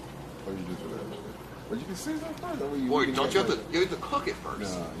first? Or you just do that? But you can season it first. That way Boy, don't you have to cook it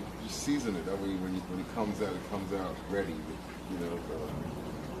first? Nah, you season it. That way when it comes out ready. You know.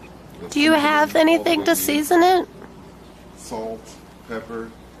 Do you have anything to season it? Salt, pepper,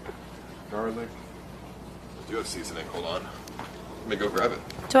 garlic. I do have seasoning. Hold on. Let me go grab it.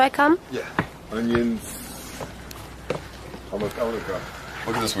 Do I come? Yeah. Onions. I'll look up.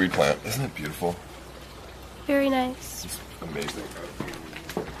 Look at this weed plant. Isn't it beautiful? Very nice. It's amazing.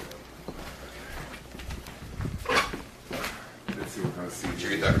 Let's see what kind of seasoning. Did you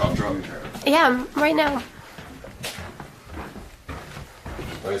get that cough drop? Yeah, right now.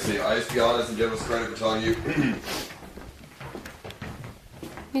 Let me see. I just be honest and give us credit for telling you.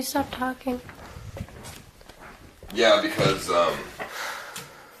 You stop talking. Yeah, because you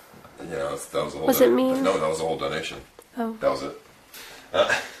know, that was a whole. Was it mean? No, that was a whole donation. Oh. That was it.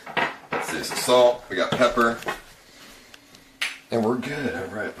 Let's see, some salt. We got pepper, and we're good. All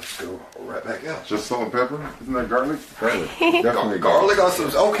right, let's go right back out. Just salt and pepper? Isn't that garlic? Garlic. Definitely garlic on some.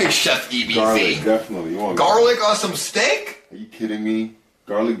 Okay, Chef EBC. Garlic, definitely. You want garlic on some steak? Are you kidding me?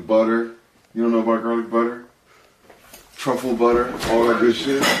 Garlic butter. You don't know about garlic butter? truffle butter, all that good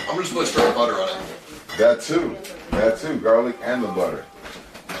shit. I'm just put straight butter on it. That too. That too. Garlic and the butter.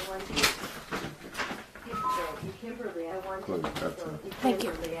 Thank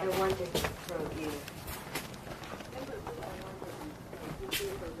you.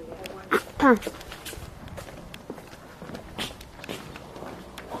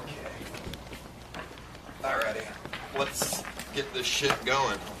 Alrighty, let's get this shit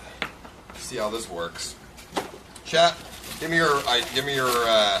going. See how this works. Chat, give me your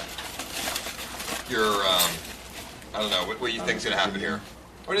I don't know, what you think's gonna happen here.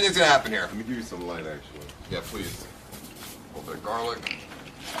 What do you think's gonna happen here? Let me give you some light, actually. Yeah, please. A little bit of garlic.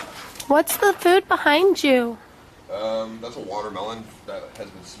 What's the food behind you? That's a watermelon that has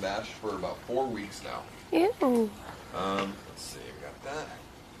been smashed for about 4 weeks now. Ew. Let's see, we got that.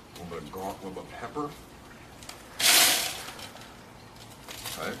 A little bit of garlic, a little bit of pepper.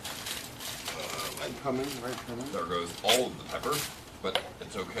 Okay. Right coming. There goes all of the pepper, but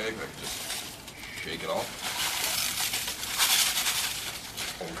it's okay. I can just shake it off.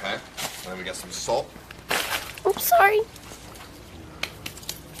 Okay. And then we got some salt. Oops, sorry.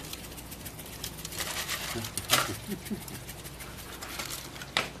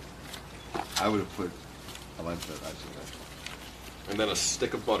 I would have put a like that actually. And then a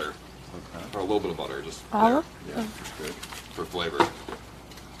stick of butter. Okay. Or a little bit of butter, just Olive? there. Yeah, that's good. For flavor.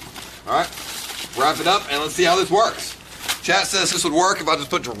 Alright. Wrap it up and let's see how this works. Chat says this would work if I just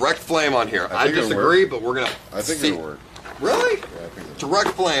put direct flame on here. I disagree, but we're gonna I think see. it'll work. Really? Yeah, I think it'll Direct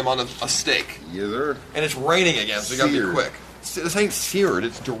flame on a steak. Yes, sir. And it's raining again, so you gotta be Seared. quick. This ain't seared,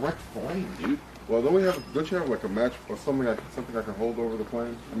 it's direct flame, dude. Well, don't you have like a match or something I can hold over the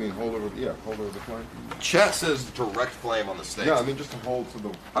flame? I mean, hold over the flame. Chat says direct flame on the steak. Yeah, I mean just to hold to the.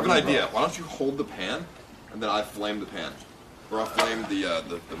 I have an idea. Why don't you hold the pan, and then I flame the pan, or I flame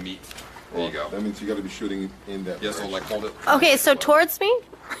the meat. There you go. That means you got to be shooting in that. Yes, so like hold it. Okay, so towards me?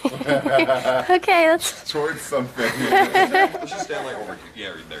 Okay, that's... Towards something. Let's just stand like over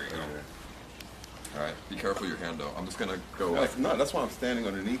here. Yeah, there you go. All right, be careful your hand though. I'm just gonna go like. No, that's why I'm standing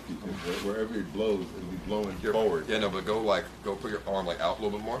underneath you. Wherever it blows, it'll be blowing forward. Yeah, no, but go put your arm like out a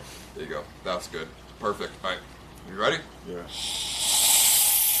little bit more. There you go. That's good. Perfect. All right, you ready? Yeah.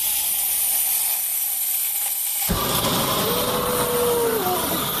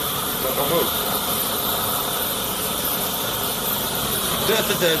 Don't move. This is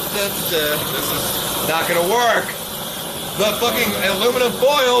not gonna work. The fucking aluminum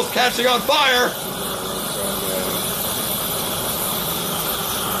foil's catching on fire.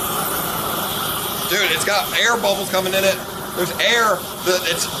 Dude, it's got air bubbles coming in it. There's air.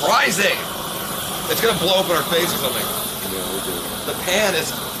 It's rising. It's gonna blow up in our face or something. The pan is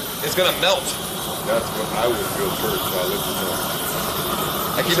gonna melt. That's what I would feel first. So I'll let you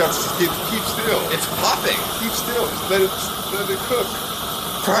know. Keep still. It's popping. Keep still. Just let it cook.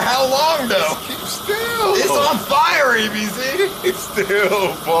 For how long though? Just keep still. It's on fire, EBZ. It's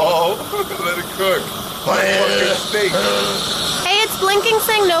still, Paul. Let it cook. Fucking steak. Hey, it's blinking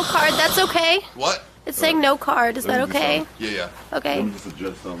saying no card. That's okay. What? It's saying no card. Is that okay? Yeah. Okay. Let me just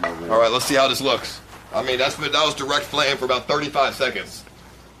adjust something over here. All right, let's see how this looks. I mean, that was direct flame for about 35 seconds.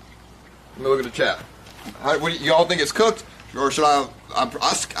 Let me look at the chat. You all think it's cooked, or should I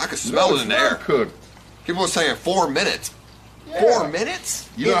can smell it in the air. Cooked. People are saying 4 minutes. Yeah. 4 minutes?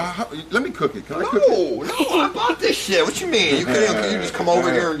 Let me cook it. Can I cook it? No, I bought this shit. What you mean? You just come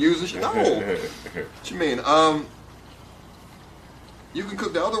over here and use this shit? No. What you mean? You can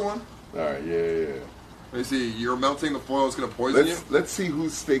cook the other one. All right, yeah. Let me see. You're melting the foil. It's gonna poison you. Let's see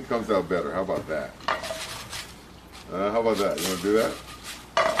whose steak comes out better. How about that? How about that? You want to do that?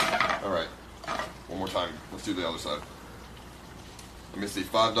 All right. One more time. Let's do the other side. Let me see.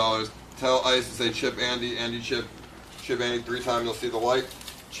 $5. Tell Ice to say Chip Andy, Andy Chip, Chip Andy 3 times. You'll see the light.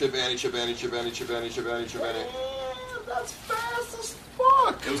 Chip Andy, Chip Andy, Chip Andy, Chip Andy, Chip Andy, Chip Andy. That's fast as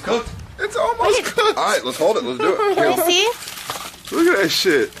fuck. It was cooked. It's almost cooked. All right, let's hold it. Let's do it. Can I see? Look at that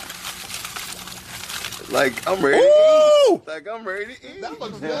shit. Like I'm ready. Ooh! Like I'm ready to eat. That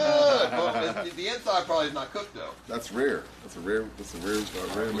looks good. But the inside probably is not cooked though. That's rare. That's a rare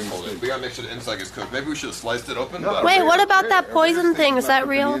mistake. We gotta make sure the inside is cooked. Maybe we should have sliced it open. No, Wait, what about that poison thing? Is that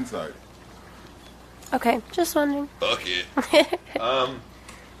real? Inside. Okay, just wondering. Fuck it.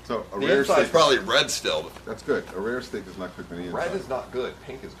 So a the rare inside's steak probably red still. That's good. A rare steak is not cooked on the inside. Red is not good.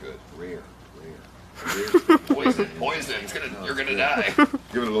 Pink is good. Rare. Poison. You're gonna die.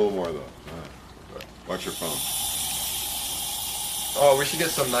 Give it a little more though. Watch your phone. Oh, we should get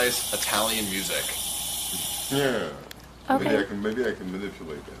some nice Italian music. Yeah. Okay. Maybe I can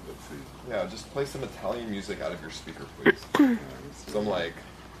manipulate that. Let's see. Yeah, just play some Italian music out of your speaker, please. Some like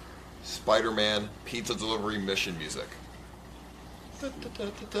Spider-Man pizza delivery mission music.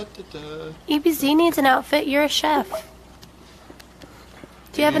 EBZ needs an outfit. You're a chef.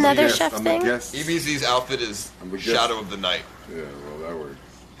 Do you have another chef thing? EBZ's outfit is Shadow of the Night. Yeah, well, that works.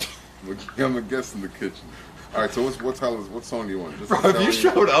 I'm a guest in the kitchen. All right, so what song do you want? Just Bro, if you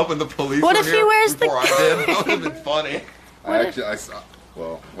showed up and the police What were if he here wears the- before I did, that would have been funny. I saw.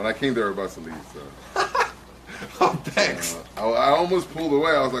 Well, when I came there, I was about to leave. So. Oh, thanks. I almost pulled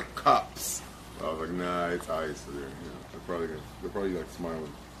away. I was like, cops. I was like, nah, it's Ice. So they're probably like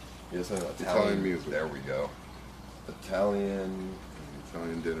smiling. Yes, Italian music. There we go. Italian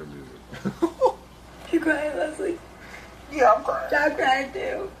dinner music. You crying, Leslie? Yeah, I'm crying. I'm crying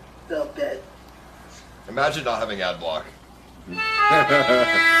too. So pissed. Imagine not having ad block.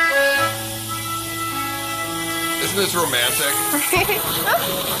 Isn't this romantic?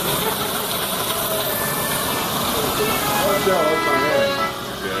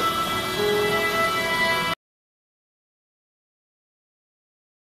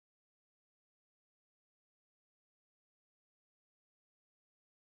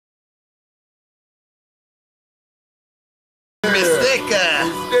 Mystica.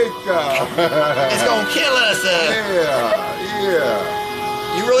 It's gonna kill us. Yeah.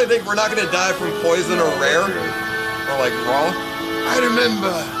 You really think we're not gonna die from poison or rare? Or like raw? I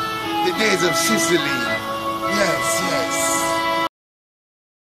remember the days of Sicily. Yes.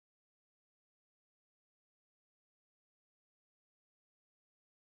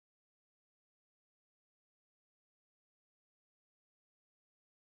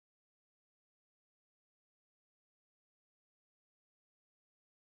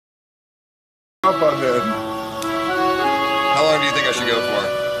 Up on that. How long do you think I should go for?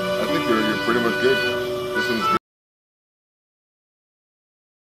 I think you're pretty much good. This one's good.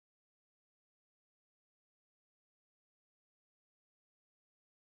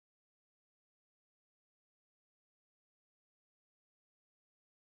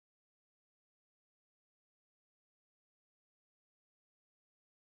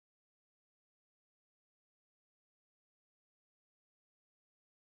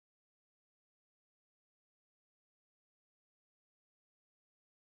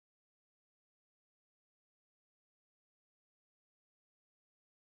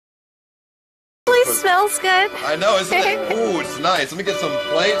 It smells good. I know, isn't it? Ooh, it's nice. Let me get some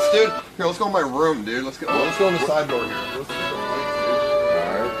plates, dude. Here, let's go in my room, dude. Let's go in the side door here. Let's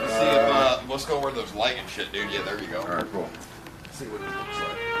see if let's go where there's light and shit, dude. Yeah, there you go. Alright, cool. Let's see what it looks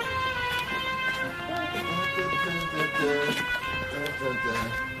like.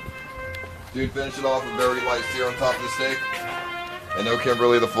 Dude, finish it off with very light sear on top of the steak. I know,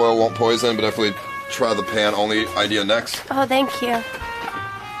 Kimberly, the foil won't poison, but definitely try the pan only idea next. Oh, thank you.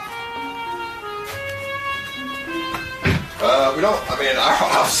 We don't, I mean,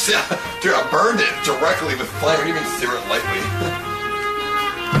 dude, I burned it directly with flame. I didn't even sear it lightly.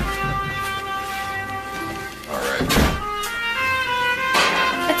 Alright.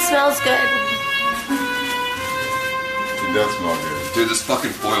 It smells good. It does smell good. Dude, this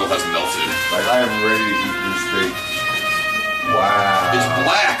fucking foil has melted. Like, I am ready to eat this steak. Wow. It's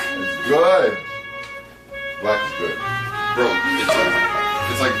black. It's good. Black is good. Bro,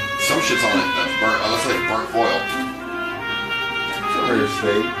 it's like some shit's on it that's burnt. Oh, that's like burnt foil. Your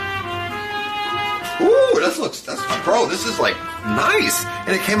steak. Ooh, bro, this is like nice.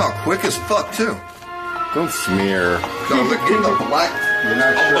 And it came out quick as fuck, too. Don't smear. No, look, getting the black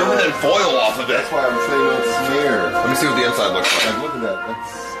aluminum foil off of it. That's why I'm saying don't smear. Let me see what the inside looks like. Look at that.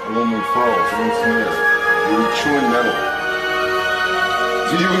 That's aluminum foil, so don't smear. You're chewing metal.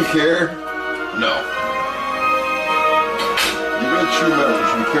 Do you even care? No. You're gonna chew metal. You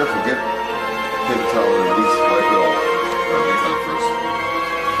should be careful. Get paper towel and at least wipe it off.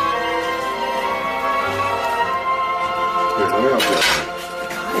 Here, let me help you.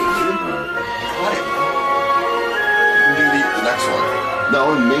 You can do the next one. No,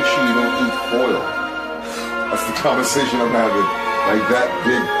 and make sure you don't eat foil. That's the conversation I'm having. Like that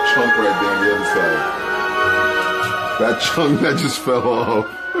big chunk right there on the other side. That chunk that just fell off.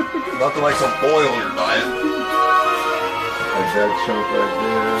 Nothing like some foil in your diet. Like that chunk right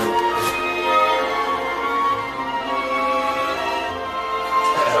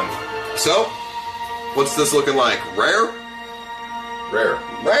there. So, what's this looking like? Rare? Rare.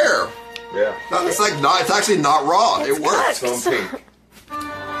 Yeah. No, it's like not. It's actually not raw. It works. So pink.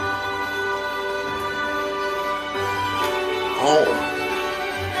 Oh.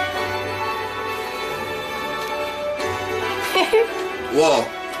 Well,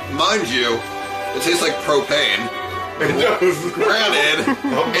 mind you, it tastes like propane. It does. Granted,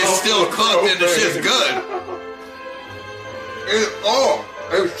 it's still cooked and the shit's good.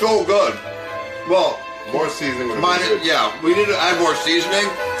 It's so good. Well, More seasoning would be good. Yeah, we need to add more seasoning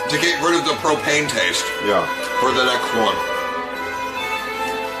to get rid of the propane taste. Yeah. For the next one.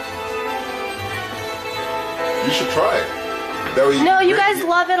 You should try it. That way No, you guys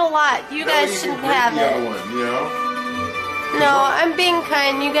love it a lot. You guys shouldn't have the it. other one, you know? No, I'm being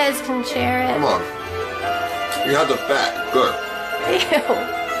kind. You guys can share it. Come on. You have the fat. Good. Ew.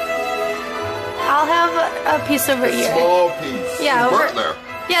 I'll have a piece over here. Small piece. Yeah, It's over burnt there.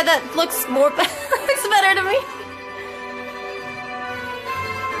 Yeah, that looks more looks better to me.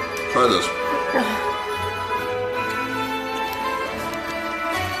 Try this.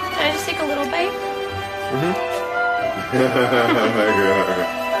 Can I just take a little bite?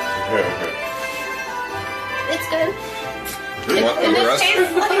 It's good. You want the rest?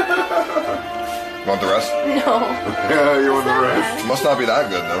 Tastes like... You want the rest? No. Yeah, you want the rest? Must not be that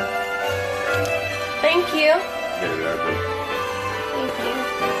good though. Thank you. Yeah, exactly. Thank you.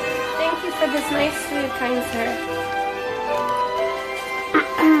 Thank you for this nice food, kind sir.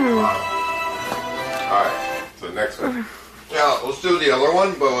 Alright, so next one. Yeah, let's do the other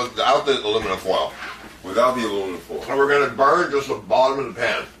one, but without the aluminum foil. Without the aluminum foil. And we're gonna burn just the bottom of the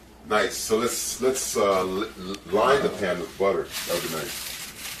pan. Nice. So let's line the pan with butter. That would be nice.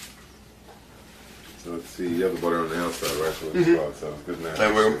 So let's see. You have the butter on the outside, right? So let's go outside. It's good now.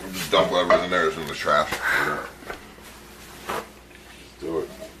 And we'll just dump whatever's in there is in the trash. Let's do it.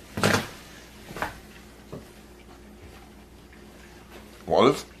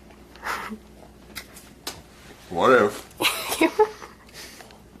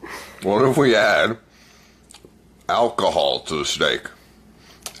 What if we add alcohol to the steak?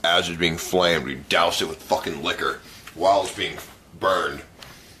 As it's being flamed, we douse it with fucking liquor while it's being burned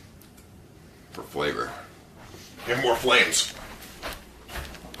for flavor. Get more flames.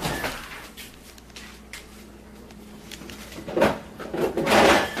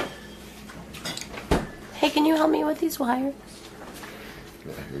 Hey, can you help me with these wires?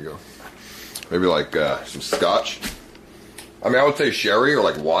 Yeah, here you go. Maybe like some scotch. I mean, I would say sherry or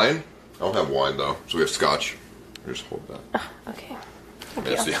like wine. I don't have wine though, so we have scotch. Just hold that. Okay.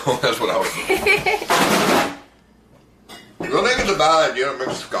 That's what I was thinking. You don't think it's a bad idea to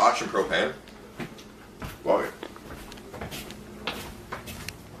mix scotch and propane? Why?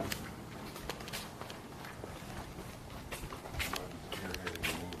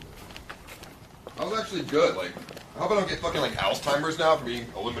 That was actually good. Like, how about I don't get fucking like Alzheimer's now from eating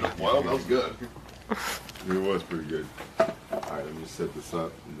aluminum foil? That was good. It was pretty good. Alright, let me set this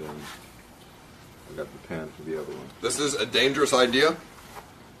up and then I got the pan for the other one. This is a dangerous idea.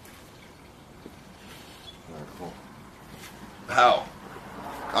 Alright, cool. How?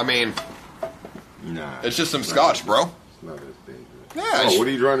 I mean, nah. it's just some scotch, bro. It's not as dangerous. Yeah. Oh, what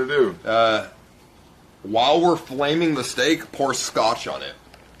are you trying to do? While we're flaming the steak, pour scotch on it.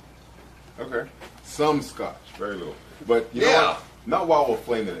 Okay. Some scotch, very little. But you know Yeah. what? Not while we're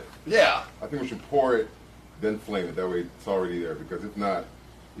flaming it. Yeah. I think we should pour it, then flame it. That way it's already there. Because if not,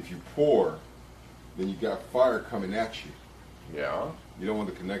 if you pour, then you got fire coming at you. Yeah. You don't want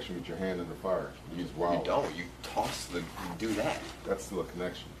the connection with your hand in the fire. You use wild. You don't. You toss the. You do that. That's still a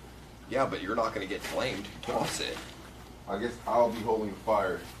connection. Yeah, but you're not going to get flamed. Toss it. I guess I'll be holding the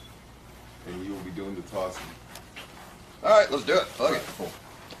fire, and you will be doing the tossing. All right, let's do it. Fuck it. Cool.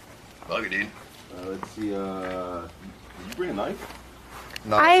 Fuck it, dude. Let's see. Did you bring a knife?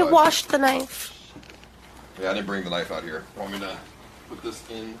 I washed the knife. Yeah, I didn't bring the knife out here. Want me to put this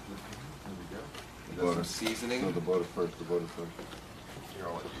in? There we go. And then some seasoning. No, the butter first. The butter first. Here,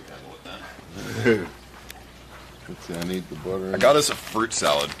 I'll let you handle it then. Let's see. I need the butter. I got us a fruit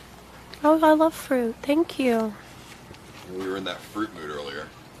salad. Oh, I love fruit. Thank you. We were in that fruit mood earlier.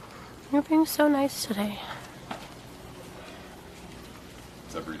 You're being so nice today.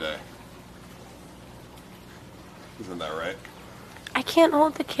 It's every day. Isn't that right? I can't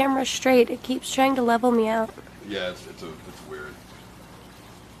hold the camera straight. It keeps trying to level me out. Yeah, it's weird.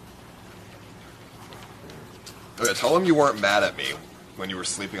 Okay, tell him you weren't mad at me when you were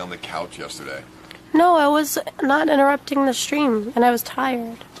sleeping on the couch yesterday. No, I was not interrupting the stream, and I was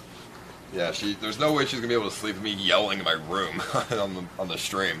tired. Yeah, there's no way she's gonna be able to sleep with me yelling in my room on the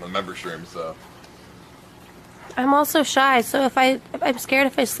stream, the member stream. So I'm also shy, so I'm scared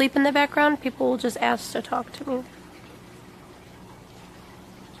if I sleep in the background, people will just ask to talk to me.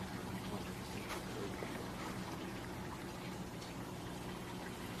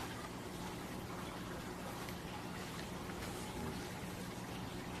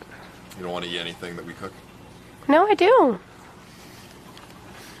 you don't want to eat anything that we cook. No, I do.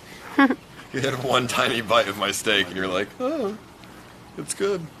 You had one tiny bite of my steak, and you're like, "Oh, it's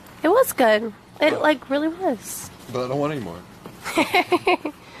good." It was good. It like really was. But I don't want any more.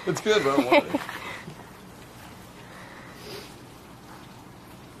 It's good, but I don't want it.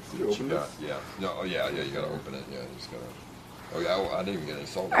 You What you open got? Yeah. No. Oh yeah. Yeah. You gotta open it. Yeah. You just gotta. Oh yeah. I didn't even get any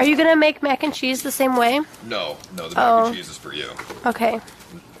salt. Are you gonna make mac and cheese the same way? No. No. The mac and cheese is for you. Okay.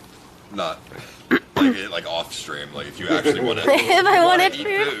 Not like off stream. Like if you actually want to. If I wanted eat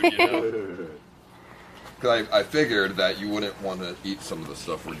food, you know. Because I figured that you wouldn't want to eat some of the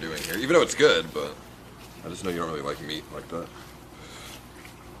stuff we're doing here, even though it's good. But I just know you don't really like meat like that.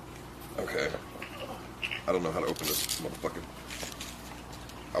 Okay. I don't know how to open this motherfucking.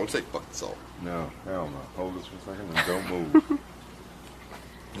 I would say fucking salt. No, hell no. Hold this for a second and don't move.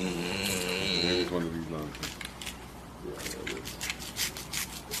 Here's one of these lungs. Yeah, there it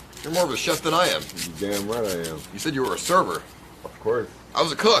is. You're more of a chef than I am. You're damn right I am. You said you were a server. Of course. I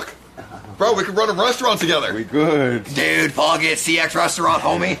was a cook. Bro, we could run a restaurant together. We could. Dude, fuck it. CX restaurant,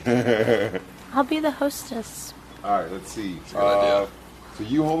 homie. I'll be the hostess. All right, let's see. That's a good idea. So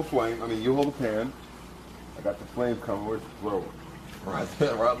you hold the flame. I mean, you hold the pan. I got the flame coming. Where's the thrower? Right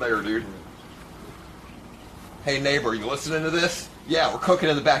there, dude. Hey, neighbor, you listening to this? Yeah, we're cooking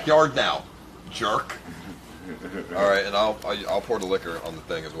in the backyard now. Jerk. All right, and I'll pour the liquor on the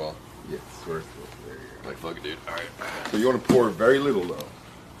thing as well. Yes, where's there you go. Like, fuck it, dude. All right. So you want to pour very little, though.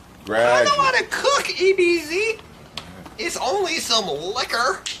 I Gradually. know how to cook, EBZ. It's only some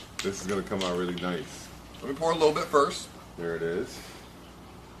liquor. This is going to come out really nice. Let me pour a little bit first. There it is.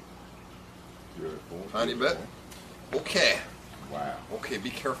 Beautiful. Tiny bit. Okay. Wow. Okay, be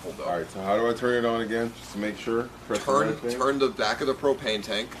careful, though. All right, so how do I turn it on again? Just to make sure. Press the right thing? Turn the back of the propane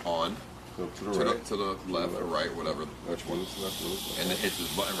tank on. So to the right. To the left or right, whatever. Which one? Left. And then hit this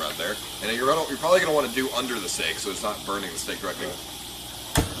button right there. And then you're probably gonna want to do under the steak, so it's not burning the steak directly.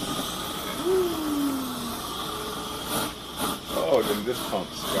 Oh, then this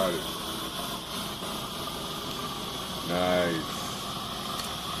pumps. Got it. Nice.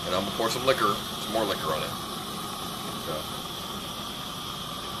 And I'm gonna pour some liquor, some more liquor on it.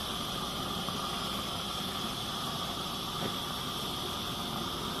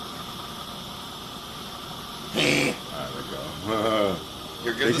 There we go.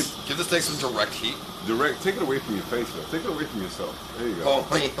 Here, give this steak some direct heat. Direct. Take it away from your face, though. Take it away from yourself. There you go.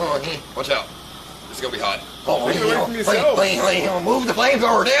 Watch out. This is gonna be hot. Take it away from yourself. Move the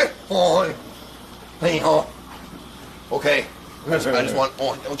flamethrower, dude. Okay. I just want.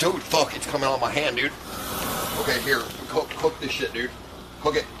 Oh, dude, fuck! It's coming out of my hand, dude. Okay, here, cook this shit, dude.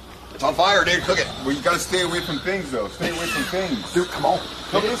 Cook it. It's on fire, dude. Cook it. Well, you gotta stay away from things, though. Stay away from things. Dude, come on.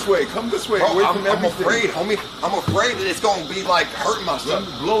 Come this way. Come this way. Bro, away from I'm everything. afraid, homie. I'm afraid that it's gonna be like hurting my stuff.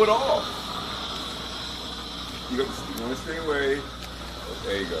 Blow it off. You want to stay away.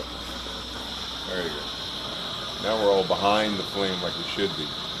 There you go. There you go. Now we're all behind the flame like we should be.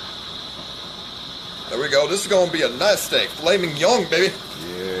 There we go. This is gonna be a nice steak. Flaming young, baby.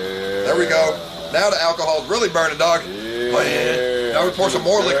 Yeah. There we go. Now the alcohol's really burning, dog. Yeah. Oh, yeah. Now we pour some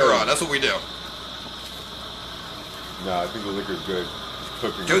more liquor on. That's what we do. Nah, I think the liquor's good. It's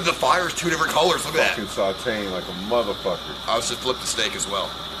cooking. Dude, the fire's two different colors. Look at that. Fucking sauteing like a motherfucker. I was just flip the steak as well.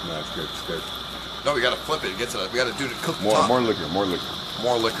 No, it's good. It's good. No, we gotta flip it. Get to that. We gotta do the cook the More top. liquor. More liquor.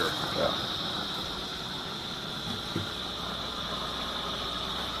 More liquor. Yeah.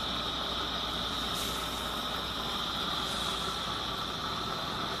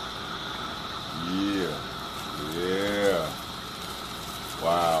 Yeah.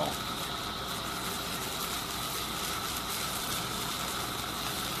 Wow.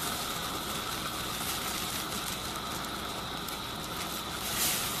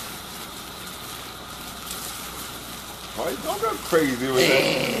 Why don't go crazy with that?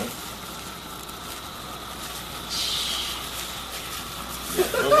 Yeah,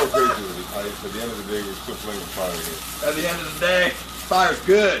 don't go crazy with it. At the end of the day, we're still playing with fire here. At the end of the day, fire's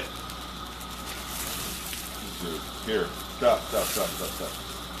good. Here, stop. All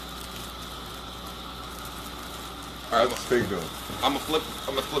right, what's the steak doing? I'm gonna flip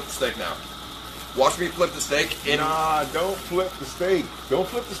the steak now. Watch me flip the steak. Nah, don't flip the steak. Don't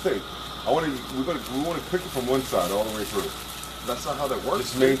flip the steak. We want to cook it from one side all the way through. That's not how that works.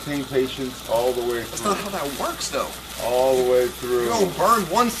 Just maintain patience all the way through. That's not how that works, though. All the way through. You're gonna burn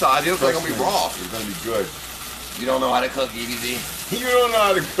one side. The other side gonna be raw. It's gonna be good. You don't know how to cook, EBZ. You don't know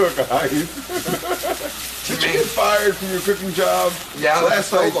how to cook, Ice. Did you get fired from your cooking job? Yeah,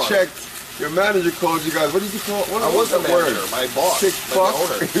 last I checked, your manager called you guys. What did you call? What I was the word? manager, my boss, Sick like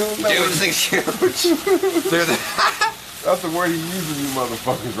fuck. the owner. Dude, this thing's huge. That's the word he uses, you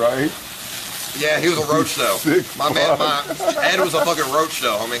motherfuckers, right? Yeah, he was a roach though. My Ed was a fucking roach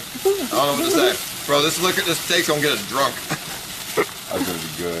though, homie. I don't know what to say, bro. This steak's gonna get us drunk. That's gonna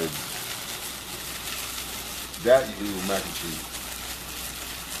be good. That you eat with mac and cheese.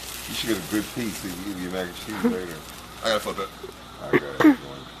 You should get a good piece so you can eat your mac and cheese later. I gotta flip it. I got it.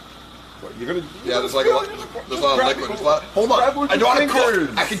 You're gonna. Yeah, there's like a lot. There's a lot of liquid. Hold on. I know how to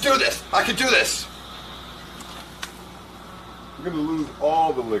cook. I can do this. I can do this. You're gonna lose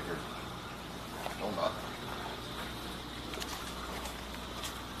all the liquor. Hold on.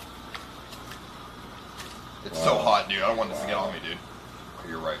 It's so hot, dude. I don't want this to get on me, dude.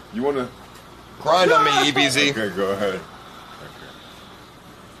 You're right. You wanna grind on me, EBZ? Okay, go ahead.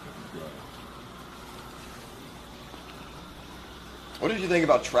 What did you think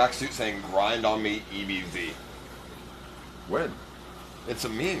about Tracksuit saying "grind on me, EBZ"? When? It's a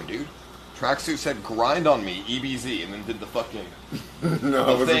meme, dude. Tracksuit said "grind on me, EBZ," and then did the fucking. No,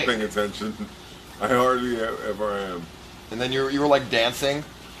 I wasn't paying attention. I hardly ever am. And then you were like dancing,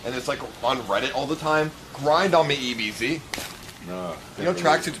 and it's like on Reddit all the time. Grind on me, EBZ. No. You know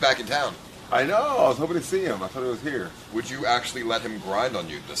Tracksuit's back in town. I know. I was hoping to see him. I thought he was here. Would you actually let him grind on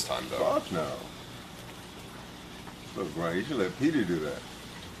you this time, though? Fuck no. Look, Brian, you should let Peter do that.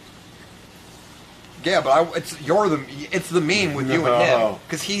 Yeah, but it's the meme with you and him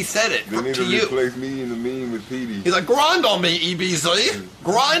because he said it They need to to you. replace me in the meme with Petey. He's like, grind on me, EBZ.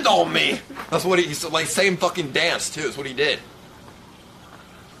 Grind on me. That's what he's like. Same fucking dance too. That's what he did.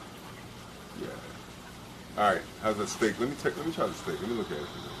 Yeah. All right. How's that steak? Let me try the steak. Let me look at it.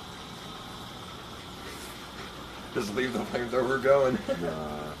 Just leave the flamethrower going.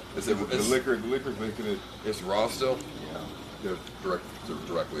 Nah. The liquor's making it. It's raw still. Yeah. Directly.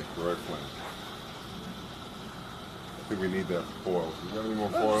 Direct flame. I think we need that foil. You got any more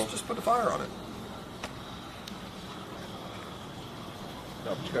foil? Just put the fire on it.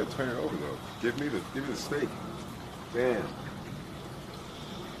 No, but you gotta turn it over though. Give me the steak. Damn.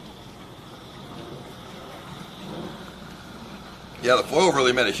 Yeah, the foil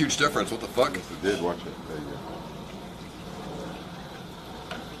really made a huge difference. What the fuck? Yes, it did. Watch it. There you go.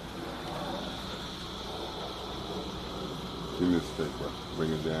 Give me the steak, bro.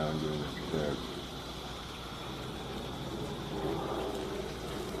 Bring it down. Give it there.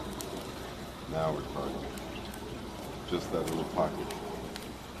 Now we're talking. Just that little pocket.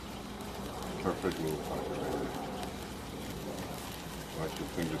 Perfect little pocket right there. Watch your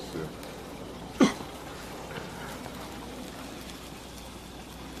fingers still.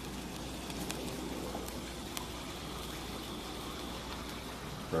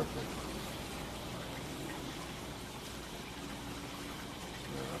 Perfect.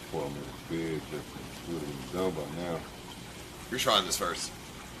 Yeah, that foil made a big difference. You would have been done by now. You're trying this first.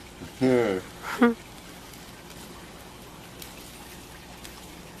 Yeah. I'm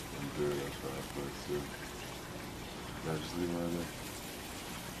good. I'll try it first too. Now just leave it right there.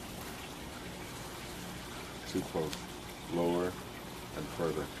 Too close. Lower and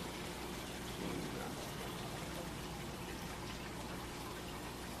further.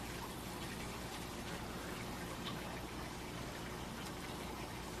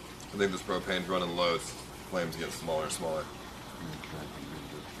 I think this propane's running low. Its flames get smaller and smaller.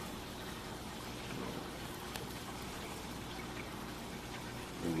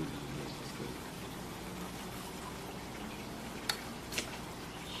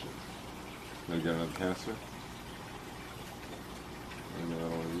 Now you got another canister? You got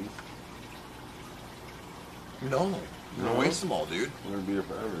one of these? No. You're gonna waste them all, dude. We're gonna be here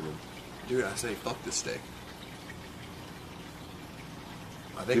forever, then. Dude, I say fuck this steak.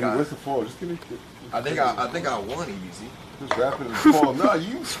 Where's the foil? Just give me. I think I won, EBZ. Just wrap it in foil. No,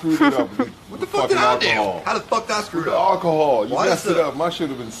 you screwed it up. What the fuck did I do? How the fuck did I screw it the up? Alcohol. You messed it up. My should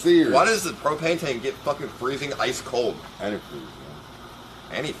have been seared. Why does the propane tank get fucking freezing ice cold? Antifreeze,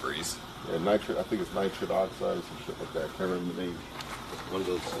 man. Antifreeze? Yeah, nitrate. I think it's nitrate oxide or some shit like that. Can't remember the name. One of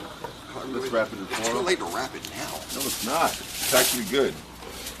those. Let's wrap it in foil. It's too late to wrap it now. No, it's not. It's actually good.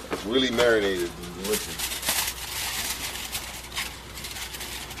 It's really marinated and delicious.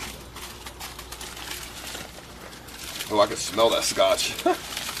 Oh, I can smell that scotch.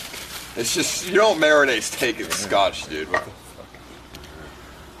 It's just, you don't marinate steak in scotch, dude. What the fuck?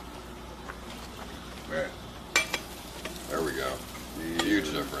 Man. There we go.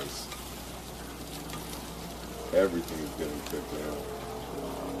 Huge difference. Everything is getting cooked now.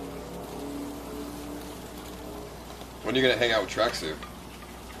 When are you gonna hang out with Tracksuit?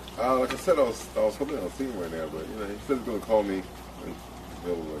 Like I said, I was hoping I'll see him right now, but you know, he said he's gonna call me when he's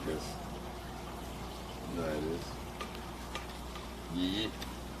available, I guess. No, it is. Yeah.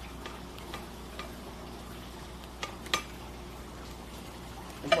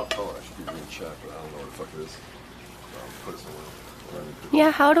 Where's my phone? I should be reading chat, but I don't know where the fuck it is. Put it somewhere.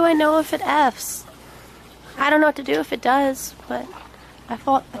 Yeah, how do I know if it Fs? I don't know what to do if it does, but I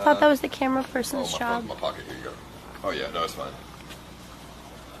thought that was the camera person's job. In my pocket. Here you go. Oh yeah, no, it's fine.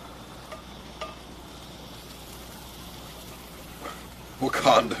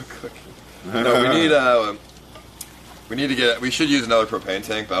 Wakanda cooking. No, we should use another propane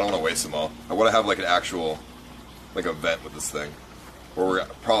tank, but I don't want to waste them all. I want to have like an actual, like a vent with this thing. Or we're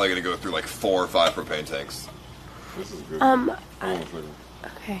probably going to go through like 4 or 5 propane tanks. This is good.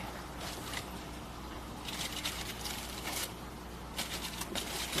 Okay.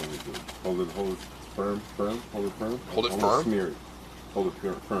 Hold it firm, hold it firm. Hold it I wanna firm? Smear it. Hold it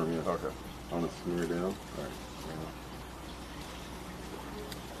firm, yeah. Okay. I want to smear it down. All right.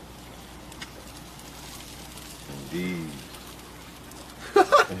 Indeed.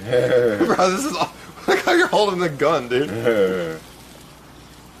 Bro, this is like how you're holding the gun, dude. Yeah.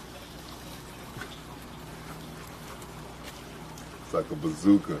 It's like a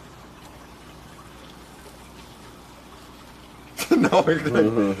bazooka. No,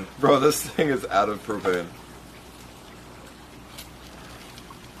 bro, this thing is out of propane.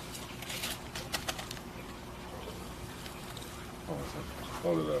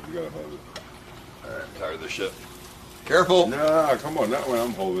 Hold it up. You gotta hold it. Alright, I'm tired of this shit. Careful! Nah, come on, that way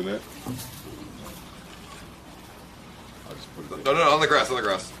I'm holding it. I'll just put it No, on the grass,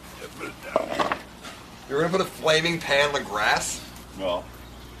 Yeah, put it down. You're gonna put a flaming pan on the grass? Well,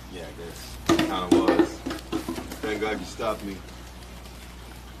 yeah, I guess. Kind of was. Thank God you stopped me.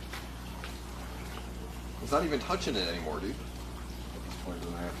 It's not even touching it anymore, dude. At this point, it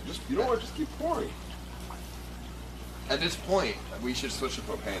doesn't have to. You know what? Just keep pouring. At this point, we should switch to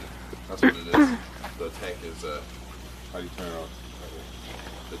propane. That's what it is. The tank is, How do you turn it off?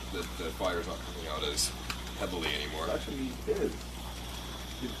 the fire's not coming out as heavily anymore. Actually, it is.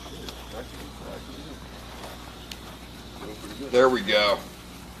 There we go.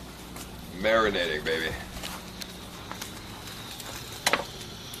 Marinating, baby.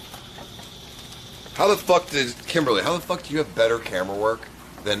 How the fuck do you have better camera work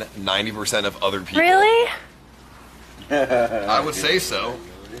than 90% of other people? Really? I would say so.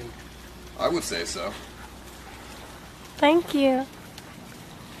 Thank you.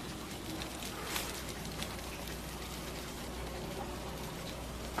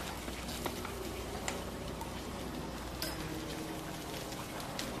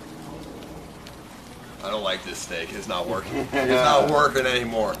 I don't like this steak. It's not working. It's not working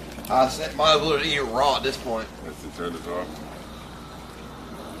anymore. I might as well eat it raw at this point. Let's turn this off.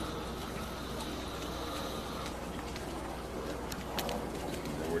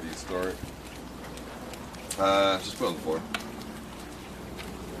 Where do you start? Just put it on the floor.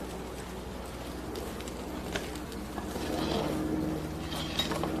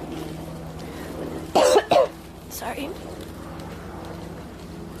 Sorry.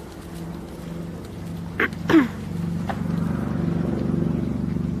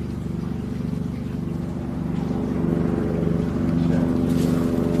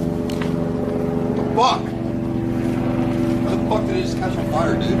 Fuck! How the fuck did it just catch on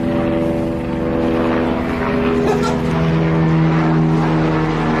fire, dude?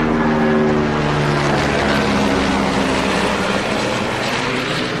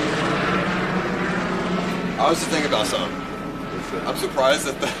 I was just thinking about something. I'm surprised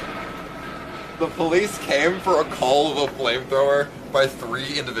that the police came for a call of a flamethrower by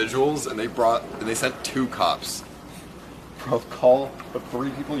 3 individuals, and they sent 2 cops for a call of 3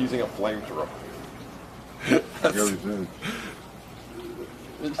 people using a flamethrower. Really did.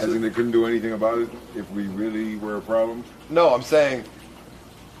 As in they couldn't do anything about it if we really were a problem? No, I'm saying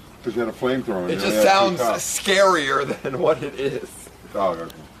because you had a flamethrower. It just sounds scarier than what it is. Oh,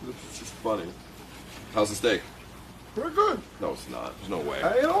 okay. It's just funny. How's the steak? Pretty good. No, it's not. There's no way.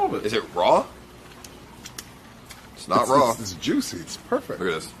 I ate all of it. Is it raw? It's not raw. It's juicy. It's perfect. Look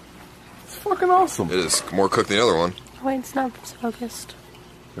at this. It's fucking awesome. It is more cooked than the other one. Wait, it's not focused.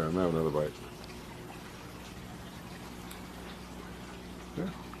 Here, I'm gonna have another bite.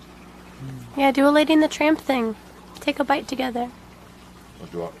 Yeah, do a Lady and the Tramp thing. Take a bite together.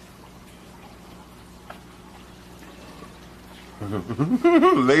 What do I?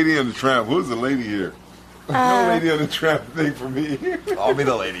 Lady and the Tramp. Who's the lady here? No Lady and the Tramp thing for me. I'll be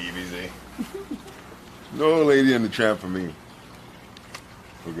the lady, EBZ. No Lady and the Tramp for me.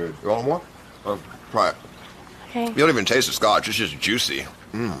 We're good. You want more? Try it. Okay. You don't even taste the scotch. It's just juicy.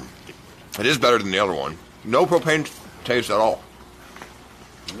 It is better than the other one. No propane taste at all.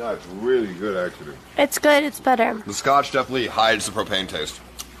 No, it's really good, actually. It's good. It's better. The scotch definitely hides the propane taste.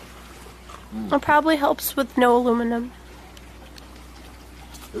 It probably helps with no aluminum.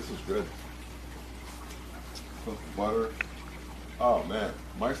 This is good. Put the butter. Oh, man.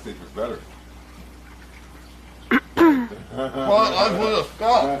 My steak is better. Well, I'm with a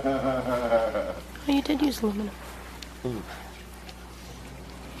scotch. Oh, you did use aluminum.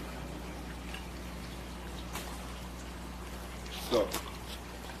 So,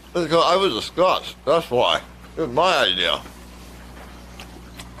 Because I was disgusted. That's why. It was my idea.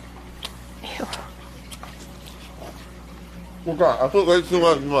 Ew. Oh God, I put way too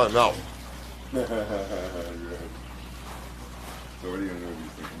much in my mouth. So what are you gonna do with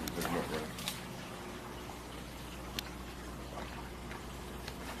these things? Pick them up, right?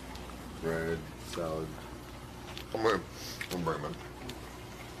 Bread, salad. I'm bring them.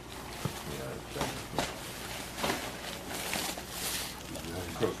 Yeah,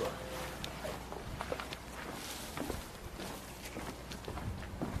 close by.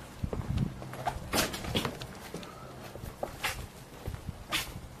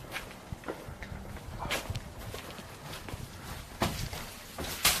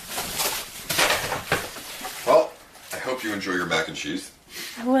 Well, I hope you enjoy your mac and cheese.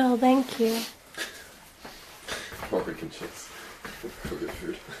 I will, thank you. Barbecue chips. Go get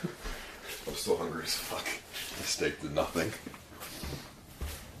food. I'm still hungry as fuck. The steak did nothing.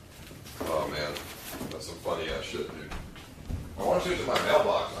 Oh man, that's some funny ass shit, dude. I want to see what's in my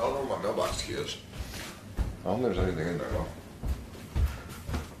mailbox. I don't know where my mailbox key is. I don't think there's anything in there though.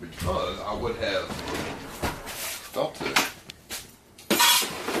 Because I would have felt it.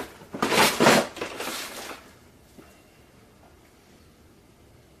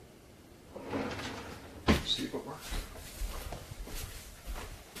 See what works.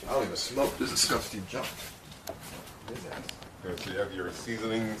 I don't even smoke. This is Scuffed junk. What is that? Yeah, so you have your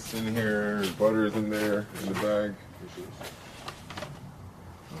seasonings in here, butter's in there, in the bag.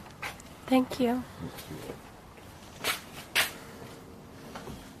 Thank you.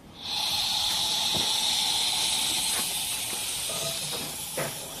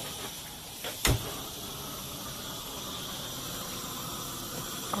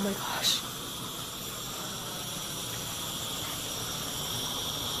 Oh my gosh.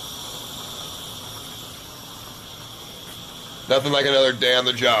 Nothing like another day on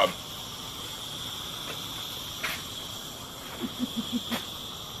the job.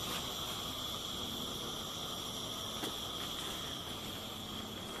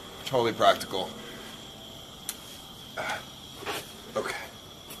 Totally practical. Okay.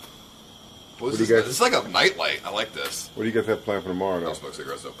 What is this? This is like a nightlight. I like this. What do you guys have planned for tomorrow? Don't smoke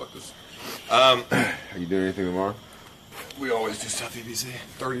cigarettes, though. Fuck this. Are you doing anything tomorrow? We always do stuff, EBC.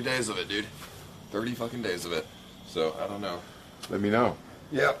 30 days of it, dude. 30 fucking days of it. So, I don't know. Let me know.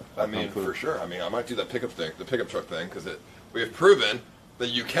 Yeah, I mean, for sure. I mean, I might do that pickup thing, the pickup truck thing, because we have proven that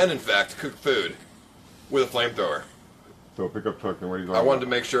you can, in fact, cook food with a flamethrower. So pickup truck, and what are you I wanted to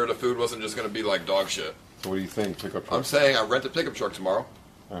make sure the food wasn't just going to be like dog shit. So what do you think, pickup truck? I'm saying I rent a pickup truck tomorrow.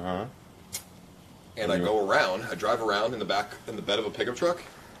 Uh-huh. And I go around, I drive around in the bed of a pickup truck,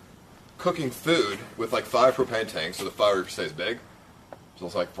 cooking food with like 5 propane tanks, so the fire stays big. So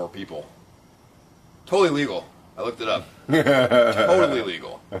it's like 4 people. Totally legal. I looked it up. Totally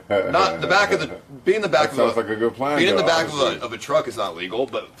legal. Not the back of the being in the back that of sounds like a good plan. Being in the though, back honestly. of a truck is not legal,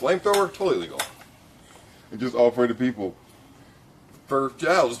 but flamethrower totally legal. And just offer it to people.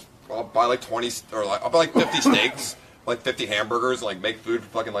 I'll buy like 20 or like I'll buy like 50 steaks, like 50 hamburgers, and like make food for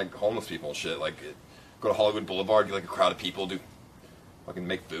fucking like homeless people and shit. Like go to Hollywood Boulevard, get like a crowd of people, fucking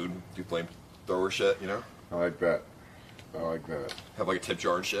make food, do flamethrower shit, you know? I like that. I like that. Have like a tip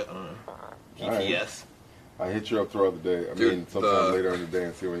jar and shit. I don't know. PTS. I hit you up throughout the day. I Dude, mean, sometime later in the day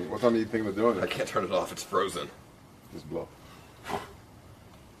and see what time do you think of doing it? I can't turn it off. It's frozen. Just blow.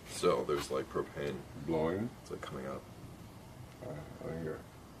 So there's like propane. Blowing? It's like coming out. I think it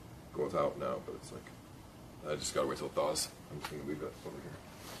goes out now, but it's like I just gotta wait till it thaws. I'm just gonna leave it over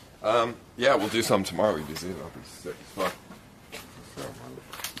here. Yeah, we'll do something tomorrow. We'll be sick as fuck.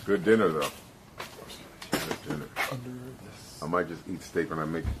 Good dinner though. Good dinner. I might just eat steak when I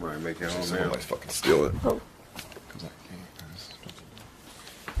make it home. Someone might fucking steal it. Oh. Cause I can't.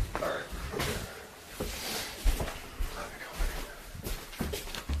 All right.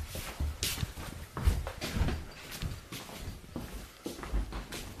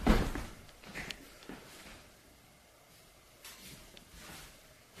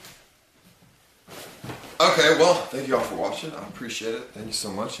 Okay, well, thank you all for watching. I appreciate it. Thank you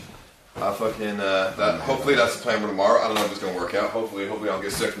so much. Hopefully that's the plan for tomorrow. I don't know if it's gonna work out. Hopefully I don't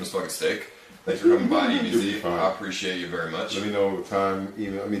get sick from this fucking steak. Thanks for coming by, EBZ. I appreciate you very much. Let me know the time,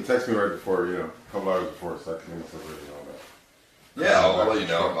 email. I mean, text me right before, a couple hours before, so I can and all that. Yeah, I'll let you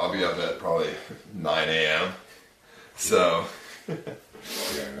know. I'll be up at probably 9 a.m. So, so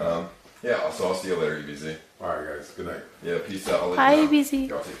I'll see you later, EBZ. All right, guys. Good night. Yeah, peace out. I'll let Bye, you know. EBZ.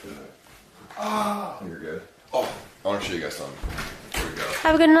 Y'all take good night. You're good. Oh, I want to show you guys something. Here we go.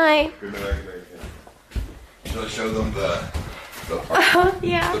 Have a good night. Good night. Good night. Should I show them the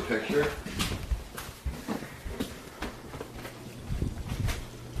picture?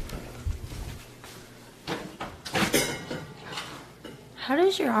 How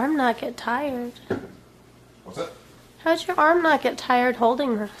does your arm not get tired? What's that? How does your arm not get tired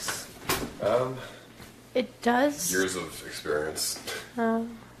holding this? It does. Years of experience.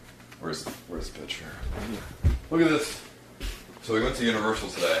 Where's the picture? Look at this. So we went to Universal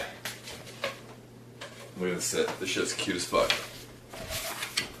today. Look at this shit. This shit's cute as fuck.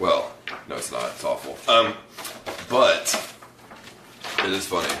 Well, no, it's not. It's awful. But it is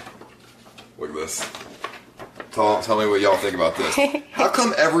funny. Look at this. Tell me what y'all think about this. How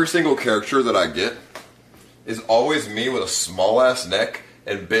come every single character that I get is always me with a small ass neck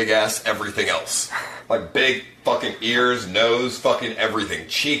and big ass everything else? Like big fucking ears, nose, fucking everything.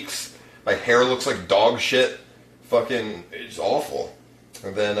 Cheeks. My hair looks like dog shit. Fucking, it's awful.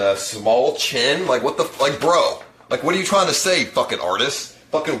 And then small chin. Like what the, like bro. Like what are you trying to say, fucking artist?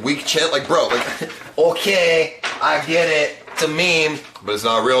 Fucking weak chin. Like bro, like, okay, I get it. It's a meme. But it's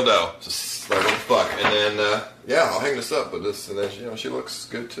not real though. Just like what the fuck. And then, yeah, I'll hang this up with this. And then, you know, she looks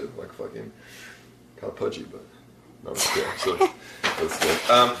good too. Like fucking, kind of pudgy, but no, it's good. So, that's good.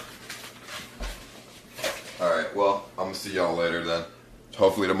 Alright, well, I'm gonna see y'all later then.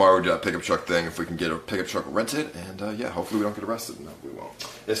 Hopefully tomorrow we do that pickup truck thing if we can get a pickup truck rented. And yeah, hopefully we don't get arrested. No, we won't.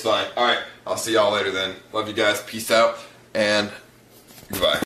 It's fine. Alright, I'll see y'all later then. Love you guys. Peace out. And goodbye.